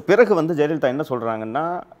 அதற்கு பிறகு வந்து ஜெயலலிதா என்ன சொல்கிறாங்கன்னா,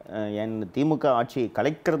 என் திமுக ஆட்சியை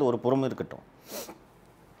கலைக்கிறது ஒரு புறம் இருக்கட்டும்,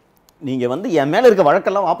 நீங்கள் வந்து என் மேலே இருக்க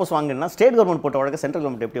வழக்கெல்லாம் வாபஸ் வாங்கினா ஸ்டேட் கவர்மெண்ட் போட்ட வழக்கை சென்ட்ரல்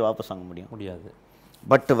கவர்மெண்ட் எப்படி வாபஸ் வாங்க முடியாது.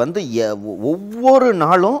 பட் வந்து ஒவ்வொரு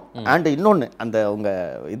நாளும் அண்ட் இன்னொன்று அந்த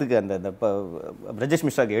உங்கள் இதுக்கு அந்த பிரஜேஷ்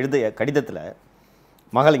மிஸ்ராக்கு எழுதிய கடிதத்தில்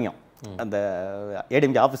மகாலிங்கம் அந்த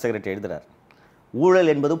ஏடிஎம்கே ஆஃபீஸ் செக்ரட்டரி எழுதுகிறார்,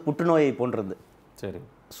 ஊழல் என்பது புற்றுநோயை போன்றது. சரி,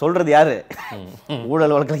 சொல்கிறது யார்?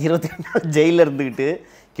 ஊழல் வழக்கில் 22 நாள் ஜெயிலில் இருந்துக்கிட்டு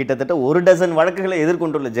கிட்டத்தட்ட 1 டசன் வழக்குகளை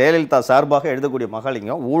எதிர்கொண்டுள்ள ஜெயலலிதா சார்பாக எழுதக்கூடிய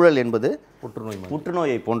மகாலிங்கம் ஊழல் என்பது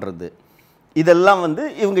புற்றுநோயை போன்றது. இதெல்லாம் வந்து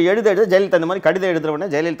இவங்க எழுத ஜெயலலிதா இந்த மாதிரி கடிதம் எழுதுறவனே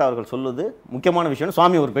ஜெயலலிதா அவர்கள் சொல்லுது முக்கியமான விஷயம்.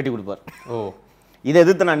 சுவாமி ஒரு பேட்டி கொடுப்பார். ஓ, இதை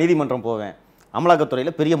எதிர்த்து நான் நீதிமன்றம் போவேன்,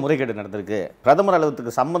 அமலாக்கத்துறையில் பெரிய முறைகேடு நடந்திருக்கு, பிரதமர்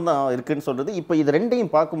அலுவலகத்துக்கு சம்பந்தம் இருக்குன்னு சொல்கிறது. இப்போ இது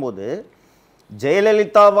ரெண்டையும் பார்க்கும்போது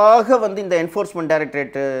ஜெயலலிதாவாக வந்து இந்த என்ஃபோர்ஸ்மெண்ட்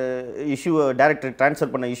டைரக்டரேட்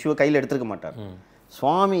ட்ரான்ஸ்ஃபர் பண்ண இஷ்யூவை கையில் எடுத்துருக்க மாட்டார்.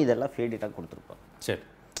 சுவாமி இதெல்லாம் ஃபேடிட்டாக கொடுத்துருப்பார். சரி,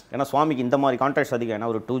 ஏன்னா சுவாமிக்கு இந்த மாதிரி கான்ட்ராக்ட்ஸ் அதிகம். ஏன்னா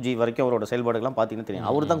ஒரு 2G வரைக்கும் அவரோட செயல்பாடுகள்லாம் பார்த்தீங்கன்னா தெரியும்.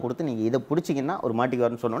 அவர் தான் கொடுத்து நீங்கள் இதை பிடிச்சிங்கன்னா ஒரு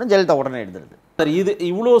மாட்டிக்குவார்னு சொன்னோன்னே ஜெயலலிதா உடனே எடுத்துருது. சார், இது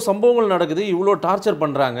இவ்வளோ சம்பவங்கள் நடக்குது, இவ்வளோ டார்ச்சர்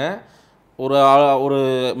பண்ணுறாங்க. ஒரு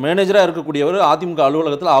மேனேஜராக இருக்கக்கூடியவர் அதிமுக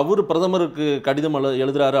அலுவலகத்தில் அவர் பிரதமருக்கு கடிதம்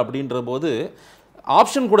எழுதுறாரு அப்படின்ற போது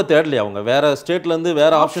ஆப்ஷன் கூட தேடலையா அவங்க? வேற ஸ்டேட்லேருந்து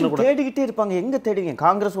வேற ஆப்ஷன் கூட தேடிக்கிட்டே இருப்பாங்க. எங்கே தேடுவீங்க?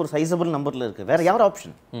 காங்கிரஸ் ஒரு சைசபிள் நம்பரில் இருக்குது, வேற யார்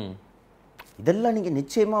ஆப்ஷன்? இதெல்லாம் நீங்கள்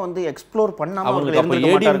நிச்சயமாக வந்து எக்ஸ்ப்ளோர் பண்ணாமல்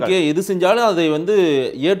எது செஞ்சாலும் அதை வந்து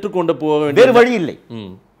ஏற்றுக்கொண்டு போக வேண்டிய வேறு வழி இல்லை.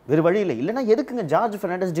 வேறு வழி இல்லை. இல்லைன்னா எதுக்குங்க ஜார்ஜ்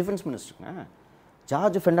பெர்னாண்டஸ் டிஃபென்ஸ் மினிஸ்டருங்க?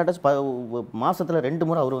 ஜார்ஜ் பெர்னாண்டஸ் மாசத்துல 2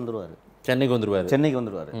 முறை அவர் வந்துருவார், சென்னைக்கு வந்துருவார்.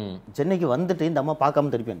 சென்னைக்கு வந்துட்டு இந்த அம்மா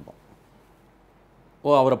பார்க்காம திருப்பி அனுப்போம்.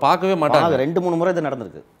 ஓ, அவரை பார்க்கவே மாட்டாங்க. 2-3 முறை இது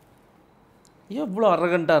நடந்திருக்கு. எவ்வளோ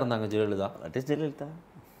அரகண்டா இருந்தாங்க ஜெயலலிதா. That is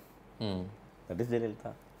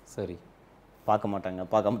Jayalalithaa. சரி, பார்க்க மாட்டாங்க,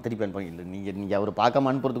 பார்க்காம திருப்பி அனுப்பாங்க. இல்லை நீங்கள் அவர் பார்க்காம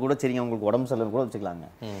அனுப்புறது கூட சரிங்க, உங்களுக்கு உடம்பு சரியில்லைன்னு கூட வச்சுக்கலாங்க.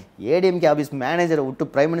 ஏடிஎம்கே ஆஃபீஸ் மேனேஜரை விட்டு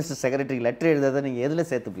பிரைம் மினிஸ்டர் செக்ரட்டரிக்கு லெட்டர் எழுதாத நீங்கள் எதில்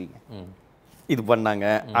சேர்த்துப்பீங்க? இது பண்ணாங்க.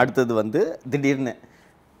 அடுத்தது வந்து திடீர்னு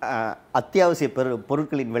அத்தியாவசிய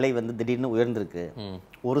பொருட்களின் விலை வந்து திடீர்னு உயர்ந்திருக்கு.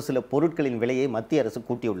 ஒரு சில பொருட்களின் விலையை மத்திய அரசு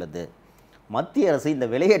கூட்டியுள்ளது. மத்திய அரசு இந்த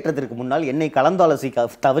விலையேற்றத்திற்கு முன்னால் என்னை கலந்தாலோசிக்க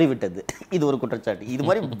தவறிவிட்டது. இது ஒரு குற்றச்சாட்டு. இது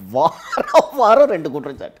மாதிரி வாரம் 2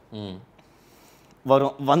 குற்றச்சாட்டு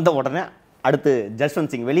வரும். வந்த உடனே அடுத்து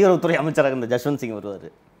ஜஸ்வந்த் சிங், வெளியுறவுத்துறை அமைச்சராக இருந்த ஜஸ்வந்த் சிங் வருவார்.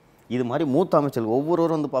 இது மாதிரி மூத்த அமைச்சர்கள்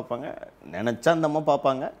ஒவ்வொருவரும் வந்து பார்ப்பாங்க. நினச்சா அந்த அம்மா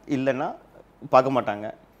பார்ப்பாங்க, இல்லைன்னா பார்க்க மாட்டாங்க.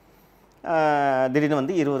 திடீர்னு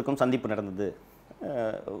வந்து இருவருக்கும் சந்திப்பு நடந்தது,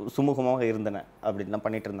 சுமூகமாக இருந்தன அப்படின்லாம்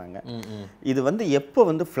பண்ணிட்டு இருந்தாங்க. இது வந்து எப்போ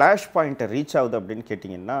வந்து ஃப்ளாஷ் பாயிண்ட்டை ரீச் ஆகுது அப்படின்னு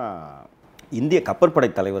கேட்டிங்கன்னா, இந்திய கப்பற்படை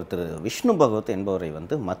தலைவர் திரு விஷ்ணு பகவத் என்பவரை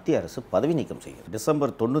வந்து மத்திய அரசு பதவி நீக்கம் செய்கிறது.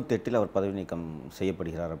 டிசம்பர் 98 அவர் பதவி நீக்கம்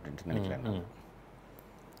செய்யப்படுகிறார் அப்படின்ட்டு நினைக்கிறேன்.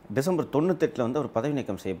 டிசம்பர் 98 வந்து அவர் பதவி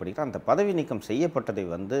நீக்கம் செய்யப்படுகிறார். அந்த பதவி நீக்கம் செய்யப்பட்டதை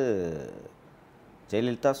வந்து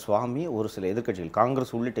ஜெயலலிதா, சுவாமி, ஒரு சில எதிர்க்கட்சிகள்,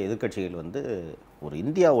 காங்கிரஸ் உள்ளிட்ட எதிர்க்கட்சிகள் வந்து ஒரு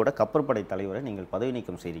இந்தியாவோட கப்பற்படை தலைவரை நீங்கள் பதவி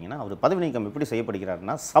நீக்கம் செய்கிறீங்கன்னா, அவர் பதவி நீக்கம் எப்படி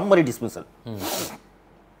செய்யப்படுகிறாருன்னா சம்மரி டிஸ்மிசல்.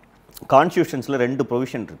 கான்ஸ்டியூஷன்ஸில் 2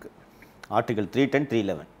 ப்ரொவிஷன் இருக்குது. ஆர்டிகல் 310,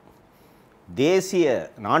 311. தேசிய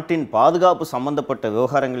நாட்டின் பாதுகாப்பு சம்பந்தப்பட்ட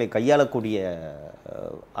விவகாரங்களை கையாளக்கூடிய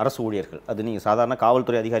அரசு ஊழியர்கள், அது நீங்கள் சாதாரண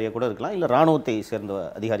காவல்துறை அதிகாரியாக கூட இருக்கலாம், இல்லை இராணுவத்தை சேர்ந்த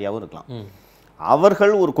அதிகாரியாகவும் இருக்கலாம்.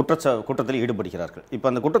 அவர்கள் ஒரு குற்றத்தில் ஈடுபடுகிறார்கள். இப்போ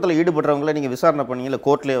அந்த குற்றத்தில் ஈடுபடுறவங்களை நீங்கள் விசாரணை பண்ணீங்க, இல்லை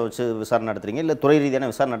கோர்ட்லேயே வச்சு விசாரணை நடத்துறீங்க, இல்லை துறை ரீதியான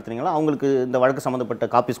விசாரணை நடத்துறீங்களா, அவங்களுக்கு இந்த வழக்கு சம்மந்தப்பட்ட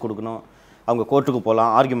காப்பீஸ் கொடுக்கணும், அவங்க கோர்ட்டுக்கு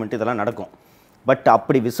போகலாம், ஆர்குமெண்ட் இதெல்லாம் நடக்கும். பட்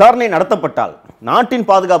அப்படி விசாரணை நடத்தப்பட்டால் நாட்டின்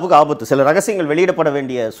பாதுகாப்புக்கு ஆபத்து, சில ரகசியங்கள் வெளியிடப்பட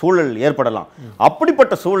வேண்டிய சூழல் ஏற்படலாம்.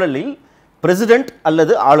 அப்படிப்பட்ட சூழலில் பிரசிடென்ட்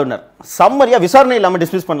அல்லது ஆளுநர் சம்மரியா விசாரணை இல்லாமல்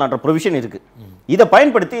டிஸ்மிஸ் பண்ணலான்ற ப்ரொவிஷன் இருக்கு. இதை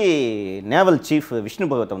பயன்படுத்தி நேவல் சீஃப் விஷ்ணு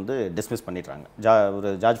பகவத்தை வந்து டிஸ்மிஸ் பண்ணிடுறாங்க. ஒரு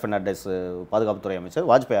ஜார்ஜ் பெர்னாண்டஸ் பாதுகாப்புத்துறை அமைச்சர்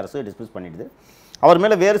வாஜ்பாய் அரசு டிஸ்மிஸ் பண்ணிடுது. அவர்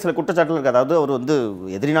மேலே வேறு சில குற்றச்சாட்டுகள் இருக்குது. அதாவது அவர் வந்து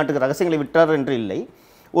எதிரி நாட்டுக்கு ரகசியங்களை விட்டார் என்று இல்லை,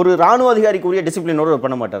 ஒரு ராணுவ அதிகாரிக்குரிய டிசிப்ளினோடு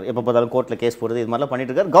பண்ண மாட்டார். எப்போ பார்த்தாலும் கோர்ட்டில் கேஸ் போடுறது இது மாதிரிலாம்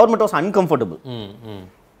பண்ணிட்டு இருக்கார். Government was uncomfortable.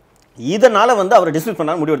 இதனால் வந்து அவரை டிஸ்மிஸ்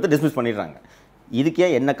பண்ணால் முடிவெடுத்து டிஸ்மிஸ் பண்ணிடுறாங்க.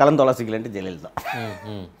 இதுக்கே என்ன கலந்தோலாசிக்கலன்ட்டு ஜெயலலிதா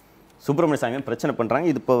சுப்பிரமணிய சாமி பிரச்சனை பண்ணுறாங்க.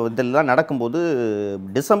 இது இப்போ இதெல்லாம் நடக்கும்போது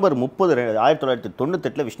டிசம்பர் 30,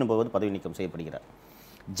 1998 விஷ்ணு பகவத் பதவி நீக்கம் செய்யப்படுகிறார்.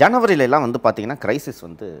 ஜனவரியிலலாம் வந்து பார்த்திங்கன்னா கிரைசிஸ்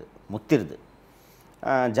வந்து முத்திருது.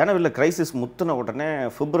 ஜனவரியில் கிரைசிஸ் முத்தின உடனே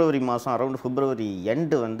பிப்ரவரி மாதம், அரௌண்ட் பிப்ரவரி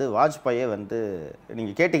எண்டு வந்து வாஜ்பாயே வந்து,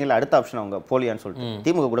 நீங்கள் கேட்டிங்களா அடுத்த ஆப்ஷன் அவங்க போலியான்னு சொல்லிட்டு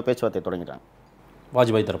திமுக கூட பேச்சுவார்த்தை தொடங்கிட்டாங்க.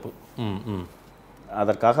 வாஜ்பாய் தரப்பு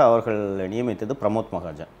அதற்காக அவர்கள் நியமித்தது பிரமோத்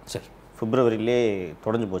மகாஜன். சரி, பிப்ரவரியிலே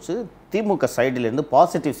தொடர்ந்து போச்சு. திமுக சைடிலேருந்து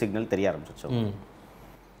பாசிட்டிவ் சிக்னல் தெரிய ஆரம்பிச்சிச்சு.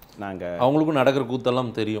 நாங்கள் அவங்களுக்கும் நடக்கிற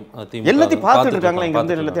கூத்தெல்லாம் தெரியும், எல்லாத்தையும் பார்த்துட்டு இருக்காங்களா, இங்கே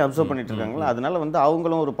வந்து எல்லாத்தையும் அப்சர்வ் பண்ணிட்டு இருக்காங்களா, அதனால வந்து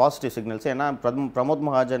அவங்களும் ஒரு பாசிட்டிவ் சிக்னல்ஸ். ஏன்னா பிரமோத்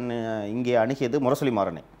மகாஜன் இங்கே அணுகியது முரசொலி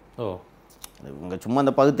மாறனை. இவங்க சும்மா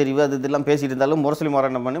அந்த பகுத்தறிவு அது இதெல்லாம் பேசிட்டு இருந்தாலும்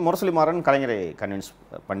முரசொலி மாறன் கலைஞரை கன்வின்ஸ்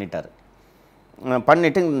பண்ணிட்டார்.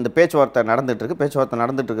 பண்ணிவிட்டு இந்த பேச்சுவார்த்தை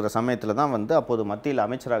நடந்துட்டு இருக்கிற சமயத்தில் தான் வந்து அப்போது மத்தியில்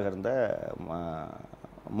அமைச்சராக இருந்த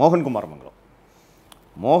மோகன்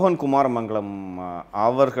குமார மங்கலம்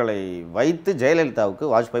அவர்களை வைத்து ஜெயலலிதாவுக்கு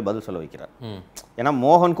வாஜ்பாய் பதில் சொல்ல வைக்கிறார். ஏன்னா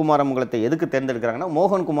மோகன் குமார மங்கலத்தை எதுக்கு தேர்ந்தெடுக்கிறாங்கன்னா,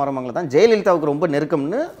 மோகன் குமார மங்கலம் தான் ஜெயலலிதாவுக்கு ரொம்ப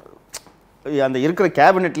நெருக்கம்னு, அந்த இருக்கிற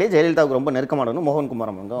கேபினெட்லேயே ஜெயலலிதாவுக்கு ரொம்ப நெருக்கமானவன்னு மோகன்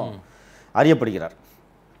குமார மங்கலம் அறியப்படுகிறார்.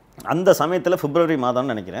 அந்த சமயத்தில் பிப்ரவரி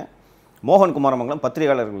மாதம்னு நினைக்கிறேன், மோகன் குமார மங்கலம்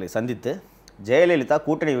பத்திரிகையாளர்களை சந்தித்து ஜெயலலிதா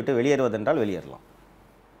கூட்டணி விட்டு வெளியேறுவதென்றால் வெளியேறலாம்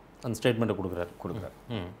அந்த ஸ்டேட்மெண்ட்டை கொடுக்குறார்.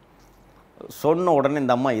 சொன்ன உடனே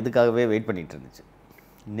இந்த அம்மா இதுக்காகவே வெயிட் பண்ணிட்டு இருந்துச்சு.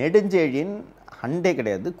 நெடுஞ்செழியன் ஹண்டே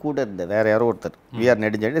கிடையாது, கூட இருந்த வேற யாரோ ஒருத்தர் விஆர்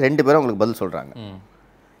நெடுஞ்செழியன், 2 பேரும் அவங்களுக்கு பதில் சொல்கிறாங்க.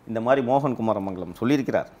 இந்த மாதிரி மோகன் குமாரமங்கலம்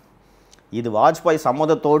சொல்லியிருக்கிறார், இது வாஜ்பாய்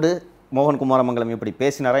சம்மதத்தோடு மோகன் குமாரமங்கலம் இப்படி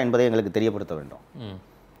பேசினாரா என்பதை எங்களுக்கு தெரியப்படுத்த வேண்டும்.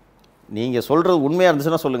 நீங்கள் சொல்கிறது உண்மையாக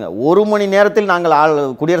இருந்துச்சுன்னா சொல்லுங்கள், 1 மணி நேரத்தில் நாங்கள்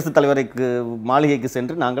குடியரசுத் தலைவருக்கு மாளிகைக்கு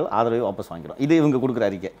சென்று நாங்கள் ஆதரவை வாபஸ் வாங்கிறோம். இது இவங்க கொடுக்குற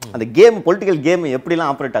அறிக்கை. அந்த கேம், பொலிட்டிக்கல் கேம்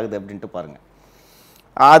எப்படிலாம் ஆப்ரேட் ஆகுது அப்படின்ட்டு பாருங்கள்.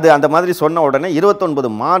 அது அந்த மாதிரி சொன்ன உடனே 29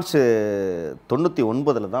 மார்ச்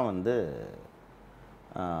 99 தான் வந்து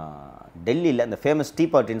டெல்லியில் அந்த ஃபேமஸ் டீ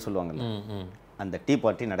பார்ட்டின்னு சொல்லுவாங்கல்ல, அந்த டீ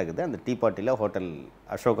பார்ட்டி நடக்குது. அந்த டீ பார்ட்டியில் ஹோட்டல்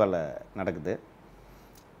அசோகாவில் நடக்குது.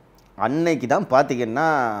 அன்னைக்கு தான் பார்த்திங்கன்னா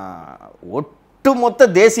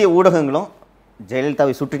ஒட்டுமொத்த தேசிய ஊடகங்களும்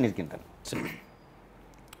ஜெயலலிதாவை சுற்றி நிற்கின்றன.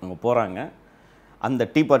 அவங்க போகிறாங்க.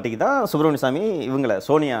 அந்த டீ பார்ட்டிக்கு தான் சுப்பிரமணிய சாமி இவங்களை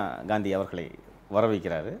சோனியா காந்தி அவர்களை வர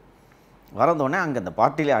வைக்கிறாரு. வரந்தோடனே அங்கே அந்த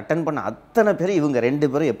பார்ட்டியில் அட்டன் பண்ண அத்தனை பேர் இவங்க 2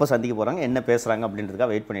 பேரும் எப்போ சந்திக்க போகிறாங்க, என்ன பேசுகிறாங்க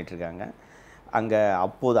அப்படின்றதுக்காக வெயிட் பண்ணிகிட்ருக்காங்க. அங்கே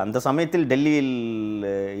அப்போது அந்த சமயத்தில் டெல்லியில்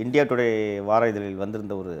இந்தியா டுடே வார இதழில்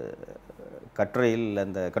வந்திருந்த ஒரு கட்டுரையில்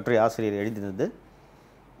அந்த கட்டுரை ஆசிரியர் எழுதினது,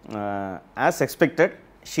 as expected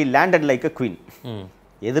she landed like a queen.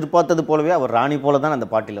 எதிர்பார்த்தது போலவே அவர் ராணி போல தான் அந்த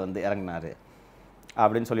பார்ட்டியில் வந்து இறங்கினார்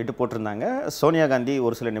அப்படின்னு சொல்லிட்டு போட்டிருந்தாங்க. சோனியா காந்தி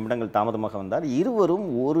ஒரு சில நிமிடங்கள் தாமதமாக வந்தார். இருவரும்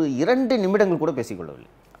 1-2 நிமிடங்கள் கூட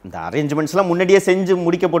பேசிக்கொள்ளவில்லை. இந்த அரேஞ்ச்மெண்ட்ஸ்லாம் முன்னாடியே செஞ்சு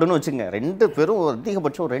முடிக்கப்படணும்னு வச்சுங்க, 2 பேரும்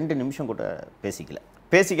அதிகபட்சம் 2 நிமிஷம் கூட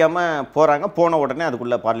பேசிக்காமல் போகிறாங்க. போன உடனே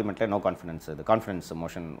அதுக்குள்ளே பார்லிமெண்ட்டில் நோ கான்ஃபிடன்ஸ், இது கான்ஃபிடன்ஸ்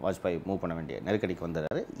மோஷன் வாஜ்பாய் மூவ் பண்ண வேண்டிய நெருக்கடிக்கு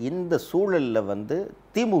வந்துடுறாரு. இந்த சூழலில் வந்து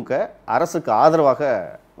திமுக அரசுக்கு ஆதரவாக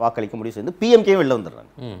வாக்களிக்க முடிவு செய்து பிஎம்கேயும் வெளில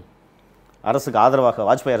வந்துடுறாங்க. அரசுக்கு ஆதரவாக,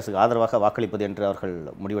 வாஜ்பாய் அரசுக்கு ஆதரவாக வாக்களிப்பது என்று அவர்கள்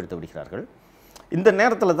முடிவெடுத்து விடுகிறார்கள். இந்த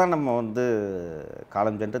நேரத்தில் தான் நம்ம வந்து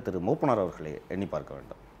காலம் சென்ற திரு மூப்பனார் அவர்களை எண்ணி பார்க்க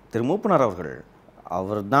வேண்டும். திரு மூப்பனார்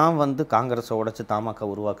அவர் தான் வந்து காங்கிரஸை உடைச்சு தமாக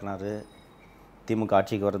உருவாக்குனார், திமுக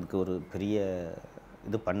ஆட்சிக்கு வர்றதுக்கு ஒரு பெரிய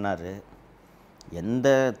இது பண்ணார். எந்த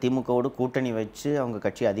திமுகவோடு கூட்டணி வச்சு அவங்க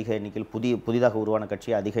கட்சி அதிக எண்ணிக்கையில் புதிதாக உருவான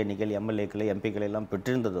கட்சி அதிக எண்ணிக்கையில் எம்எல்ஏக்களை எம்பிக்களை எல்லாம்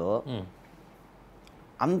பெற்றிருந்ததோ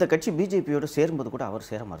அந்த கட்சி பிஜேபியோடு சேரும்போது கூட அவர்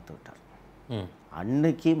சேர மறுத்து விட்டார்.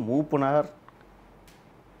 அன்னைக்கு மூப்பனார்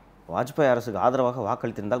வாஜ்பாய் அரசுக்கு ஆதரவாக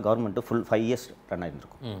வாக்களித்திருந்தால் கவர்மெண்ட்டு ஃபுல் 5 இயர்ஸ் ரன்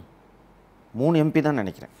ஆகிருக்கும். 3 MP தான்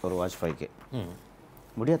நினைக்கிறேன் ஒரு வாஜ்பாய்க்கு.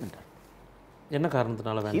 முடியாதுன்றார். என்ன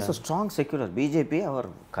காரணத்தினால? Is a strong secular. BJP அவர்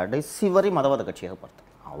கடைசி வரை மதவாத கட்சியாக பார்த்தார்.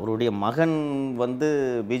 அவருடைய மகன் வந்து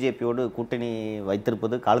பிஜேபியோடு கூட்டணி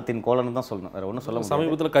வைத்திருப்பது காலத்தின் கோலன்னு தான் சொல்லணும், வேற ஒன்றும் சொல்ல முடியாது.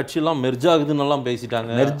 சமீபத்தில் கட்சியெல்லாம் மெர்ஜ் ஆகுதுன்னெல்லாம்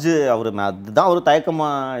பேசிட்டாங்க. மெர்ஜ் அவர் அதுதான் ஒரு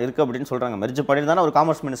தயக்கமாக இருக்குது அப்படின்னு சொல்கிறாங்க. மெர்ஜ் பண்ணியிருந்தாலும் அவர்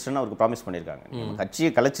காமர்ஸ் மினிஸ்டர்னு அவருக்கு ப்ராமிஸ் பண்ணியிருக்காங்க.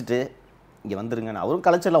 கட்சியை கலைச்சிட்டு இங்கே வந்துருங்கன்னு. அவரும்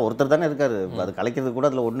கலைச்சிடலாம், ஒருத்தர் தானே இருக்காரு, அது கலைக்கிறது கூட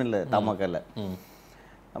அதில் ஒன்றும் இல்லை தமாக இல்லை.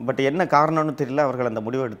 பட் என்ன காரணம்னு தெரியல, அவர்கள் அந்த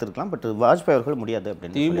முடிவை எடுத்திருக்கலாம். பட் வாஜ்பாய் அவர்கள் முடியாது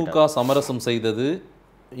அப்படின்னு. திமுக சமரசம் செய்தது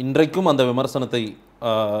இன்றைக்கும் அந்த விமர்சனத்தை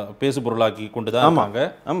பேசு பொருளாக்கி கொண்டு தான் இருப்பாங்க.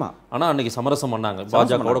 ஆமாம், ஆனால் அன்னைக்கு சமரசம் பண்ணாங்க,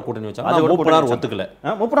 பாஜகவோட கூட்டணி வச்சாங்க. மூப்பனார் ஒத்துக்கல.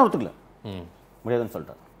 மூப்பனார் ஒத்துக்கல, முடியாதுன்னு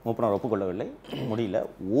சொல்லிட்டார். மூப்பனார் ஒப்புக்கொள்ளவில்லை, முடியல.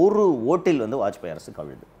 ஒரு ஓட்டில் வந்து வாஜ்பாய் அரசு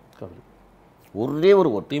கவிழ்ந்து, ஒரே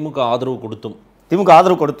ஒரு ஓட்டு. திமுக ஆதரவு கொடுத்தோம், திமுக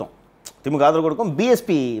ஆதரவு கொடுக்கும்.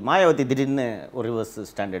 பிஎஸ்பி மாயாவதி திடீர்னு ஒரு ரிவர்ஸ்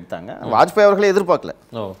ஸ்டாண்ட் எடுத்தாங்க. வாஜ்பாய் அவர்களே எதிர்பார்க்கல.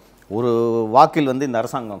 ஒரு வாக்கில் வந்து இந்த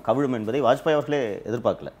அரசாங்கம் கவிழும் என்பதை வாஜ்பாய் அவர்களே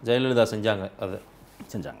எதிர்பார்க்கல. ஜெயலலிதா செஞ்சாங்க, அதை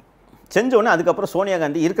செஞ்சோடனே அதுக்கப்புறம் சோனியா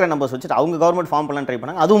காந்தி இருக்கிற நம்பர்ஸ் வச்சுட்டு அவங்க கவர்மெண்ட் ஃபார்ம் பண்ணலாம் ட்ரை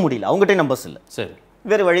பண்ணாங்க. அதுவும் முடியல, அவங்ககிட்ட நம்பர்ஸ் இல்லை. சரி,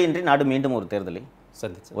 வேறு வழியின்றி நாடு மீண்டும் ஒரு தேர்தலை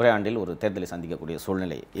சந்திச்சு ஒரே ஆண்டில் ஒரு தேர்தலை சந்திக்கக்கூடிய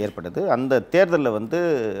சூழ்நிலை ஏற்பட்டது. அந்த தேர்தலில் வந்து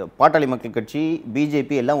பாட்டாளி மக்கள் கட்சி,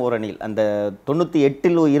 பிஜேபி எல்லாம் ஒரு அணியில். அந்த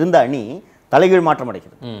 98 இருந்த அணி தலைகீழ் மாற்றம்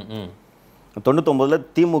அடைகிறது. 99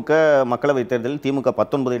 திமுக மக்களவைத் தேர்தலில் திமுக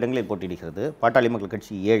 19 இடங்களில் போட்டியிடுகிறது. பாட்டாளி மக்கள்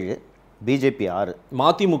கட்சி 7, பிஜேபி 6.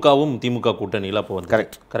 மதிமுகவும் திமுக கூட்டணியில் அப்போ வந்து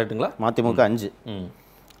கரெக்டுங்களா? மதிமுக 5.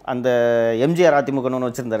 அந்த எம்ஜிஆர் அதிமுகன்னு ஒன்று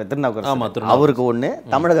வச்சிருந்தாரு திருநாவுக்கரசு, அவருக்கு 1,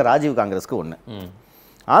 தமிழக ராஜீவ் காங்கிரஸ்க்கு 1.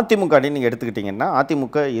 அதிமுக அணி நீங்கள் எடுத்துக்கிட்டிங்கன்னா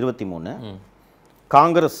அதிமுக 23,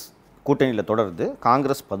 காங்கிரஸ் கூட்டணியில் தொடருது,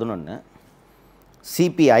 காங்கிரஸ் 11,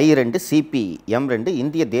 சிபிஐ 2, சிபிஎம் 2,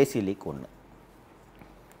 இந்திய தேசிய லீக் 1.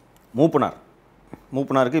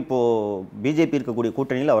 மூப்பனாருக்கு இப்போது பிஜேபி இருக்கக்கூடிய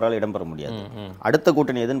கூட்டணியில் அவரால் இடம்பெற முடியாது. அடுத்த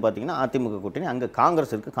கூட்டணி எதுன்னு பார்த்தீங்கன்னா அதிமுக கூட்டணி. அங்கே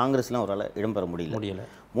காங்கிரஸ் இருக்குது, காங்கிரஸ்லாம் அவரால் இடம்பெற முடியல.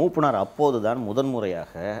 மூப்பனார் அப்போது தான்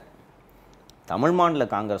முதன்முறையாக தமிழ் மாநில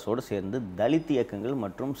காங்கிரஸோடு சேர்ந்து தலித் இயக்கங்கள்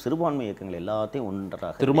மற்றும் சிறுபான்மை இயக்கங்கள் எல்லாத்தையும்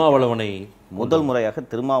ஒன்றாக, திருமாவளவனை முதல் முறையாக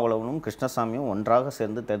திருமாவளவனும் கிருஷ்ணசாமியும் ஒன்றாக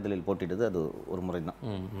சேர்ந்து தேர்தலில் போட்டிட்டது அது ஒரு முறை தான்.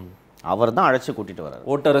 அவர் தான் அழைச்சி கூட்டிட்டு வர்றாரு.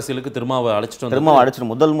 ஓட்டரசியலுக்கு திருமாவை அழைச்சிட்டு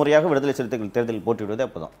முதல் முறையாக விடுதலை சிறுத்தைகள் தேர்தலில் போட்டிவிடுவதே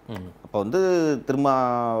அப்போ தான். அப்போ வந்து திருமா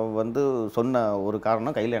வந்து சொன்ன ஒரு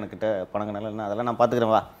காரணம், கையில் எனக்கிட்ட பணங்கனால என்ன அதெல்லாம் நான்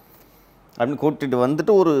பார்த்துக்கிறேன் வா அப்படின்னு கூட்டிட்டு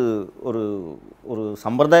வந்துட்டு ஒரு ஒரு ஒரு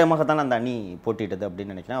சம்பிரதாயமாக தான் அந்த அணி போட்டிட்டது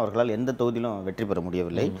அப்படின்னு நினைக்கிறேன். அவர்களால் எந்த தொகுதியிலும் வெற்றி பெற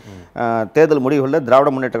முடியவில்லை. தேர்தல் முடிவுகளில் திராவிட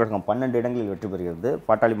முன்னேற்ற கழகம் 12 இடங்களில் வெற்றி பெறுகிறது.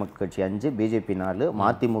 பாட்டாளி மக்கள் கட்சி 5, பிஜேபி 4,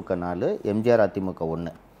 மதிமுக 4, எம்ஜிஆர் அதிமுக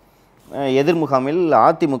 1. எதிர்முகாமில்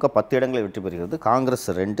அதிமுக 10 இடங்களில் வெற்றி பெறுகிறது. காங்கிரஸ்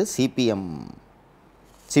 2, சிபிஐ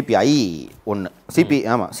 1,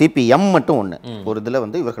 சிபிஎம் மட்டும் 1. ஒரு இதில்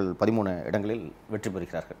வந்து இவர்கள் 13 இடங்களில் வெற்றி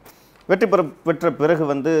பெறுகிறார்கள். பெற்ற பிறகு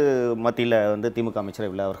வந்து மத்தியில் வந்து திமுக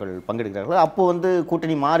அமைச்சரவையில் அவர்கள் பங்கெடுக்கிறார்கள். அப்போ வந்து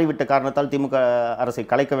கூட்டணி மாறிவிட்ட காரணத்தால் திமுக அரசை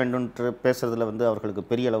கலைக்க வேண்டும் என்று பேசுறதுல வந்து அவர்களுக்கு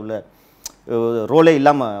பெரிய அளவில் ரோலே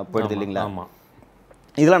இல்லாமல் போயிடுது இல்லைங்களா?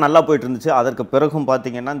 இதெல்லாம் நல்லா போயிட்டு இருந்துச்சு. அதற்கு பிறகும்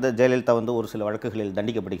பார்த்தீங்கன்னா இந்த ஜெயலலிதா வந்து ஒரு சில வழக்குகளில்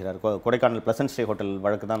தண்டிக்கப்படுகிறார். கொடைக்கானல் பிளசன்ட் ஸ்டே ஹோட்டல்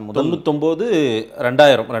வழக்கு தான் 99,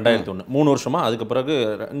 2000, 2001 3 வருஷமா. அதுக்கு பிறகு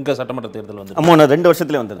இங்கே சட்டமன்ற தேர்தல் வந்து 2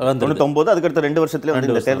 வருஷத்துலேயே வந்து 99, அதுக்கடுத்த 2 வருஷத்துலேயே வந்து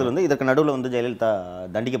இந்த தேர்தல் வந்து. இதற்கு நடுவில் வந்து ஜெயலலிதா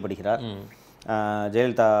தண்டிக்கப்படுகிறார்.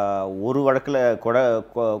 ஜெயலலிதா ஒரு வழக்கில்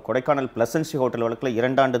கொடைக்கானல் பிளசன்ட் ஸ்டே ஹோட்டல் வழக்கில்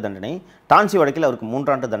 2 ஆண்டு தண்டனை, டான்சி வழக்கில் அவருக்கு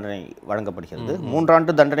 3 ஆண்டு தண்டனை வழங்கப்படுகிறது. 3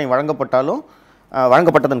 ஆண்டு தண்டனை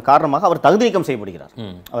வழங்கப்பட்டதன் காரணமாக அவர் தகுதி நீக்கம் செய்யப்படுகிறார்.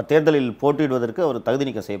 அவர் தேர்தலில் போட்டியிடுவதற்கு அவர் தகுதி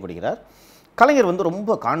நீக்கம் செய்யப்படுகிறார். கலைஞர் வந்து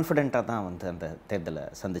ரொம்ப கான்ஃபிடென்ட்டாக தான் வந்து அந்த தேர்தலை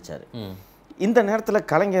சந்தித்தார். இந்த நேரத்தில்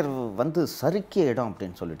கலைஞர் வந்து சறுக்கிய இடம்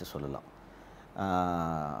அப்படின்னு சொல்லிட்டு சொல்லலாம்.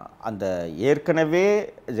 அந்த ஏற்கனவே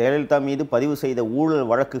ஜெயலலிதா மீது பதிவு செய்த ஊழல்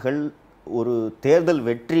வழக்குகள் ஒரு தேர்தல்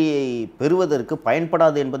வெற்றியை பெறுவதற்கு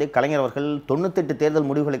பயன்படாது என்பதை கலைஞர் அவர்கள் 98 தேர்தல்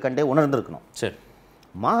முடிவுகளை கண்டே உணர்ந்திருக்கணும். சரி,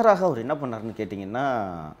 மாறாக அவர் என்ன பண்ணாருன்னு கேட்டிங்கன்னா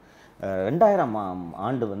 2000ஆம்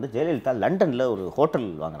ஆண்டு வந்து ஜெயலலிதா லண்டனில் ஒரு ஹோட்டல்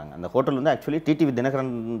வாங்கினாங்க. அந்த ஹோட்டல் வந்து ஆக்சுவலி டிடிவி தினகரன்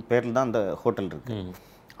பேரில் தான் அந்த ஹோட்டல் இருக்குது.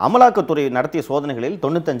 அமலாக்கத்துறை நடத்திய சோதனைகளில்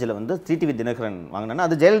 95ல் வந்து டிடிவி தினகரன் வாங்கினா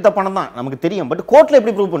அது ஜெயலலிதா பணம் தான் நமக்கு தெரியும். பட் கோர்ட்டில்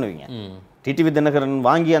எப்படி ப்ரூவ் பண்ணுவீங்க? டிடிவி தினகரன்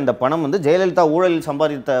வாங்கி அந்த பணம் வந்து ஜெயலலிதா ஊழலில்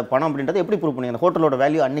சம்பாதித்த பணம் அப்படின்றத எப்படி ப்ரூவ் பண்ணுவீங்க? அந்த ஹோட்டலோட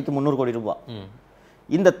வேல்யூ அன்னைக்கு 300 கோடி ரூபாய்.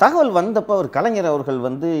 இந்த தகவல் வந்தப்போ ஒரு கலைஞர் அவர்கள்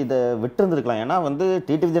வந்து இதை விட்டுருந்துருக்கலாம். ஏன்னா வந்து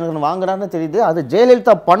டிடிவி தினகரன் வாங்குறான்னு தெரியுது, அது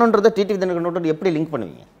ஜெயலலிதா பணன்றதை டிடிவி தினகரனோட எப்படி லிங்க்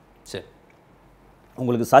பண்ணுவீங்க? சரி,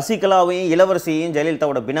 உங்களுக்கு சசிகலாவையும் இளவரசியையும்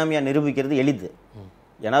ஜெயலலிதாவோட பினாமியாக நிரூபிக்கிறது எளிது.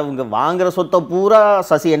 ஏன்னா இவங்க வாங்குற சொத்தை பூரா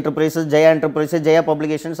Sasi enterprises, Jaya enterprises, Jaya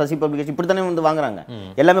publication, Sasi publication இப்படி தானே வந்து வாங்குறாங்க.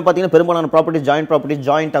 எல்லாமே பார்த்தீங்கன்னா பெரும்பாலான ப்ராப்பர்ட்டி,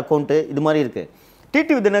 ஜாயிண்ட் அக்கௌண்ட் இது மாதிரி இருக்கு.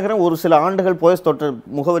 டிடிவி தினகரன் ஒரு சில ஆண்டுகள் போயஸ் தோட்ட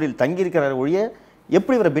முகவரியில் தங்கியிருக்கிறார் ஒழிய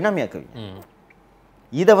எப்படி இவரை பினாமியாக்குவீங்க?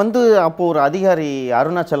 இதை வந்து அப்போ ஒரு அதிகாரி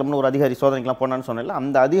அருணாச்சலம்னு ஒரு அதிகாரி சோதனைக்கெலாம் போனான்னு சொன்னல,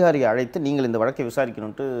 அந்த அதிகாரியை அழைத்து நீங்கள் இந்த வழக்கை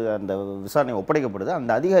விசாரிக்கணுன்ட்டு அந்த விசாரணை ஒப்படைக்கப்படுது.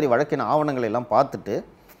 அந்த அதிகாரி வழக்கின் ஆவணங்களை எல்லாம் பார்த்துட்டு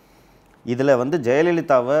இதில் வந்து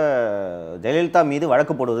ஜெயலலிதா மீது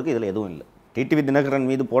வழக்கு போடுவதற்கு இதில் எதுவும் இல்லை. டிடிவி தினகரன்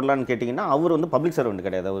மீது போடலான்னு கேட்டிங்கன்னா அவர் வந்து பப்ளிக் சர்வெண்ட்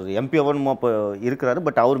கிடையாது, அவர் எம்பி அவனும் இப்போ இருக்கிறாரு.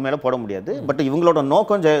 பட் அவர் மேலே போட முடியாது. பட் இவங்களோட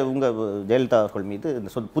நோக்கம் ஜெயலலிதா அவர்கள் மீது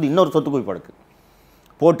இந்த இன்னொரு சொத்து குவிப்பு வழக்கு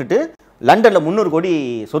போட்டுட்டு லண்டனில் 300 கோடி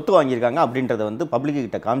சொத்து வாங்கியிருக்காங்க அப்படின்றத வந்து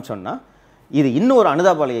பப்ளிக்கிட்ட காமிச்சோன்னா இது இன்னொரு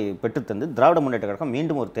அனுதாபாலையை பெற்றுத்தந்து திராவிட முன்னேற்ற கழகம்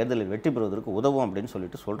மீண்டும் ஒரு தேர்தலில் வெற்றி பெறுவதற்கு உதவும் அப்படின்னு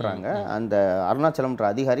சொல்லிட்டு சொல்கிறாங்க. அந்த அருணாச்சலம்ன்ற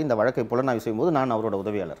அதிகாரி இந்த வழக்கை புலனாய்வு செய்யும்போது நான் அவரோட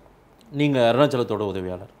உதவியாளர். நீங்கள் அருணாச்சலத்தோட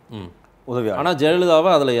உதவியாளர். ஆனால் ஜெயலலிதாவை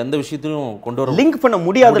அதில் எந்த விஷயத்திலும் கொண்டு வர லிங்க் பண்ண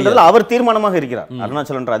முடியாதுன்றதுல அவர் தீர்மானமாக இருக்கிறார்.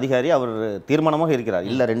 அருணாச்சலன்ற அதிகாரி அவர் தீர்மானமாக இருக்கிறார்.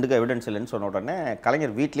 இல்லை ரெண்டுக்கு எவிடன்ஸ் இல்லைன்னு சொன்ன உடனே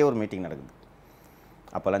கலைஞர் வீட்டிலே ஒரு மீட்டிங் நடக்குது.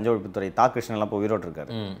 அப்போ லஞ்ச ஒழிப்புத்துறை கிருஷ்ணன்லாம் இப்போ உயிரோடு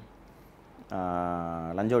இருக்கார்.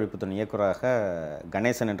 லஞ்ச ஒழிப்புத்துறை இயக்குநராக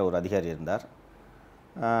கணேசன் என்ற ஒரு அதிகாரி இருந்தார்.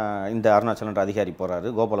 இந்த அருணாச்சலன்ற அதிகாரி போகிறாரு.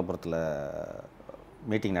 கோபாலபுரத்தில்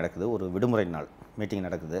மீட்டிங் நடக்குது, ஒரு விடுமுறை நாள் மீட்டிங்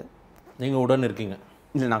நடக்குது. நீங்கள் உடன் இருக்கீங்க?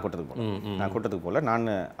 இல்லை, நான் கூட்டத்துக்கு போகல, நான்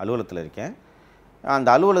அலுவலகத்தில் இருக்கேன். அந்த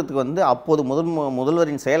அலுவலகத்துக்கு வந்து அப்போது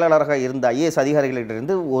முதல்வரின் செயலாளராக இருந்த ஐஏஎஸ்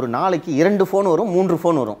அதிகாரிகளிட்டிருந்து ஒரு நாளைக்கு 2 ஃபோன் வரும், 3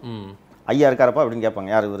 ஃபோன் வரும். ஐயா இருக்காரப்பா அப்படின்னு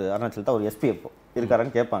கேட்பாங்க. யார் இவர்? அருணாச்சலத்தா ஒரு எஸ்பி எப்போ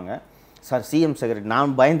இருக்காரான்னு கேட்பாங்க. Sir CM secretary.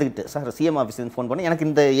 நான் பயந்துக்கிட்டு சார் சிஎம் ஆஃபீஸ்லேருந்து ஃபோன் பண்ணி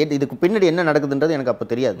எனக்கு இதுக்கு பின்னாடி என்ன நடக்குதுன்றது எனக்கு அப்போ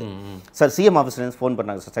தெரியாது. சார் சிஎம் ஆஃபீஸ்லேருந்து ஃபோன்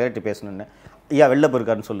பண்ணாங்க, சார் செக்ரட்டரி பேசணுன்னு. ஐயா வெளில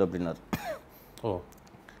போயிருக்காருன்னு சொல்லு அப்படின்னாரு.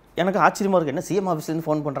 எனக்கு ஆச்சரியமாக இருக்குது, என்ன சிஎம் ஆஃபீஸ்லேருந்து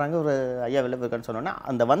ஃபோன் பண்ணுறாங்க, ஒரு ஐயா வெளில போயிருக்காருன்னு சொன்னோன்னா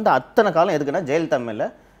அந்த வந்து அத்தனை காலம் எதுக்குன்னா ஜெயலலிதா மேலே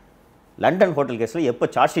லண்டன் ஹோட்டல் கேஸில் எப்போ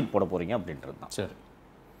சார்ஜ் ஷீட் போட போகிறீங்க அப்படின்றது தான். சரி,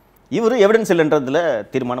 இவர் எவிடன்ஸ் இல்லைன்றதில்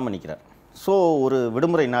தீர்மானம் பண்ணிக்கிறார். ஸோ ஒரு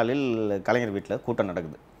விடுமுறை நாளில் கலைஞர் வீட்டில் கூட்டம்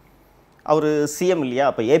நடக்குது. அவர் சிஎம் இல்லையா,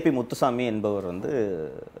 அப்போ ஏபி முத்துசாமி என்பவர் வந்து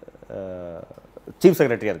சீஃப்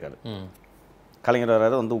செக்ரட்டரியாக இருக்கார். கலைஞர்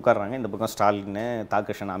வராது, வந்து உட்காடுறாங்க. இந்த பக்கம் ஸ்டாலின்,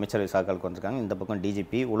 கிருஷ்ணன் அமைச்சரவை சாக்காளுக்கு வந்திருக்காங்க. இந்த பக்கம்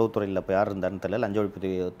டிஜிபி, உளவுத்துறையில் இப்போ யார் இருந்தாருன்னு தெரியல, லஞ்ச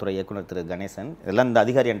ஒழிப்புத்துறை இயக்குனர் திரு கணேசன். இதெல்லாம் இந்த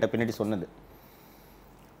அதிகாரி என்கிட்ட பின்னாடி சொன்னது.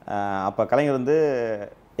 அப்போ கலைஞர் வந்து,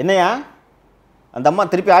 என்னையா அந்த அம்மா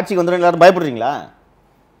திருப்பி ஆட்சிக்கு வந்துடும் எல்லாரும் பயப்படுறீங்களா?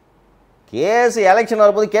 கேஸ் எலெக்ஷன்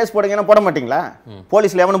வரும்போது கேஸ் போடுங்கன்னா போட மாட்டிங்களா?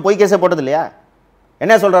 போலீஸில் எவனும் போய் கேஸே போட்டது இல்லையா?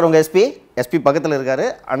 என்ன சொல்கிறார் உங்கள் எஸ்பி பக்கத்தில் இருக்காரு.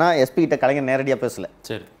 ஆனால் எஸ்பி கிட்ட கலைஞர் நேரடியாக பேசலை.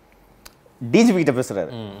 சரி, டிஜிபி கிட்ட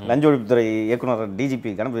பேசுகிறாரு. லஞ்ச ஒழிப்புத்துறை இயக்குனர்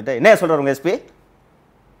டிஜிபி கணபதிட்ட என்ன சொல்கிறார் உங்கள் எஸ்பி,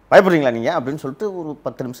 பயப்படுறீங்களா நீங்கள் அப்படின்னு சொல்லிட்டு ஒரு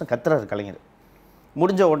 10 நிமிஷம் கத்துறாரு கலைஞர்.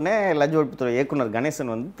 முடிஞ்ச உடனே லஞ்ச ஒழிப்புத்துறை இயக்குனர்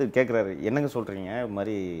கணேசன் வந்து கேட்குறாரு, என்னங்க சொல்கிறீங்க, இது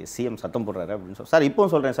மாதிரி சிஎம் சத்தம் போடுறாரு அப்படின்னு சொல்லி. சார்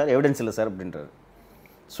இப்போவும் சொல்கிறேன் சார், எவிடன்ஸ் இல்லை சார் அப்படின்றாரு.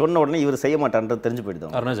 சொன்ன உடனே இவர் செய்ய மாட்டான்றது தெரிஞ்சு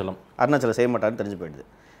போயிடுது. அருணாச்சலம் செய்ய மாட்டான்னு தெரிஞ்சு போயிடுது.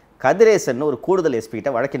 கதிரேசன் ஒரு கூடுதல் எஸ்பி கிட்ட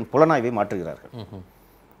வழக்கின் புலனாய்வை மாற்றுகிறார்கள்.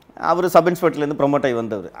 அவர் சப் இன்ஸ்பெக்டர்லேருந்து ப்ரொமோட் ஆகி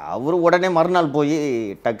வந்தவர். அவர் உடனே மறுநாள் போய்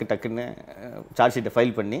டக்குன்னு சார்ஜ் ஷீட்டை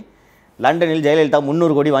ஃபைல் பண்ணி லண்டனில் ஜெயலலிதா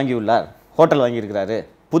 300 கோடி வாங்கியுள்ளார், ஹோட்டல் வாங்கியிருக்கிறாரு,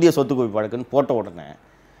 புதிய சொத்து குவிப்பு வழக்குன்னு போட்ட உடனே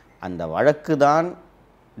அந்த வழக்கு தான்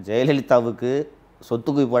ஜெயலலிதாவுக்கு சொத்து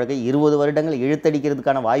குவிப்பு வழக்கை 20 வருடங்கள்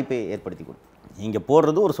இழுத்தடிக்கிறதுக்கான வாய்ப்பை ஏற்படுத்தி கொடுக்கும். நீங்கள்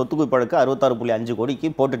போடுறது ஒரு சொத்து குவிப்பு வழக்கு 66.5 கோடிக்கு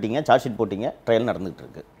போட்டுட்டீங்க, சார்ஜ் ஷீட் போட்டிங்க, ட்ரையல் நடந்துகிட்டு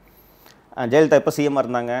இருக்கு. ஜெயலலிதா எப்போ சிஎம்மாக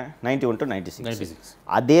இருந்தாங்க? 91 to 96.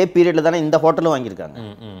 அதே பீரியடில் தானே இந்த ஹோட்டலும் வாங்கியிருக்காங்க.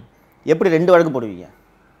 எப்படி 2 வழக்கு போடுவீங்க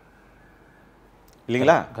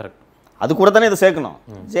இல்லைங்களா? கரெக்ட். அது கூட தானே இதை சேர்க்கணும்.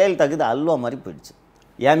 ஜெயலலிதாவுக்கு இது அல்வா மாதிரி போயிடுச்சு.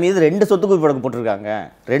 என் மீது 2 சொத்து குவிப்பு வழக்கு போட்டிருக்காங்க,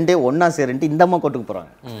 2 ஒன்றா சேரன்ட்டு இந்த அம்மா கோட்டுக்கு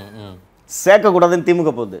போகிறாங்க. சேர்க்கக்கூடாதுன்னு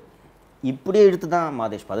திமுக போகுது. இப்படியே இழுத்து தான்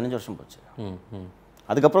மாதேஷ் 15 வருஷம் போச்சு.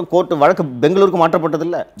 அதுக்கப்புறம் கோர்ட்டு வழக்கு பெங்களூருக்கு மாற்றப்பட்டது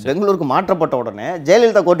இல்லை. பெங்களூருக்கு மாற்றப்பட்ட உடனே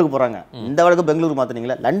ஜெயலலிதா கோர்ட்டுக்கு போகிறாங்க. இந்த வழக்கு பெங்களூருக்கு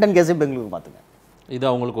மாற்றினீங்களா, லண்டன் கேஸையும் பெங்களூருக்கு மாற்றுங்க. இது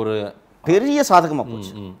அவங்களுக்கு ஒரு பெரிய சாதகமாக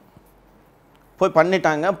போச்சு. போய்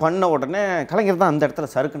பண்ணிட்டாங்க. பண்ண உடனே கலைஞர் தான் அந்த இடத்துல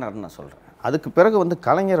சறுக்குனார்னு நான் சொல்கிறேன். அதுக்கு பிறகு வந்து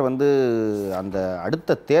கலைஞர் வந்து அந்த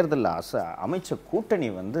அடுத்த தேர்தலில் அமைச்ச கூட்டணி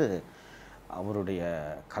வந்து அவருடைய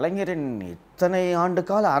கலைஞரின் இத்தனை ஆண்டு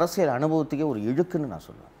கால அரசியல் அனுபவத்துக்கே ஒரு இழுக்குன்னு நான்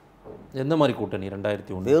சொல்லுவேன். எந்த மாதிரி கூட்டணி?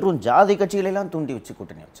 2001 வெறும் ஜாதி கட்சிகளெல்லாம் தூண்டி வச்சு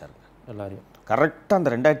கூட்டணி வச்சாருங்க எல்லாரையும். கரெக்டாக அந்த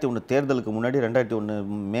 2001 தேர்தலுக்கு முன்னாடி 2001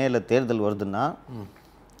 மேலே தேர்தல் வருதுன்னா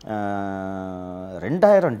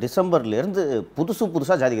 2000 டிசம்பர்லேருந்து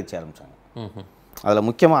புதுசாக ஜாதி கட்சி ஆரம்பித்தாங்க. அதில்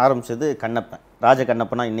முக்கியமாக ஆரம்பித்தது கண்ணப்பன், ராஜ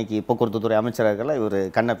கண்ணப்பனா இன்றைக்கி போக்குவரத்துத்துறை அமைச்சராக இவர்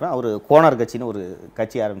கண்ணப்பன். அவர் கோனார் கட்சின்னு ஒரு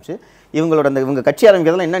கட்சி ஆரம்பித்து இவங்க கட்சி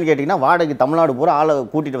ஆரம்பிக்கிறதுலாம் என்னென்னு கேட்டிங்கன்னா, வாடகை தமிழ்நாடு பூரா ஆளை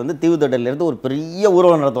கூட்டிகிட்டு வந்து தீவுத்தொடர்லேருந்து ஒரு பெரிய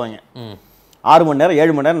ஊர்வலம் நடத்துவாங்க. 6 மணி நேரம்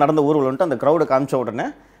 7 மணி நேரம் நடந்த ஊர்வலம்ட்டு அந்த க்ரௌடை காமிச்ச உடனே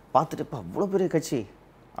பார்த்துட்டு இப்போ அவ்வளோ பெரிய கட்சி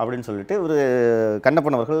அப்படின்னு சொல்லிட்டு ஒரு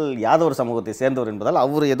கண்ணப்பன் அவர்கள் யாதவர் சமூகத்தை சேர்ந்தவர் என்பதால்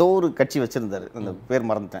அவர் ஏதோ ஒரு கட்சி வச்சுருந்தார், அந்த பேர்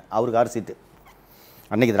மறந்துட்டேன். அவருக்கு 6 சீட்டு.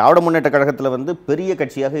 அன்றைக்கி திராவிட முன்னேற்ற கழகத்தில் வந்து பெரிய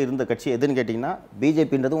கட்சியாக இருந்த கட்சி எதுன்னு கேட்டிங்கன்னா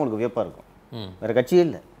பிஜேபின்றது உங்களுக்கு வியப்பாக இருக்கும். வேறு கட்சியே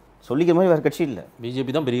இல்லை, சொல்லிக்கிற மாதிரி வேறு கட்சி இல்லை.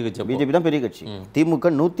 பிஜேபி தான் பெரிய கட்சி. பிஜேபி தான் பெரிய கட்சி. திமுக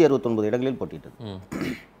 169 இடங்களில் போட்டிட்டது.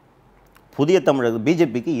 புதிய தமிழக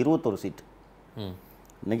பிஜேபிக்கு 21 சீட்டு.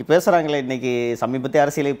 இன்றைக்கி பேசுகிறாங்களே, இன்றைக்கி சமீபத்திய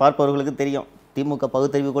அரசியலை பார்ப்பவர்களுக்கு தெரியும், திமுக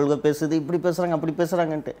பகுத்தறிவு கொள்கை பேசுது, இப்படி பேசுகிறாங்க அப்படி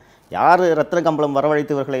பேசுகிறாங்கன்ட்டு. யார் ரத்ன கம்பளம்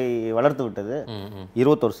வரவழைத்து இவர்களை வளர்த்து விட்டது?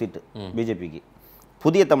 21 சீட்டு பிஜேபிக்கு.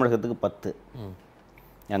 புதிய தமிழகத்துக்கு 10.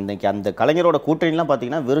 அன்றைக்கி அந்த கலைஞரோட கூட்டணிலாம்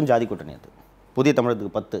பார்த்தீங்கன்னா வெறும் ஜாதி கூட்டணி. அது புதிய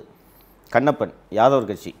தமிழகத்துக்கு 10. கண்ணப்பன் யாதவர்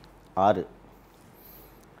கட்சி 6.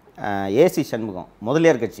 ஏசி சண்முகம்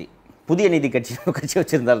முதலியார் கட்சி, புதிய நீதி கட்சி கட்சி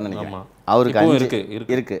வச்சுருந்தாருன்னு நினைக்கிறேன். அவருக்கு 5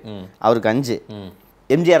 இருக்கு. அவருக்கு 5.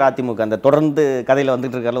 எம்ஜிஆர் அதிமுக அந்த தொடர்ந்து கதையில்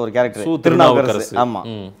வந்துட்டு இருக்கார்ல ஒரு கேரக்டர் திருநாவுக்கரசு, ஆமாம்,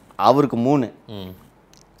 அவருக்கு 3.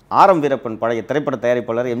 ஆரம் வீரப்பன் பழைய திரைப்பட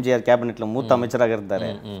தயாரிப்பாளர், எம்ஜிஆர் கேபினெட்ல மூத்த அமைச்சராக இருந்தார்.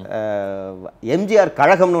 எம்ஜிஆர்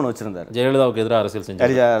கழகம்னு ஒன்று வச்சிருந்தார், ஜெயலலிதாவுக்கு எதிராக அரசியல்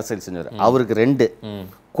செஞ்சார். அவருக்கு 2.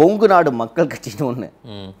 கொங்கு நாடு மக்கள் கட்சின்னு 1,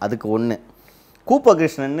 அதுக்கு 1. கூப்ப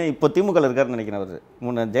கிருஷ்ணன் இப்போ திமுக இருக்காருன்னு நினைக்கிறேன். அவர்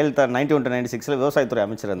முன்ன ஜெயலலிதா 91 to 96 விவசாயத்துறை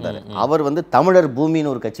அமைச்சர் இருந்தார். அவர் வந்து தமிழர்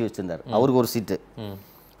பூமின்னு ஒரு கட்சி வச்சிருந்தார், அவருக்கு 1 சீட்டு.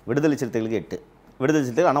 விடுதலை சிறுத்தைகளுக்கு 8. விடுதலை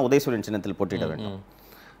சிறுத்தைகள் ஆனால் உதயசூரியன் சின்னத்தில் போட்டியிட வேண்டும்.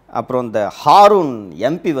 அப்புறம் இந்த ஹாரூன்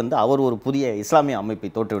எம்பி வந்து அவர் ஒரு புதிய இஸ்லாமிய அமைப்பை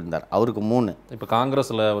தோற்றுவிட்டார், அவருக்கு 3. இப்போ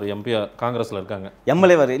காங்கிரஸில் ஒரு எம்பி காங்கிரஸில் இருக்காங்க,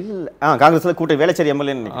 எம்எல்ஏ வர இல்லை, காங்கிரஸில் கூட்டணி வேளச்சேரி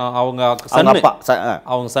எம்எல்ஏ, அவங்க அப்பா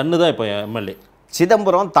அவங்க சன்னு தான் இப்போ எம்எல்ஏ.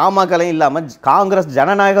 சிதம்பரம் தாமாக்கலையும் இல்லாமல் காங்கிரஸ்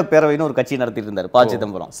ஜனநாயக பேரவைன்னு ஒரு கட்சி நடத்திட்டு இருந்தார் ப.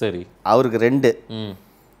 சிதம்பரம், சரி, அவருக்கு 2.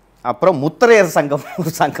 அப்புறம் முத்திரையர் சங்கம்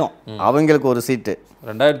ஒரு சங்கம், அவங்களுக்கு 1 சீட்டு.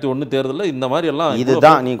 2001 தேர்தலில் இந்த மாதிரி எல்லாம்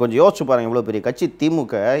இதுதான். நீங்கள் கொஞ்சம் யோசிச்சு பாருங்க, இவ்வளோ பெரிய கட்சி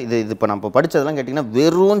திமுக. இது இப்போ நம்ம படித்ததெல்லாம் கேட்டிங்கன்னா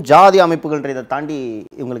வெறும் ஜாதி அமைப்புகள்ன்ற இதை தாண்டி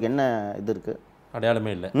இவங்களுக்கு என்ன இது இருக்குது?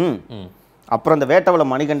 அடையாளமே இல்லை. அப்புறம் இந்த வேட்டவள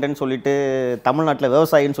மணிகண்டன் சொல்லிட்டு தமிழ்நாட்டில்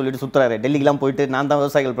விவசாயின்னு சொல்லிட்டு சுற்றுறாரு, டெல்லிக்கெலாம் போயிட்டு நான் தான்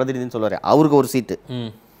விவசாயிகள் பிரதிநிதின்னு சொல்லுவார், அவருக்கு 1 சீட்டு.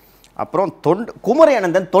 அப்புறம் குமரி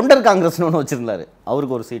அனந்தன் தொண்டர் காங்கிரஸ்னு ஒன்று வச்சுருந்தார்,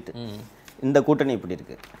 அவருக்கு 1 சீட்டு. இந்த கூட்டணி இப்படி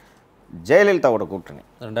இருக்குது. ஜெயலலிதாவோட கூட்டணி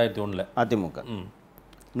 2001 அதிமுக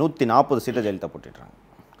 140 சீட்டை ஜெயலலிதா போட்டிடுறாங்க.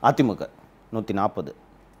 அதிமுக 140,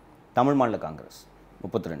 தமிழ் மாநில காங்கிரஸ்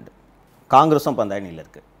 32. காங்கிரஸும் இப்போ அந்த அணியில்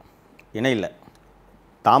இருக்குது, இணையில்.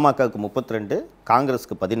 தமாகவுக்கு 32,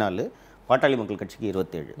 காங்கிரஸுக்கு 14, பாட்டாளி மக்கள் கட்சிக்கு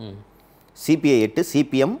 27, CBI 8,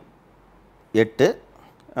 CPM 8,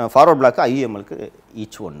 forward block ஐயுஎம்எலுக்கு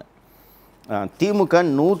each 1. திமுக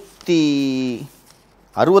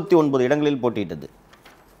 169 இடங்களில் போட்டியிட்டது,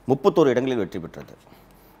 31 இடங்களில் வெற்றி பெற்றது.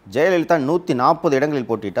 ஜெயலலிதா 140 இடங்களில்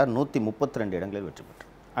போட்டிட்டார், 132 இடங்களில் வெற்றி பெற்றார்.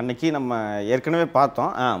 அன்னைக்கு நம்ம ஏற்கனவே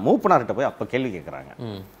பார்த்தோம், மூப்பனார்கிட்ட போய் அப்போ கேள்வி கேட்குறாங்க,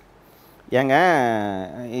 ஏங்க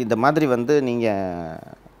இந்த மாதிரி வந்து நீங்கள்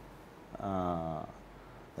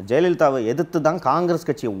ஜெயலலிதாவை எதிர்த்து தான் காங்கிரஸ்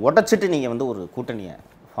கட்சியை உடச்சிட்டு நீங்கள் வந்து ஒரு கூட்டணியை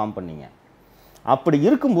ஃபார்ம் பண்ணீங்க, அப்படி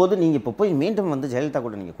இருக்கும்போது நீங்கள் இப்போ போய் மீண்டும் வந்து ஜெயலலிதா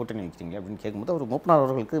கூட நீங்கள் கூட்டணி வைக்கிறீங்க அப்படின்னு கேட்கும்போது அவர் மூப்பனார்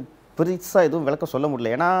அவர்களுக்கு பெருசாக எதுவும் விளக்கம் சொல்ல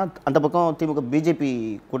முடியல. ஏன்னா அந்த பக்கம் திமுக பிஜேபி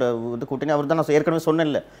கூட வந்து கூட்டணி, அவர் தான் நான் ஏற்கனவே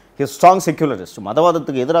சொன்னேன்ல, ஸ்ட்ராங் செக்யூலரிஸ்ட்,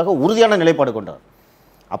 மதவாதத்துக்கு எதிராக உறுதியான நிலைப்பாடு கொண்டார்.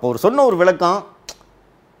 அப்போ அவர் சொன்ன ஒரு விளக்கம்,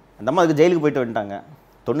 அந்த அம்மா அதுக்கு ஜெயிலுக்கு போயிட்டு வந்துட்டாங்க,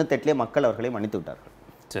 98 மக்கள் அவர்களை மன்னித்து விட்டார்கள்.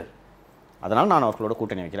 சரி, அதனால் நான் அவர்களோட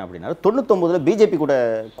கூட்டணி வைக்கிறேன் அப்படின்னாரு. 99 பிஜேபி கூட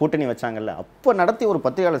கூட்டணி வச்சாங்கல்ல, அப்போ நடத்திய ஒரு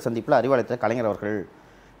பத்திரிகையாளர் சந்திப்பில் அறிவாலயத்தில் கலைஞர் அவர்கள்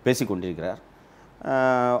பேசி கொண்டிருக்கிறார்.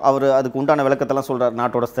 அவர் அதுக்கு உண்டான விளக்கத்தெல்லாம் சொல்கிறார்,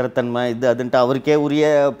 நாட்டோட ஸ்திரத்தன்மை இது அதுன்ட்டு அவருக்கே உரிய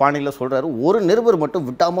பாணியில் சொல்கிறாரு. ஒரு நிருபர் மட்டும்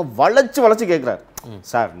விட்டாமல் வளைச்சு கேட்குறாரு,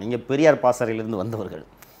 சார் நீங்கள் பெரியார் பாசறையிலிருந்து வந்தவர்கள்,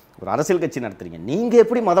 ஒரு அரசியல் கட்சி நடத்துறீங்க, நீங்கள்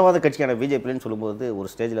எப்படி மதவாத கட்சியான பிஜேபின்னு சொல்லும்போது ஒரு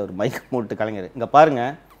ஸ்டேஜில் ஒரு மைக் மூட்டு கலைஞர், இங்கே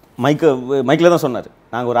பாருங்கள், மைக்கில் தான் சொன்னார்,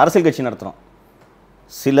 நாங்கள் ஒரு அரசியல் கட்சி நடத்துகிறோம்,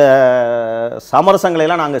 சில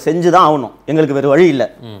சமரசங்களையெல்லாம் நாங்கள் செஞ்சு தான் ஆகணும், எங்களுக்கு வேறு வழி இல்லை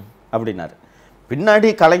அப்படின்னாரு. பின்னாடி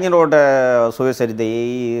கலைஞரோட சுயசரிதையை,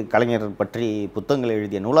 கலைஞர் பற்றி புத்தகங்களை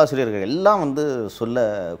எழுதிய நூலாசிரியர்கள் எல்லாம் வந்து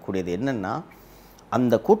சொல்லக்கூடியது என்னென்னா,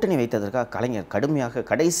 அந்த கூட்டணி வைத்ததற்காக கலைஞர் கடுமையாக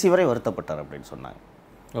கடைசி வரை வருத்தப்பட்டார் அப்படின்னு சொன்னாங்க.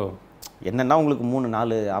 என்னென்னா உங்களுக்கு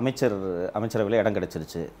 3-4 அமைச்சரவையில் இடம்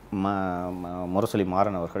கிடச்சிருச்சு, முரசொலி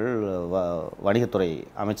மாறன் அவர்கள் வணிகத்துறை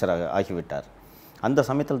அமைச்சராக ஆகிவிட்டார். அந்த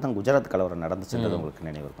சமயத்தில் தான் குஜராத் கலவரம் நடந்துச்சுன்றது உங்களுக்கு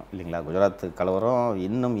நினைவு இருக்கும் இல்லைங்களா? குஜராத் கலவரம்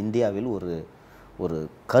இன்னும் இந்தியாவில் ஒரு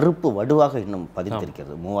கருப்பு வடுவாக இன்னும்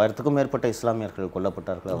பதிந்திருக்கிறது. 3000க்கும் மேற்பட்ட இஸ்லாமியர்கள்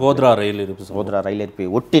கொல்லப்பட்டார்கள். கோத்ரா ரயில் எரிப்பை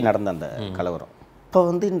ஒட்டி நடந்த அந்த கலவரம். இப்போ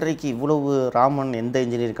வந்து இன்றைக்கு இவ்வளவு ராமன் எந்த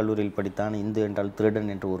இன்ஜினியரிங் கல்லூரியில் படித்தான், இந்து என்றால்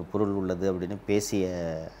திருடன் என்று ஒரு பொருள் உள்ளது அப்படின்னு பேசிய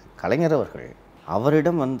கலைஞர் அவர்கள்,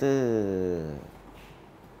 அவரிடம் வந்து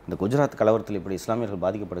இந்த குஜராத் கலவரத்தில் இப்படி இஸ்லாமியர்கள்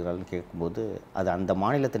பாதிக்கப்படுகிறார்கள் கேட்கும்போது அது அந்த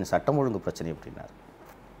மாநிலத்தின் சட்டம் ஒழுங்கு பிரச்சனை அப்படின்னார்.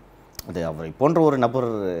 அது அவரை போன்ற ஒரு நபர்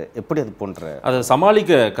எப்படி அது போன்ற அதை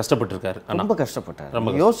சமாளிக்க கஷ்டப்பட்டிருக்காரு. ரொம்ப கஷ்டப்பட்டார்.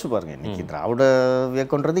 நம்ம யோசிச்சு பாருங்க, இன்னைக்கு திராவிட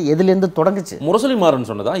இயக்கம்ன்றது எதுலேருந்து தொடங்குச்சு? முரசொலி மாறன்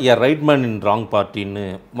சொன்னதா ஏ right man in wrong பார்ட்டின்னு?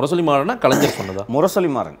 Murasoli மாறனா கலைஞர் சொன்னதா? முரசொலி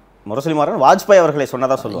மாறன் வாஜ்பாய் அவர்களை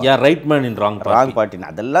சொன்னதா சொல்லுவாங்க. ஏ ரைட் மேன் இன் ராங் பார்ட்டின்னு.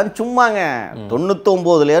 அதெல்லாம் சும்மாங்க.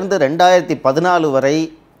 99லேருந்து 2014 வரை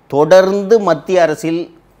தொடர்ந்து மத்திய அரசில்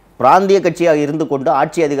பிராந்திய கட்சியாக இருந்து கொண்டு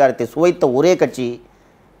ஆட்சி அதிகாரத்தை சுவைத்த ஒரே கட்சி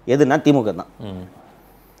எதுனா திமுக தான்.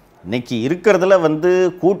 இன்னைக்கு இருக்கிறதுல வந்து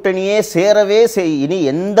கூட்டணியே இனி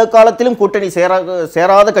எந்த காலத்திலும் கூட்டணி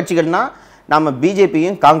சேராத கட்சிகள்னா நம்ம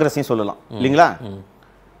பிஜேபியும் காங்கிரஸையும் சொல்லலாம் இல்லைங்களா?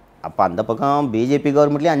 அப்போ அந்த பக்கம் பிஜேபி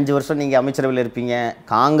கவர்மெண்ட்லேயே 5 வருஷம் நீங்கள் அமைச்சரவையில் இருப்பீங்க,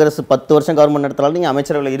 காங்கிரஸ் 10 வருஷம் கவர்மெண்ட் நடத்தினாலும் நீங்கள்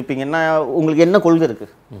அமைச்சரவையில் இருப்பீங்கன்னா உங்களுக்கு என்ன கொள்கை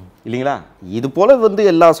இருக்குது இல்லைங்களா? இது போல் வந்து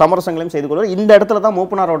எல்லா சமரசங்களையும் செய்து கொள்வார். இந்த இடத்துல தான்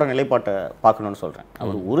மூப்பனாரோட நிலைப்பாட்டை பார்க்கணும்னு சொல்கிறேன்.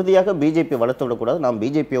 அவர் உறுதியாக பிஜேபி வளர்த்து விடக்கூடாது. நாம்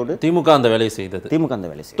பிஜேபியோடு திமுக அந்த வேலையை செய்தது.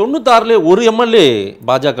 96லே ஒரு எம்எல்ஏ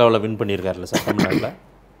பாஜகவில் வின் பண்ணியிருக்காருல்ல சார் தமிழ்நாட்டில்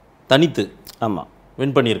தனித்து. ஆமாம்,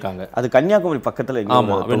 வின் பண்ணியிருக்காங்க. அது கன்னியாகுமரி பக்கத்தில்.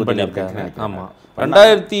 ஆமாம், வின் பண்ணியிருக்காங்க. ஆமாம்,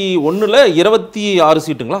 2001ல் 26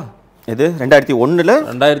 சீட்டுங்களா? இது 2001ல்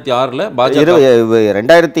 2006ல் பாஜக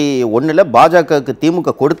 2001ல் பாஜகவுக்கு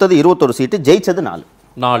திமுக கொடுத்தது 21 சீட்டு, ஜெயிச்சது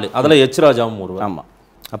 4. அதில் எச் ராஜாவும் ஒருவர். ஆமாம்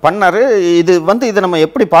பண்ணார். இது வந்து இதை நம்ம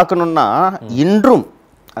எப்படி பார்க்கணுன்னா, இன்றும்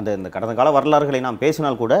இந்த கடந்த கால வரலாறுகளை நாம்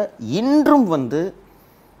பேசினால் கூட இன்றும் வந்து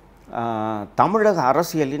தமிழக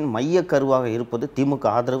அரசியலின் மைய கருவாக இருப்பது திமுக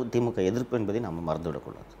ஆதரவு, திமுக எதிர்ப்பு என்பதை நம்ம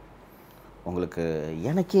மறந்துவிடக்கூடாது. உங்களுக்கு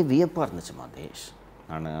எனக்கே வியப்பாக இருந்துச்சு மாதேஷ்.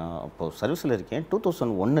 நான் அப்போது சர்வீஸில் இருக்கேன்.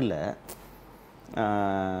 2001ல்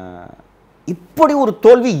இப்படி ஒரு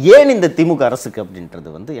தோல்வி ஏன் இந்த திமுக அரசுக்கு அப்படின்றது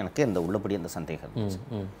வந்து எனக்கு அந்த உள்ளபடி அந்த சந்தேகம் இருந்துச்சு.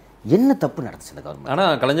 என்ன தப்பு நடந்துச்சு இந்த கவர்மெண்ட்?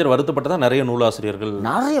 ஆனால் கலைஞர் வருத்தப்பட்டதான் நிறைய நூலாசிரியர்கள்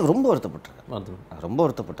ரொம்ப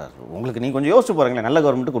வருத்தப்பட்டார். உங்களுக்கு நீங்கள் கொஞ்சம் யோசிச்சு பாருங்களேன், நல்ல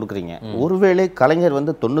கவர்மெண்ட் கொடுக்குறீங்க. ஒருவேளை கலைஞர்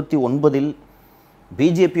வந்து 99ல்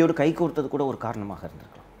பிஜேபியோடு கை கோர்த்தது கூட ஒரு காரணமாக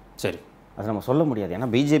இருந்திருக்கலாம். சரி, அதை நம்ம சொல்ல முடியாது. ஏன்னா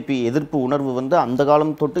பிஜேபி எதிர்ப்பு உணர்வு வந்து அந்த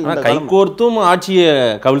காலம் தொட்டு கை கோர்த்தும் ஆட்சியை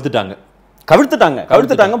கவிழ்த்துட்டாங்க.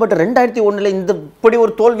 பட் 2001ல் இந்த இப்படி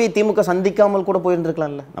ஒரு தோல்வியை திமுக சந்திக்காமல் கூட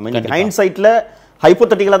போயிருந்திருக்கலாம்ல. நம்ம இன்னைக்கு ஹைண்ட்சைட்ல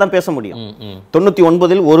ஹைப்போதட்டிக்கலா தான் பேச முடியும்.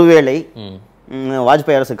 99ல் ஒருவேளை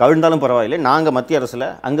வாஜ்பாய் அரசு கவிழ்ந்தாலும் பரவாயில்லை, நாங்க மத்திய அரசுல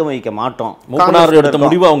அங்கம் வகிக்க மாட்டோம், மூப்பனார் எடுத்த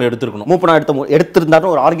முடிவு அவங்க எடுத்துருக்கணும், மூப்பனார்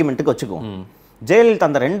எடுத்திருந்தாலும் ஒரு ஆர்குமெண்ட்டுக்கு வச்சுக்குவோம். ஜெயலலிதா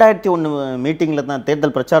அந்த 2001 மீட்டிங்ல தான்,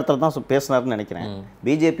 தேர்தல் பிரச்சாரத்தில் தான் பேசினார்னு நினைக்கிறேன்.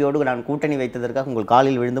 பிஜேபியோடு நான் கூட்டணி வைத்ததற்காக உங்கள்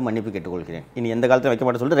காலில் விழுந்து மன்னிப்பு கேட்டுக்கொள்கிறேன், இனி எந்த காலத்தில் வைக்க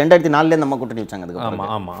மாட்டேன்னு சொல்லிட்டு 2004 நம்ம கூட்டணி வச்சாங்க.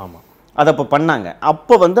 அதுக்கு அதை அப்போ பண்ணாங்க.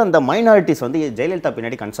 அப்போ வந்து அந்த மைனாரிட்டிஸ் வந்து ஜெயலலிதா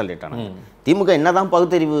பின்னாடி கன்சல்டேட் ஆனாங்க. திமுக என்னதான்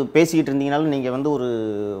பகுத்தறிவு பேசிக்கிட்டு இருந்தீங்கனாலும் நீங்கள் வந்து ஒரு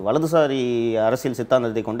வலதுசாரி அரசியல்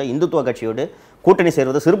சித்தாந்தத்தை கொண்ட இந்துத்துவ கட்சியோடு கூட்டணி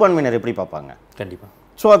சேர்வது சிறுபான்மையினர் எப்படி பார்ப்பாங்க? கண்டிப்பாக.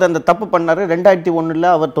 ஸோ அதை அந்த தப்பு பண்ணார்.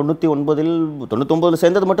 2001ல் அவர் 99ல்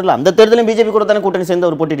சேர்ந்தது மட்டும் இல்லை, அந்த தேர்தலையும் பிஜேபி கூட தானே கூட்டணி சேர்ந்து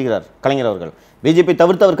அவர் போட்டியிடுகிறார் கலைஞர் அவர்கள். பிஜேபி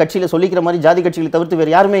தவிர்த்து அவர் கட்சியில் சொல்லிக்கிற மாதிரி ஜாதி கட்சிகளை தவிர்த்து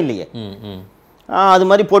வேறு யாருமே இல்லையே. அது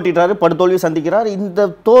மாதிரி போட்டிட்டாரு, படுதோல்வி சந்திக்கிறார். இந்த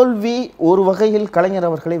தோல்வி ஒரு வகையில் கலைஞர்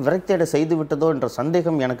அவர்களை விரக்தியடை செய்து விட்டதோ என்ற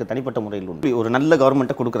சந்தேகம் எனக்கு தனிப்பட்ட முறையில் உண்டு. ஒரு நல்ல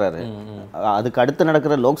கவர்மெண்ட்டை கொடுக்குறாரு, அதுக்கு அடுத்து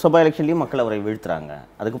நடக்கிற லோக்சபா எலெக்ஷன்லையும் மக்கள் அவரை வீழ்த்துறாங்க,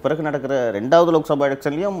 அதுக்கு பிறகு நடக்கிற 2வது லோக்சபா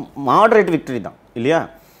எலெக்ஷன்லையும் மாடரேட் விக்டரி தான் இல்லையா?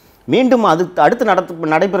 மீண்டும் அடுத்து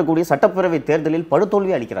நடைபெறக்கூடிய சட்டப்பேரவை தேர்தலில்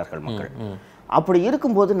படுதோல்வி அளிக்கிறார்கள் மக்கள். அப்படி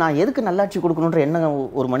இருக்கும்போது நான் எதுக்கு நல்லாட்சி கொடுக்கணுன்ற எண்ணம்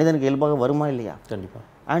ஒரு மனிதனுக்கு இயல்பாக வருமா இல்லையா? கண்டிப்பாக.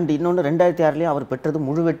 அண்ட் இன்னொன்று 2006 அவர் பெற்றது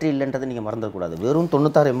முழு வெற்றி இல்லைன்றதை நீங்கள் மறந்துடக்கூடாது. வெறும்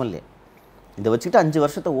 96 எம்எல்ஏ இதை வச்சுக்கிட்டு 5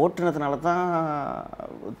 வருஷத்தை ஓட்டுனதுனால தான்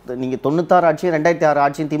நீங்கள் 96 ஆட்சியும் 2006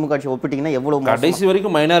 ஆட்சியும் திமுக ஆட்சி ஒப்பிட்டீங்கன்னா எவ்வளவு கடைசி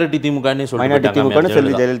வரைக்கும் மைனாரிட்டி திமுகன்னு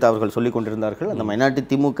சொல்லி ஜெயலலிதா அவர்கள் சொல்லிக் கொண்டிருந்தார்கள். அந்த மைனாரிட்டி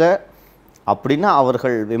திமுக அப்படின்னா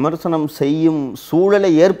அவர்கள் விமர்சனம் செய்யும்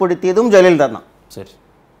சூழலை ஏற்படுத்தியதும் ஜெயலலிதா தான். சரி,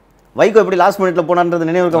 வைகோ எப்படி லாஸ்ட் மினிட்ல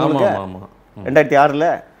போனான்றது நினைவு இருக்கா உங்களுக்கு? 2006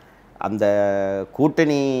 அந்த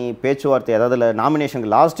கூட்டணி பேச்சுவார்த்தை, அதாவது நாமினேஷன்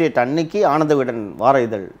லாஸ்ட் டேட் அன்னைக்கு ஆனந்த விகடன் வார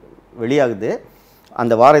இதழ் வெளியாகுது.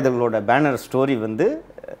 அந்த வார இதழோட பேனர் ஸ்டோரி வந்து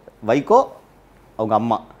வைகோ அவங்க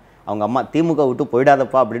அம்மா திமுக விட்டு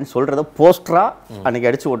போயிடாதப்பா அப்படின்னு சொல்கிறத போஸ்டராக அன்றைக்கி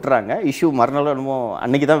அடித்து ஒட்டுறாங்க. இஷ்யூ மறுநாள் என்னமோ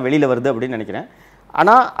அன்றைக்கி தான் வெளியில் வருது அப்படின்னு நினைக்கிறேன்.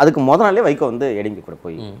 ஆனால் அதுக்கு முதல் நாளே வைகோ வந்து எடிங்கி கூட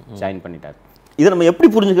போய் ஜாயின் பண்ணிட்டார். இதை நம்ம எப்படி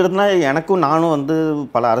புரிஞ்சுக்கிறதுனா, நானும் வந்து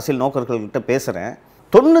பல அரசியல் நோக்கர்கள்கிட்ட பேசுகிறேன்.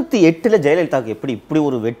 98ல் ஜெயலலிதாவுக்கு எப்படி இப்படி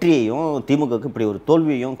ஒரு வெற்றியையும் திமுகவுக்கு இப்படி ஒரு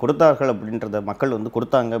தோல்வியையும் கொடுத்தார்கள் அப்படின்றத மக்கள் வந்து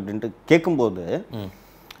கொடுத்தாங்க அப்படின்ட்டு கேட்கும்போது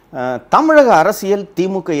தமிழக அரசியல்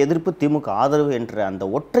திமுக எதிர்ப்பு திமுக ஆதரவு என்ற அந்த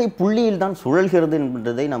ஒற்றை புள்ளியில் தான் சுழல்கிறது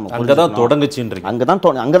என்பதை நம்ம அங்கதான் தொடங்குச்சுன்றீங்க.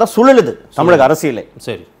 அங்கதான் சுழலுது தமிழக அரசியலே.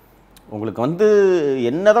 சரி, உங்களுக்கு வந்து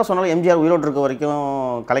என்னதான் சொன்னாலும் எம்ஜிஆர் உயிரோடு இருக்க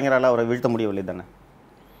வரைக்கும் கலைஞரால் அவரை வீழ்த்த முடியவில்லை தானே.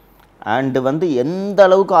 அண்டு வந்து எந்த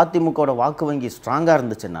அளவுக்கு அதிமுகவோட வாக்கு வங்கி ஸ்ட்ராங்காக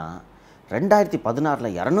இருந்துச்சுன்னா 2016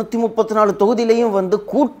 234 தொகுதியிலையும் வந்து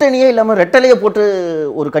கூட்டணியே இல்லாமல் ரெட்டலையை போட்டு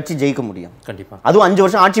ஒரு கட்சி ஜெயிக்க முடியும். கண்டிப்பாக. அதுவும் 5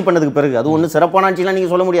 வருஷம் ஆட்சி பண்ணதுக்கு பிறகு. அது ஒன்றும் சிறப்பான ஆட்சிலாம்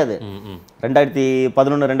நீங்கள் சொல்ல முடியாது.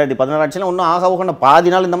 2011 2016 ஆட்சிலாம் ஒன்றும் ஆக போக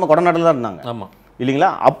பாதி நாள் இந்த மாதிரி கொடநாட்டில் தான் இருந்தாங்க. ஆமாம்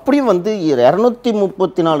இல்லைங்களா? அப்படியும் வந்து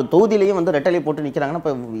 234 தொகுதியிலையும் வந்து ரெட்டலை போட்டு நிற்கிறாங்கன்னா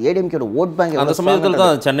இப்போ ஏடிஎம்கேட ஓட் பேங்க். அந்த சமயத்தில்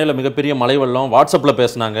தான் சென்னையில் மிகப்பெரிய மழை வெள்ளம், வாட்ஸ்அப்பில்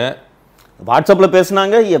பேசினாங்க,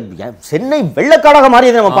 சென்னை வெள்ளக்காடாக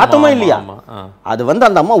மாறியது நம்ம பார்த்தோமா இல்லையா? அது வந்து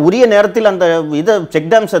அந்த அம்மா உரிய நேரத்தில் அந்த இதை செக்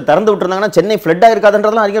டேம்ஸை திறந்து விட்டுருந்தாங்கன்னா சென்னை ஃப்ளட்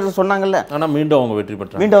ஆயிருக்காதுன்றதெல்லாம் அறிஞர்கள் சொன்னாங்கல்ல. ஆனால் மீண்டும் அவங்க வெற்றி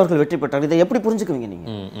பெற்றாங்க. மீண்டும் அவர்கள் வெற்றி பெற்றாங்க. இதை எப்படி புரிஞ்சுக்குவீங்க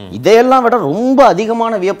நீங்க? இதையெல்லாம் விட ரொம்ப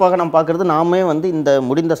அதிகமான வியப்பாக நாம் பார்க்கறது, நாமே வந்து இந்த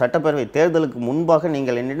முடிந்த சட்டப்பேரவை தேர்தலுக்கு முன்பாக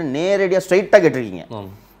நீங்கள் என்னிடம் நேரடியாக ஸ்ட்ரைட்டாக கேட்டிருக்கீங்க,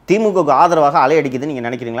 திமுகவுக்கு ஆதரவாக அலை அடிக்குதுன்னு நீங்க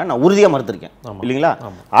நினைக்கிறீங்களா? நான் உறுதியா மறுத்திருக்கேன். இல்லைங்களா?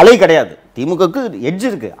 அலை கிடையாது, திமுகவுக்கு எட்ஜ்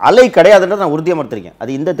இருக்கு, அலை கிடையாதுன்றதை நான் உறுதியா மறுத்திருக்கேன்.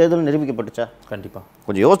 அது இந்த தேர்தலில் நிரூபிக்கப்பட்டுச்சா? கண்டிப்பா.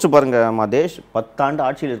 கொஞ்சம் யோசிச்சு பாருங்க மாதேஷ். 10 ஆண்டு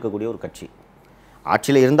ஆட்சியில் இருக்கக்கூடிய ஒரு கட்சி,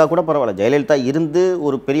 ஆட்சியில் இருந்தா கூட பரவாயில்ல, ஜெயலலிதா இருந்து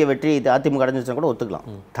ஒரு பெரிய வெற்றி அதிமுக அடைஞ்சிச்சுன்னா கூட ஒத்துக்கலாம்.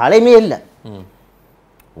 தலைமையே இல்லை.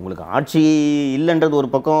 உங்களுக்கு ஆட்சி இல்லைன்றது ஒரு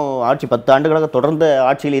பக்கம், ஆட்சி 10 ஆண்டுகளாக தொடர்ந்து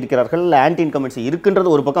ஆட்சியில் இருக்கிறார்கள், ஆன்டி இன்கம்பன்சி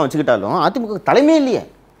இருக்குன்றது ஒரு பக்கம் வச்சுக்கிட்டாலும் அதிமுக தலைமையே இல்லையே.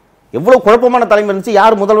 எவ்வளவு குழப்பமான தலைமை இருந்துச்சு.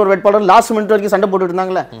 யார் முதல்வர் வேட்பாளர் லாஸ்ட் மினிட் வரைக்கும் சண்டை போட்டுட்டு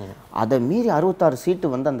இருந்தாங்களே. அதை மீறி 66 சீட்டு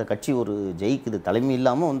வந்து அந்த கட்சி ஒரு ஜெயிக்குது, தலைமை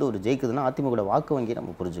இல்லாமல் வந்து ஒரு ஜெயிக்குதுன்னா அதிமுக வாக்கு வங்கி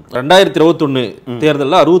நம்ம புரிஞ்சுக்கலாம். 2021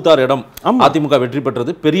 தேர்தலில் 66 இடம் அதிமுக வெற்றி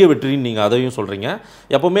பெற்றது பெரிய வெற்றின்னு நீங்கள் அதையும் சொல்கிறீங்க.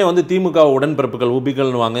 எப்பவுமே வந்து திமுக உடன்பிறப்புகள்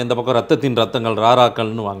உபிகள்னு வாங்க, இந்த பக்கம் ரத்தத்தின் ரத்தங்கள்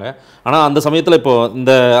ராராக்கள்னு வாங்க. ஆனால் அந்த சமயத்தில் இப்போ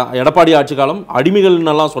இந்த எடப்பாடி ஆட்சி காலம்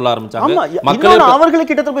அடிமைகள்னு எல்லாம் சொல்ல ஆரம்பிச்சாங்க. மக்கள் அவர்களை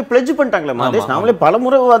கிட்டத்தட்ட போய் பிளட்ஜ் பண்ணிட்டாங்களே மாதேஷ். நாமளே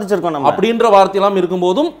பலமுறை விவாதிச்சிருக்கோம் நம்ம. அப்படின்ற வார்த்தையெல்லாம்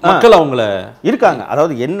இருக்கும்போதும் மக்கள் அவங்கள இருக்காங்க.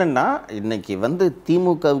 அதாவது என்னன்னா, இன்னைக்கு வந்து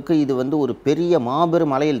திமுகவுக்கு இது வந்து ஒரு பெரிய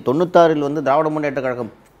மாபெரும் அலையில் 96 வந்து திராவிட முன்னேற்ற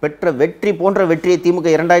கழகம் பெற்ற வெற்றி போன்ற வெற்றியை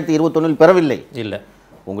திமுக 2021 பெறவில்லை. இல்லை,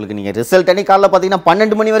 உங்களுக்கு நீங்க ரிசல்ட் அன்னைக்கு காலைல பார்த்தீங்கன்னா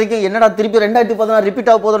 12 மணி வரைக்கும் என்னடா திருப்பி 2016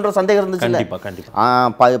 ரிப்பீட் ஆக போகுதுன்ற சந்தேகம் இருந்துச்சு. கண்டிப்பா கண்டிப்பா.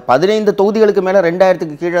 15 தொகுதிகளுக்கு மேல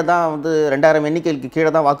 2000க்கு கீழே தான் வந்து 2000 எண்ணிக்கைக்கு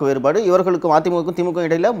கீழே தான் வாக்கு வேறுபாடு. இவர்களுக்கும் அதிமுகவுக்கும் திமுக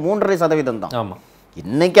இடையில 3.5% தான். ஆமா.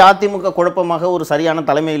 இன்னைக்கு அதிமுக குழப்பமாக ஒரு சரியான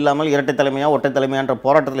தலைமை இல்லாமல் இரட்டை தலைமையா ஒற்றை தலைமையான்ற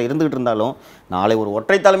போராட்டத்தில் இருந்துகிட்டு இருந்தாலும், நாளை ஒரு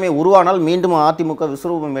ஒற்றை தலைமை உருவானால் மீண்டும் அதிமுக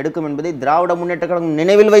விஸ்வரூபம் எடுக்கும் என்பதை திராவிட முன்னேற்ற கழகம்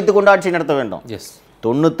நினைவில் வைத்துக் கொண்டு ஆட்சி நடத்த வேண்டும்.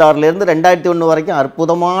 96 2001 வரைக்கும்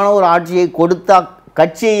அற்புதமான ஒரு ஆட்சியை கொடுத்த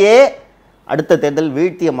கட்சியே அடுத்த தேர்தல்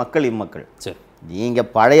வீழ்த்திய மக்கள் இம்மக்கள். நீங்க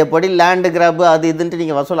பழையபடி லேண்ட் கிராப் அது இதுன்ட்டு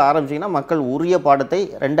நீங்க வசூல் ஆரம்பிச்சீங்கன்னா மக்கள் உரிய பாடத்தை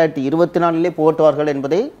 2024 போட்டுவார்கள்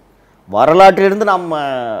என்பதை வரலாற்றிலிருந்து நாம்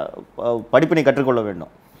படிப்பினை கற்றுக்கொள்ள வேண்டும்.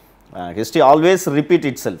 History always repeat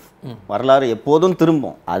it self. வரலாறு எப்போதும்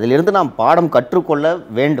திரும்பும். அதிலிருந்து நாம் பாடம் கற்றுக்கொள்ள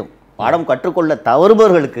வேண்டும். பாடம் கற்றுக்கொள்ள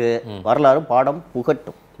தவறுபவர்களுக்கு வரலாறு பாடம்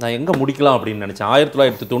புகட்டும். நான் எங்கே முடிக்கலாம் அப்படின்னு நினச்சேன்.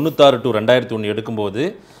 1996 to 2001 எடுக்கும்போது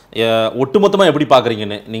ஒட்டுமொத்தமாக எப்படி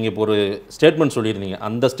பார்க்குறீங்கன்னு நீங்கள் இப்போ ஒரு ஸ்டேட்மெண்ட் சொல்லியிருந்தீங்க.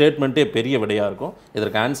 அந்த ஸ்டேட்மெண்ட்டே பெரிய விடையாக இருக்கும்.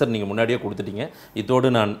 இதற்கு ஆன்சர் நீங்கள் முன்னாடியே கொடுத்துட்டீங்க. இதோடு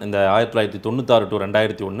நான் இந்த 1996 to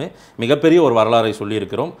 2001 மிகப்பெரிய ஒரு வரலாறை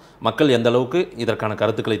சொல்லியிருக்கிறோம். மக்கள் எந்த அளவுக்கு இதற்கான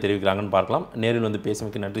கருத்துக்களை தெரிவிக்கிறாங்கன்னு பார்க்கலாம். நேரில் வந்து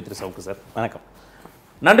பேசுவதற்கு நன்றி திரு சவுக்கு சார். வணக்கம்.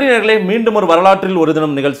 நன்றி நேயர்களே. மீண்டும் ஒரு வரலாற்றில் ஒரு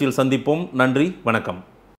தினம் நிகழ்ச்சியில் சந்திப்போம். நன்றி, வணக்கம்.